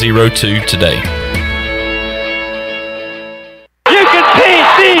 493-0002 today.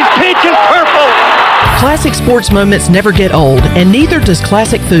 These peaches purple. Classic sports moments never get old, and neither does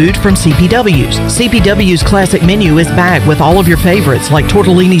classic food from CPW's. CPW's classic menu is back with all of your favorites like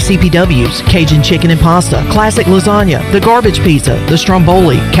tortellini CPW's, Cajun chicken and pasta, classic lasagna, the garbage pizza, the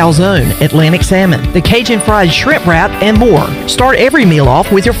stromboli, calzone, Atlantic salmon, the Cajun fried shrimp wrap, and more. Start every meal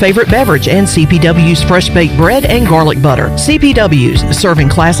off with your favorite beverage and CPW's fresh baked bread and garlic butter. CPW's, serving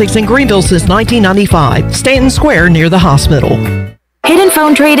classics in Greenville since 1995. Stanton Square near the hospital. Hidden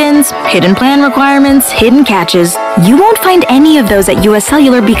phone trade-ins, hidden plan requirements, hidden catches. You won't find any of those at US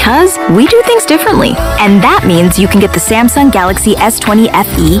Cellular because we do things differently. And that means you can get the Samsung Galaxy S20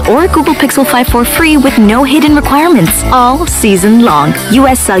 FE or Google Pixel 5 for free with no hidden requirements all season long.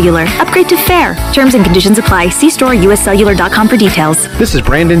 US Cellular. Upgrade to fair. Terms and conditions apply. See store uscellular.com for details. This is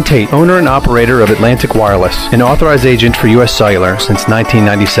Brandon Tate, owner and operator of Atlantic Wireless, an authorized agent for US Cellular since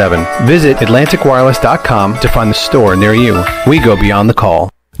 1997. Visit atlanticwireless.com to find the store near you. We go beyond the call.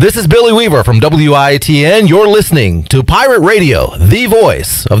 This is Billy Weaver from WITN. You're listening to Pirate Radio, the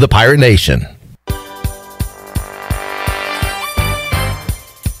voice of the Pirate Nation.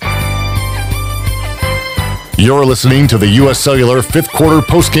 You're listening to the U.S. Cellular 5th Quarter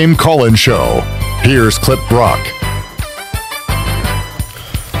Postgame Call-In Show. Here's Clip Brock.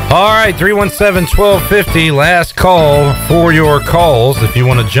 All right, 317-1250, last call for your calls if you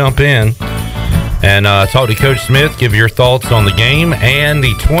want to jump in and talk to Coach Smith, give your thoughts on the game and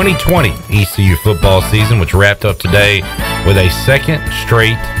the 2020 ECU football season, which wrapped up today with a second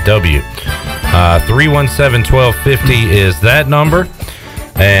straight W. 317-1250 is that number.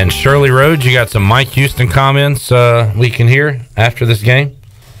 And Shirley Rhodes, you got some Mike Houston comments we can hear after this game?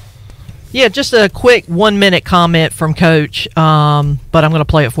 Yeah, just a quick 1-minute comment from Coach, but I'm going to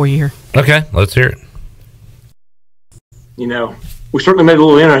play it for you here. Okay, let's hear it. You know, we certainly made it a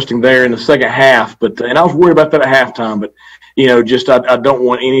little interesting there in the second half. And I was worried about that at halftime. But just I don't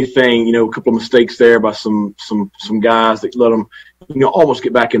want anything. A couple of mistakes there by some guys that let them almost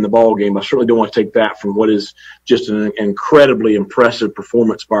get back in the ball game. I certainly don't want to take that from what is just an incredibly impressive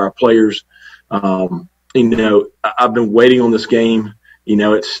performance by our players. I've been waiting on this game.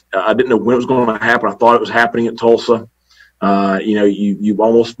 I didn't know when it was going to happen. I thought it was happening at Tulsa. You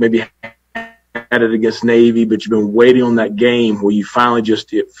almost maybe had it against Navy, but you've been waiting on that game where you finally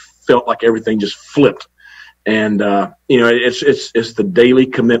it felt like everything just flipped. And it's the daily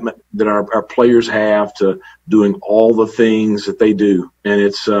commitment that our players have to doing all the things that they do, and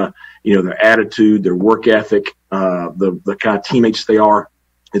it's their attitude, their work ethic, the kind of teammates they are.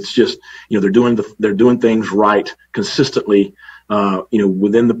 It's just they're doing things right consistently,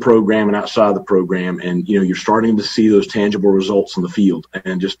 within the program and outside of the program, and you're starting to see those tangible results on the field,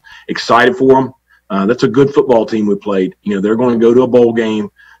 and just excited for them. That's a good football team we played. They're going to go to a bowl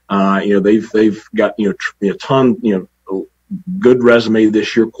game. They've got a ton good resume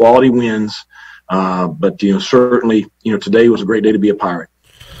this year, quality wins. But certainly today was a great day to be a Pirate.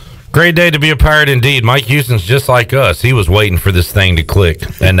 Great day to be a Pirate indeed. Mike Houston's just like us. He was waiting for this thing to click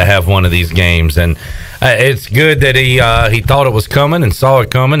and to have one of these games. And it's good that he thought it was coming and saw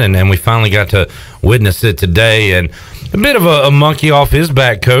it coming, and we finally got to witness it today. And a bit of a monkey off his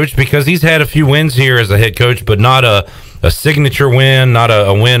back, Coach, because he's had a few wins here as a head coach, but not a signature win, not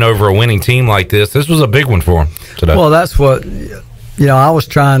a win over a winning team like this. This was a big one for him today. Well, that's what, I was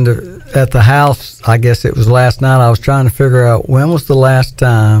trying to, at the house, I guess it was last night, I was trying to figure out when was the last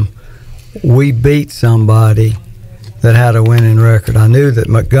time we beat somebody that had a winning record. I knew that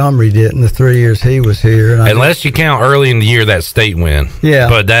Montgomery did in the 3 years he was here. And unless you count early in the year that state win. Yeah.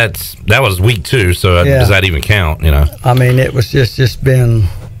 But that was week 2, so does that even count, I mean, it was just been,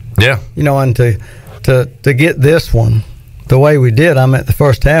 and to get this one the way we did, the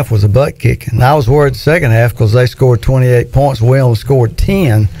first half was a butt kicking. I was worried the second half because they scored 28 points. We only scored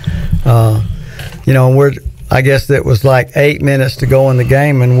 10. And I guess it was like 8 minutes to go in the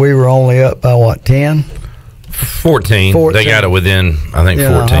game, and we were only up by 10? 14. They got it within, I think,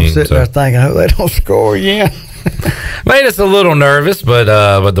 14. I'm sitting there thinking, I hope they don't score again. Made us a little nervous, but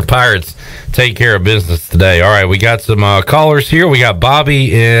the Pirates take care of business today. All right, we got some callers here. We got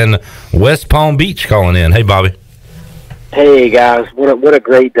Bobby in West Palm Beach calling in. Hey, Bobby. Hey guys, what a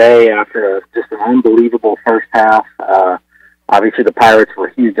great day after just an unbelievable first half. Obviously the Pirates were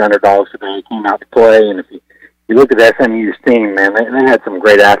huge underdogs today, came out to play, and if you look at SMU's team, man, they had some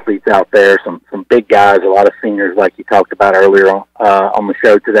great athletes out there, some big guys, a lot of seniors like you talked about earlier on the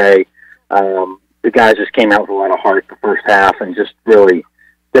show today. The guys just came out with a lot of heart the first half and just really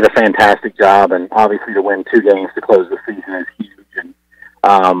did a fantastic job, and obviously to win 2 games to close the season is huge.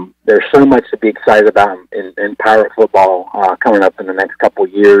 And there's so much to be excited about in Pirate football coming up in the next couple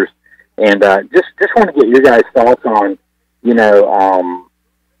of years. And just want to get your guys' thoughts on,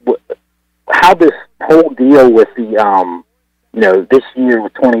 how this whole deal with the, this year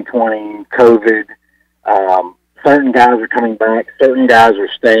with 2020, COVID, certain guys are coming back, certain guys are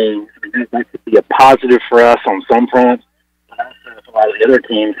staying. I mean, that could be a positive for us on some fronts. But also if a lot of the other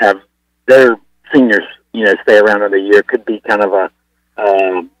teams have their seniors, stay around another year, could be kind of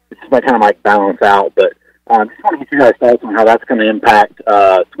might balance out. But just want to get you guys' thoughts on how that's going to impact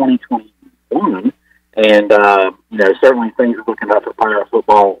 2021. And, certainly things are looking up for Pirate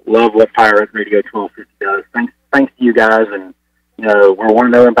football. Love what Pirate Radio 1250 does. Thanks to you guys. And, we're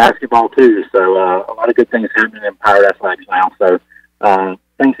 1-0 in basketball too. So a lot of good things happening in Pirate athletics now. So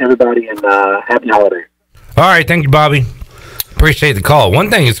thanks, everybody, and happy holidays. All right. Thank you, Bobby. Appreciate the call. One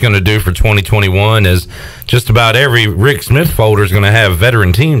thing it's going to do for 2021 is just about every Rick Smith folder is going to have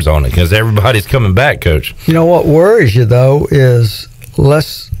veteran teams on it because everybody's coming back, Coach. What worries you, though, is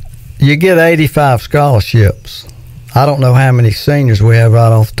you get 85 scholarships. I don't know how many seniors we have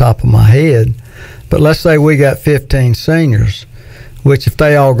right off the top of my head, but let's say we got 15 seniors, which if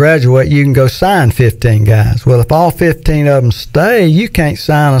they all graduate, you can go sign 15 guys. Well, if all 15 of them stay, you can't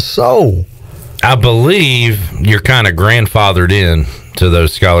sign a soul. I believe you're kind of grandfathered in to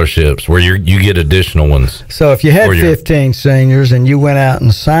those scholarships where you get additional ones. So if you had 15 seniors and you went out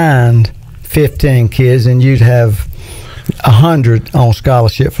and signed 15 kids, and you'd have 100 on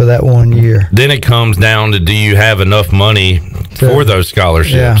scholarship for that 1 year. Then it comes down to, do you have enough money for those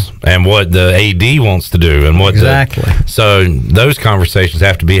scholarships and what the AD wants to do and what so those conversations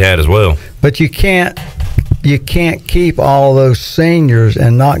have to be had as well. But you can't keep all those seniors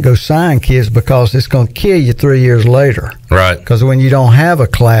and not go sign kids because it's going to kill you 3 years later. Right. Because when you don't have a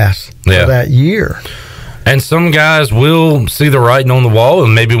class for that year. And some guys will see the writing on the wall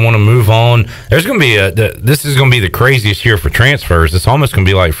and maybe want to move on. There's going to be this is going to be the craziest year for transfers. It's almost going to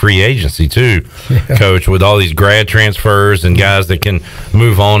be like free agency too, Coach, with all these grad transfers and guys that can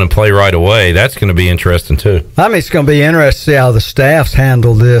move on and play right away. That's going to be interesting too. I mean, it's going to be interesting to see how the staffs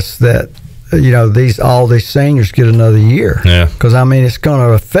handle this. That all these seniors get another year. Yeah. Because I mean, it's going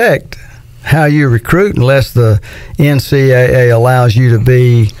to affect how you recruit unless the NCAA allows you to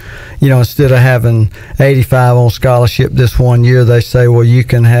be, instead of having 85 on scholarship this one year, they say, well, you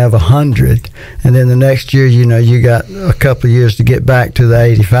can have 100. And then the next year, you got a couple of years to get back to the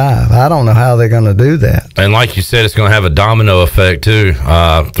 85. I don't know how they're going to do that. And like you said, it's going to have a domino effect too.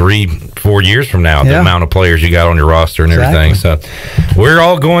 3-4 years from now, the amount of players you got on your roster and everything. So we're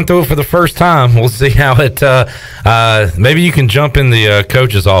all going through it for the first time. We'll see how it, maybe you can jump in the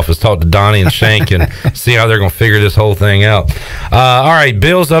coach's office, talk to Donnie and Shank and see how they're going to figure this whole thing out. All right,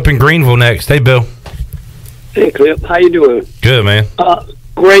 Bill's up in Greenville next. Hey, Bill. Hey, Clip. How you doing? Good, man.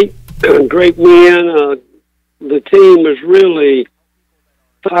 Great win. The team was really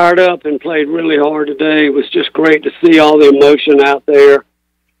fired up and played really hard today. It was just great to see all the emotion out there.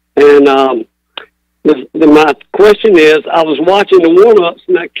 And my question is, I was watching the warm-ups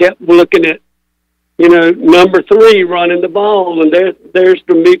and I kept looking at, number 3 running the ball, and there's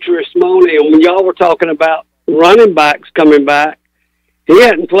Demetrius Money. And when y'all were talking about running backs coming back, he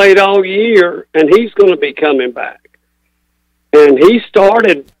hadn't played all year, and he's going to be coming back. And he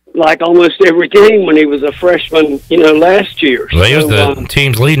started like almost every game when he was a freshman, last year. Well, he was the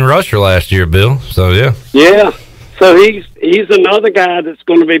team's leading rusher last year, Bill. So, yeah. Yeah. So he's another guy that's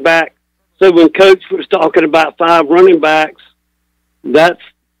going to be back. So when Coach was talking about 5 running backs, that's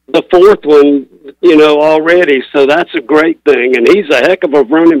the 4th one, already. So that's a great thing. And he's a heck of a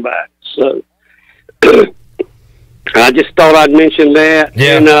running back. So I just thought I'd mention that.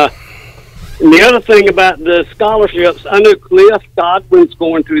 Yeah. And the other thing about the scholarships, I know Cliff Godwin's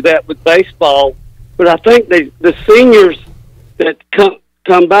going through that with baseball, but I think the seniors that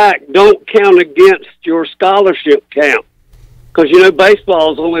come back don't count against your scholarship count. Because,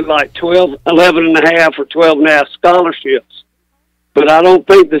 baseball is only like 11 and a half or 12 and a half scholarships. But I don't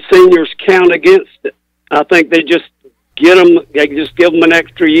think the seniors count against it. I think they just give them an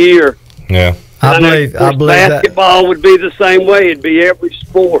extra year. Yeah. I believe basketball would be the same way. It'd be every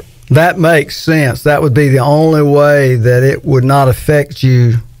sport. That makes sense. That would be the only way that it would not affect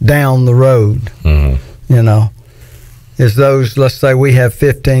you down the road. Mm-hmm. Is those, let's say we have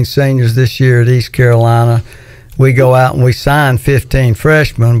 15 seniors this year at East Carolina. We go out and we sign 15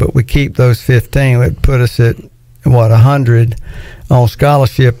 freshmen, but we keep those 15. It would put us at, 100 on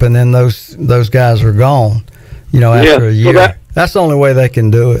scholarship, and then those guys are gone, after a year. So that's the only way they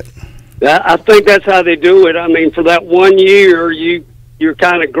can do it. I think that's how they do it. I mean, for that 1 year, you're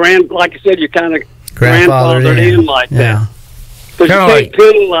kind of like I said, you're kind of grandfathered in like that. Because you can't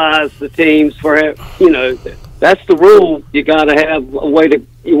penalize the teams for, that's the rule. You got to have a way to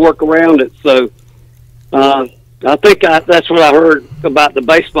work around it. So I think that's what I heard about the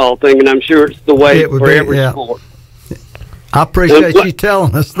baseball thing, and I'm sure it's the way for every sport. I appreciate you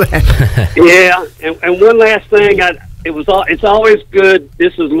telling us that. Yeah, and one last thing, it's always good.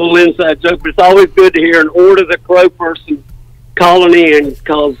 This is a little inside joke, but it's always good to hear an Order the Crow person calling in,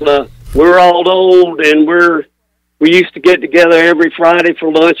 because we're all old and we used to get together every Friday for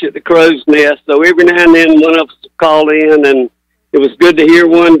lunch at the Crow's Nest. So every now and then one of us would call in, and it was good to hear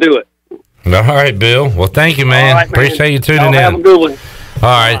one do it. All right, Bill. Well, thank you, man. Right, appreciate you tuning in. Have a good one. All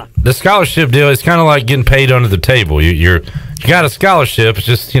right, the scholarship deal, it's kind of like getting paid under the table. You got a scholarship, it's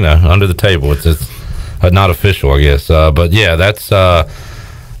just, under the table. It's not official, I guess. But yeah, that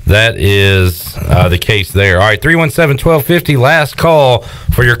is the case there. All right, 317-1250, last call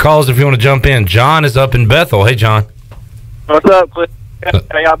for your calls if you want to jump in. John is up in Bethel. Hey, John. What's up, Cliff?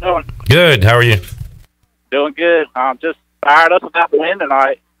 How y'all doing? Good. How are you? Doing good. I'm just fired up about the win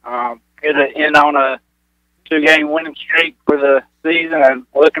tonight. Get it in on a 2-game winning streak for the season, and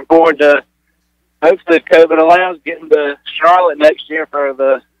looking forward to, hopefully, if COVID allows, getting to Charlotte next year for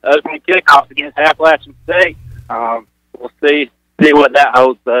the opening kickoff against Appalachian State. We'll see what that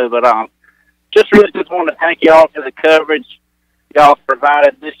holds, though. But just want to thank y'all for the coverage y'all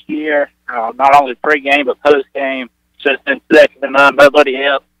provided this year, not only pregame but postgame. Just been second to none. Nobody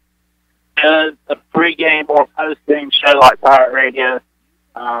else does a pregame or postgame show like Pirate Radio.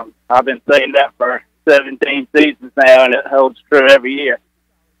 I've been saying that for 17 seasons now, and it holds true every year.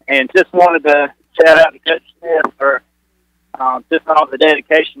 And just wanted to shout out to Coach Smith for just all the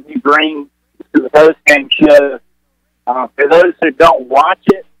dedication he brings to the post-game show. For those who don't watch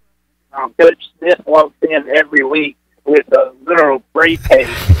it, Coach Smith walks in every week with a literal briefcase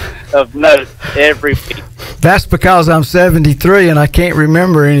of notes every week. That's because I'm 73 and I can't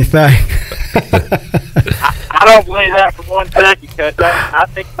remember anything. I don't believe that for 1 second, Coach. I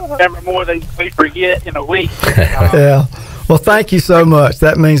think I remember more than we forget in a week. Yeah. Well, thank you so much.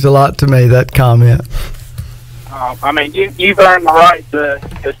 That means a lot to me, that comment. I mean, you've earned the right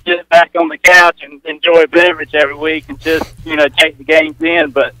to sit back on the couch and enjoy a beverage every week and just, take the games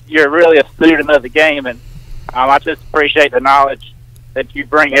in, but you're really a student of the game, and I just appreciate the knowledge that you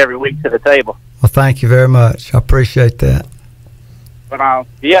bring every week to the table. Well, thank you very much. I appreciate that. But,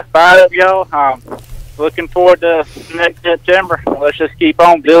 yeah, fired up, y'all. Looking forward to next September. Let's just keep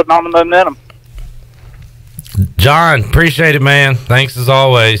on building on the momentum. John, appreciate it, man. Thanks as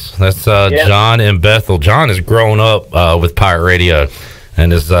always. That's John in Bethel. John has grown up with Pirate Radio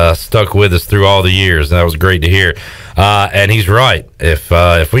and has stuck with us through all the years. That was great to hear. And he's right.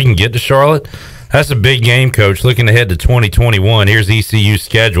 If we can get to Charlotte, that's a big game, Coach. Looking ahead to 2021, here's ECU's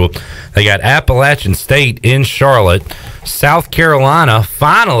schedule. They got Appalachian State in Charlotte. South Carolina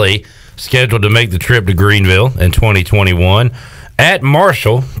finally scheduled to make the trip to Greenville in 2021. At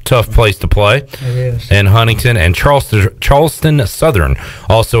Marshall, tough place to play. It is. And Huntington and Charleston Southern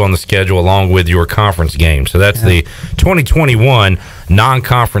also on the schedule along with your conference game. So that's the 2021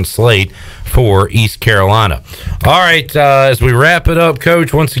 non-conference slate for East Carolina. All right, as we wrap it up,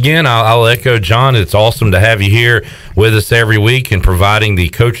 Coach, once again, I'll echo John. It's awesome to have you here with us every week and providing the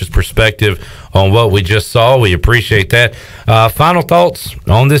coach's perspective on what we just saw. We appreciate that. Final thoughts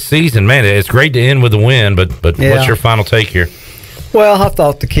on this season. Man, it's great to end with a win, but what's your final take here? Well, I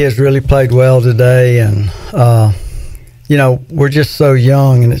thought the kids really played well today, and, we're just so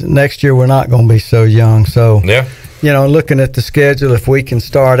young, and next year we're not going to be so young. So, looking at the schedule, if we can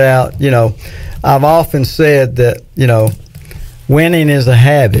start out, I've often said that, winning is a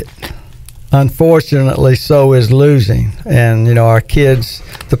habit. Unfortunately, so is losing. And, our kids,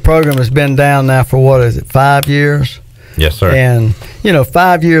 the program has been down now for, 5 years? Yes, sir. And,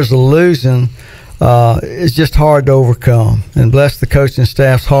 5 years of losing it's just hard to overcome. And bless the coaching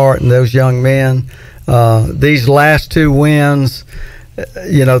staff's heart and those young men. These last 2 wins,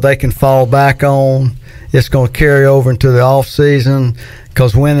 they can fall back on. It's going to carry over into the off season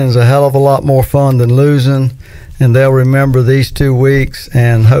because winning is a hell of a lot more fun than losing. And they'll remember these 2 weeks,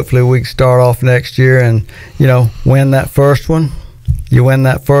 and hopefully we can start off next year and, win that first one. You win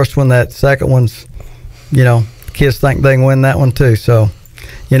that first one, that second one's, kids think they can win that one too. So,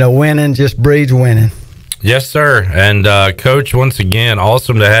 winning just breeds winning. Yes, sir. And, Coach, once again,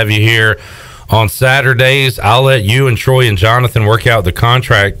 awesome to have you here on Saturdays. I'll let you and Troy and Jonathan work out the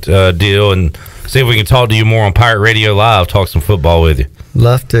contract deal and see if we can talk to you more on Pirate Radio Live, talk some football with you.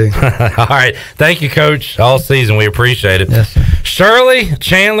 Love to. All right. Thank you, Coach, all season. We appreciate it. Yes, sir. Shirley,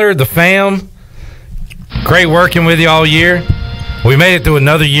 Chandler, the fam, great working with you all year. We made it through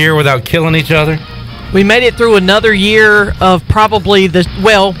another year without killing each other. We made it through another year of probably the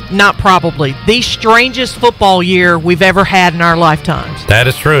strangest football year we've ever had in our lifetimes. That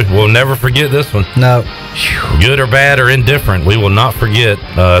is true. We'll never forget this one. No. Good or bad or indifferent, we will not forget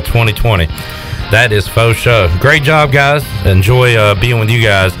 2020. That is faux show. Great job, guys. Enjoy being with you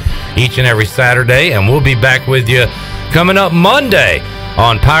guys each and every Saturday, and we'll be back with you coming up Monday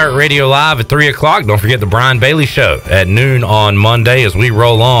on Pirate Radio Live at 3 o'clock. Don't forget the Brian Bailey Show at noon on Monday as we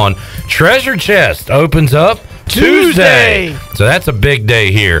roll on. Treasure Chest opens up Tuesday. So that's a big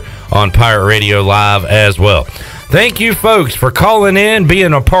day here on Pirate Radio Live as well. Thank you, folks, for calling in,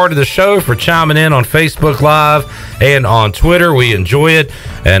 being a part of the show, for chiming in on Facebook Live and on Twitter. We enjoy it,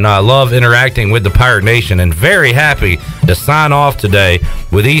 and I love interacting with the Pirate Nation, and very happy to sign off today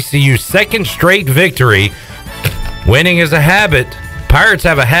with ECU's second straight victory. Winning is a habit. Pirates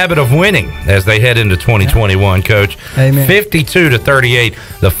have a habit of winning as they head into 2021, Coach. Amen.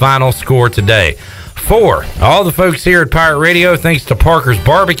 52-38, the final score today. For all the folks here at Pirate Radio, thanks to Parker's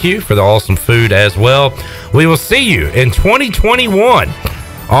Barbecue for the awesome food as well. We will see you in 2021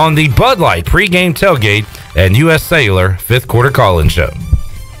 on the Bud Light pregame tailgate and U.S. Cellular 5th Quarter Call-In Show.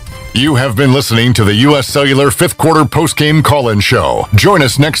 You have been listening to the U.S. Cellular 5th Quarter Postgame Call-In Show. Join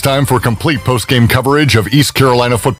us next time for complete postgame coverage of East Carolina football.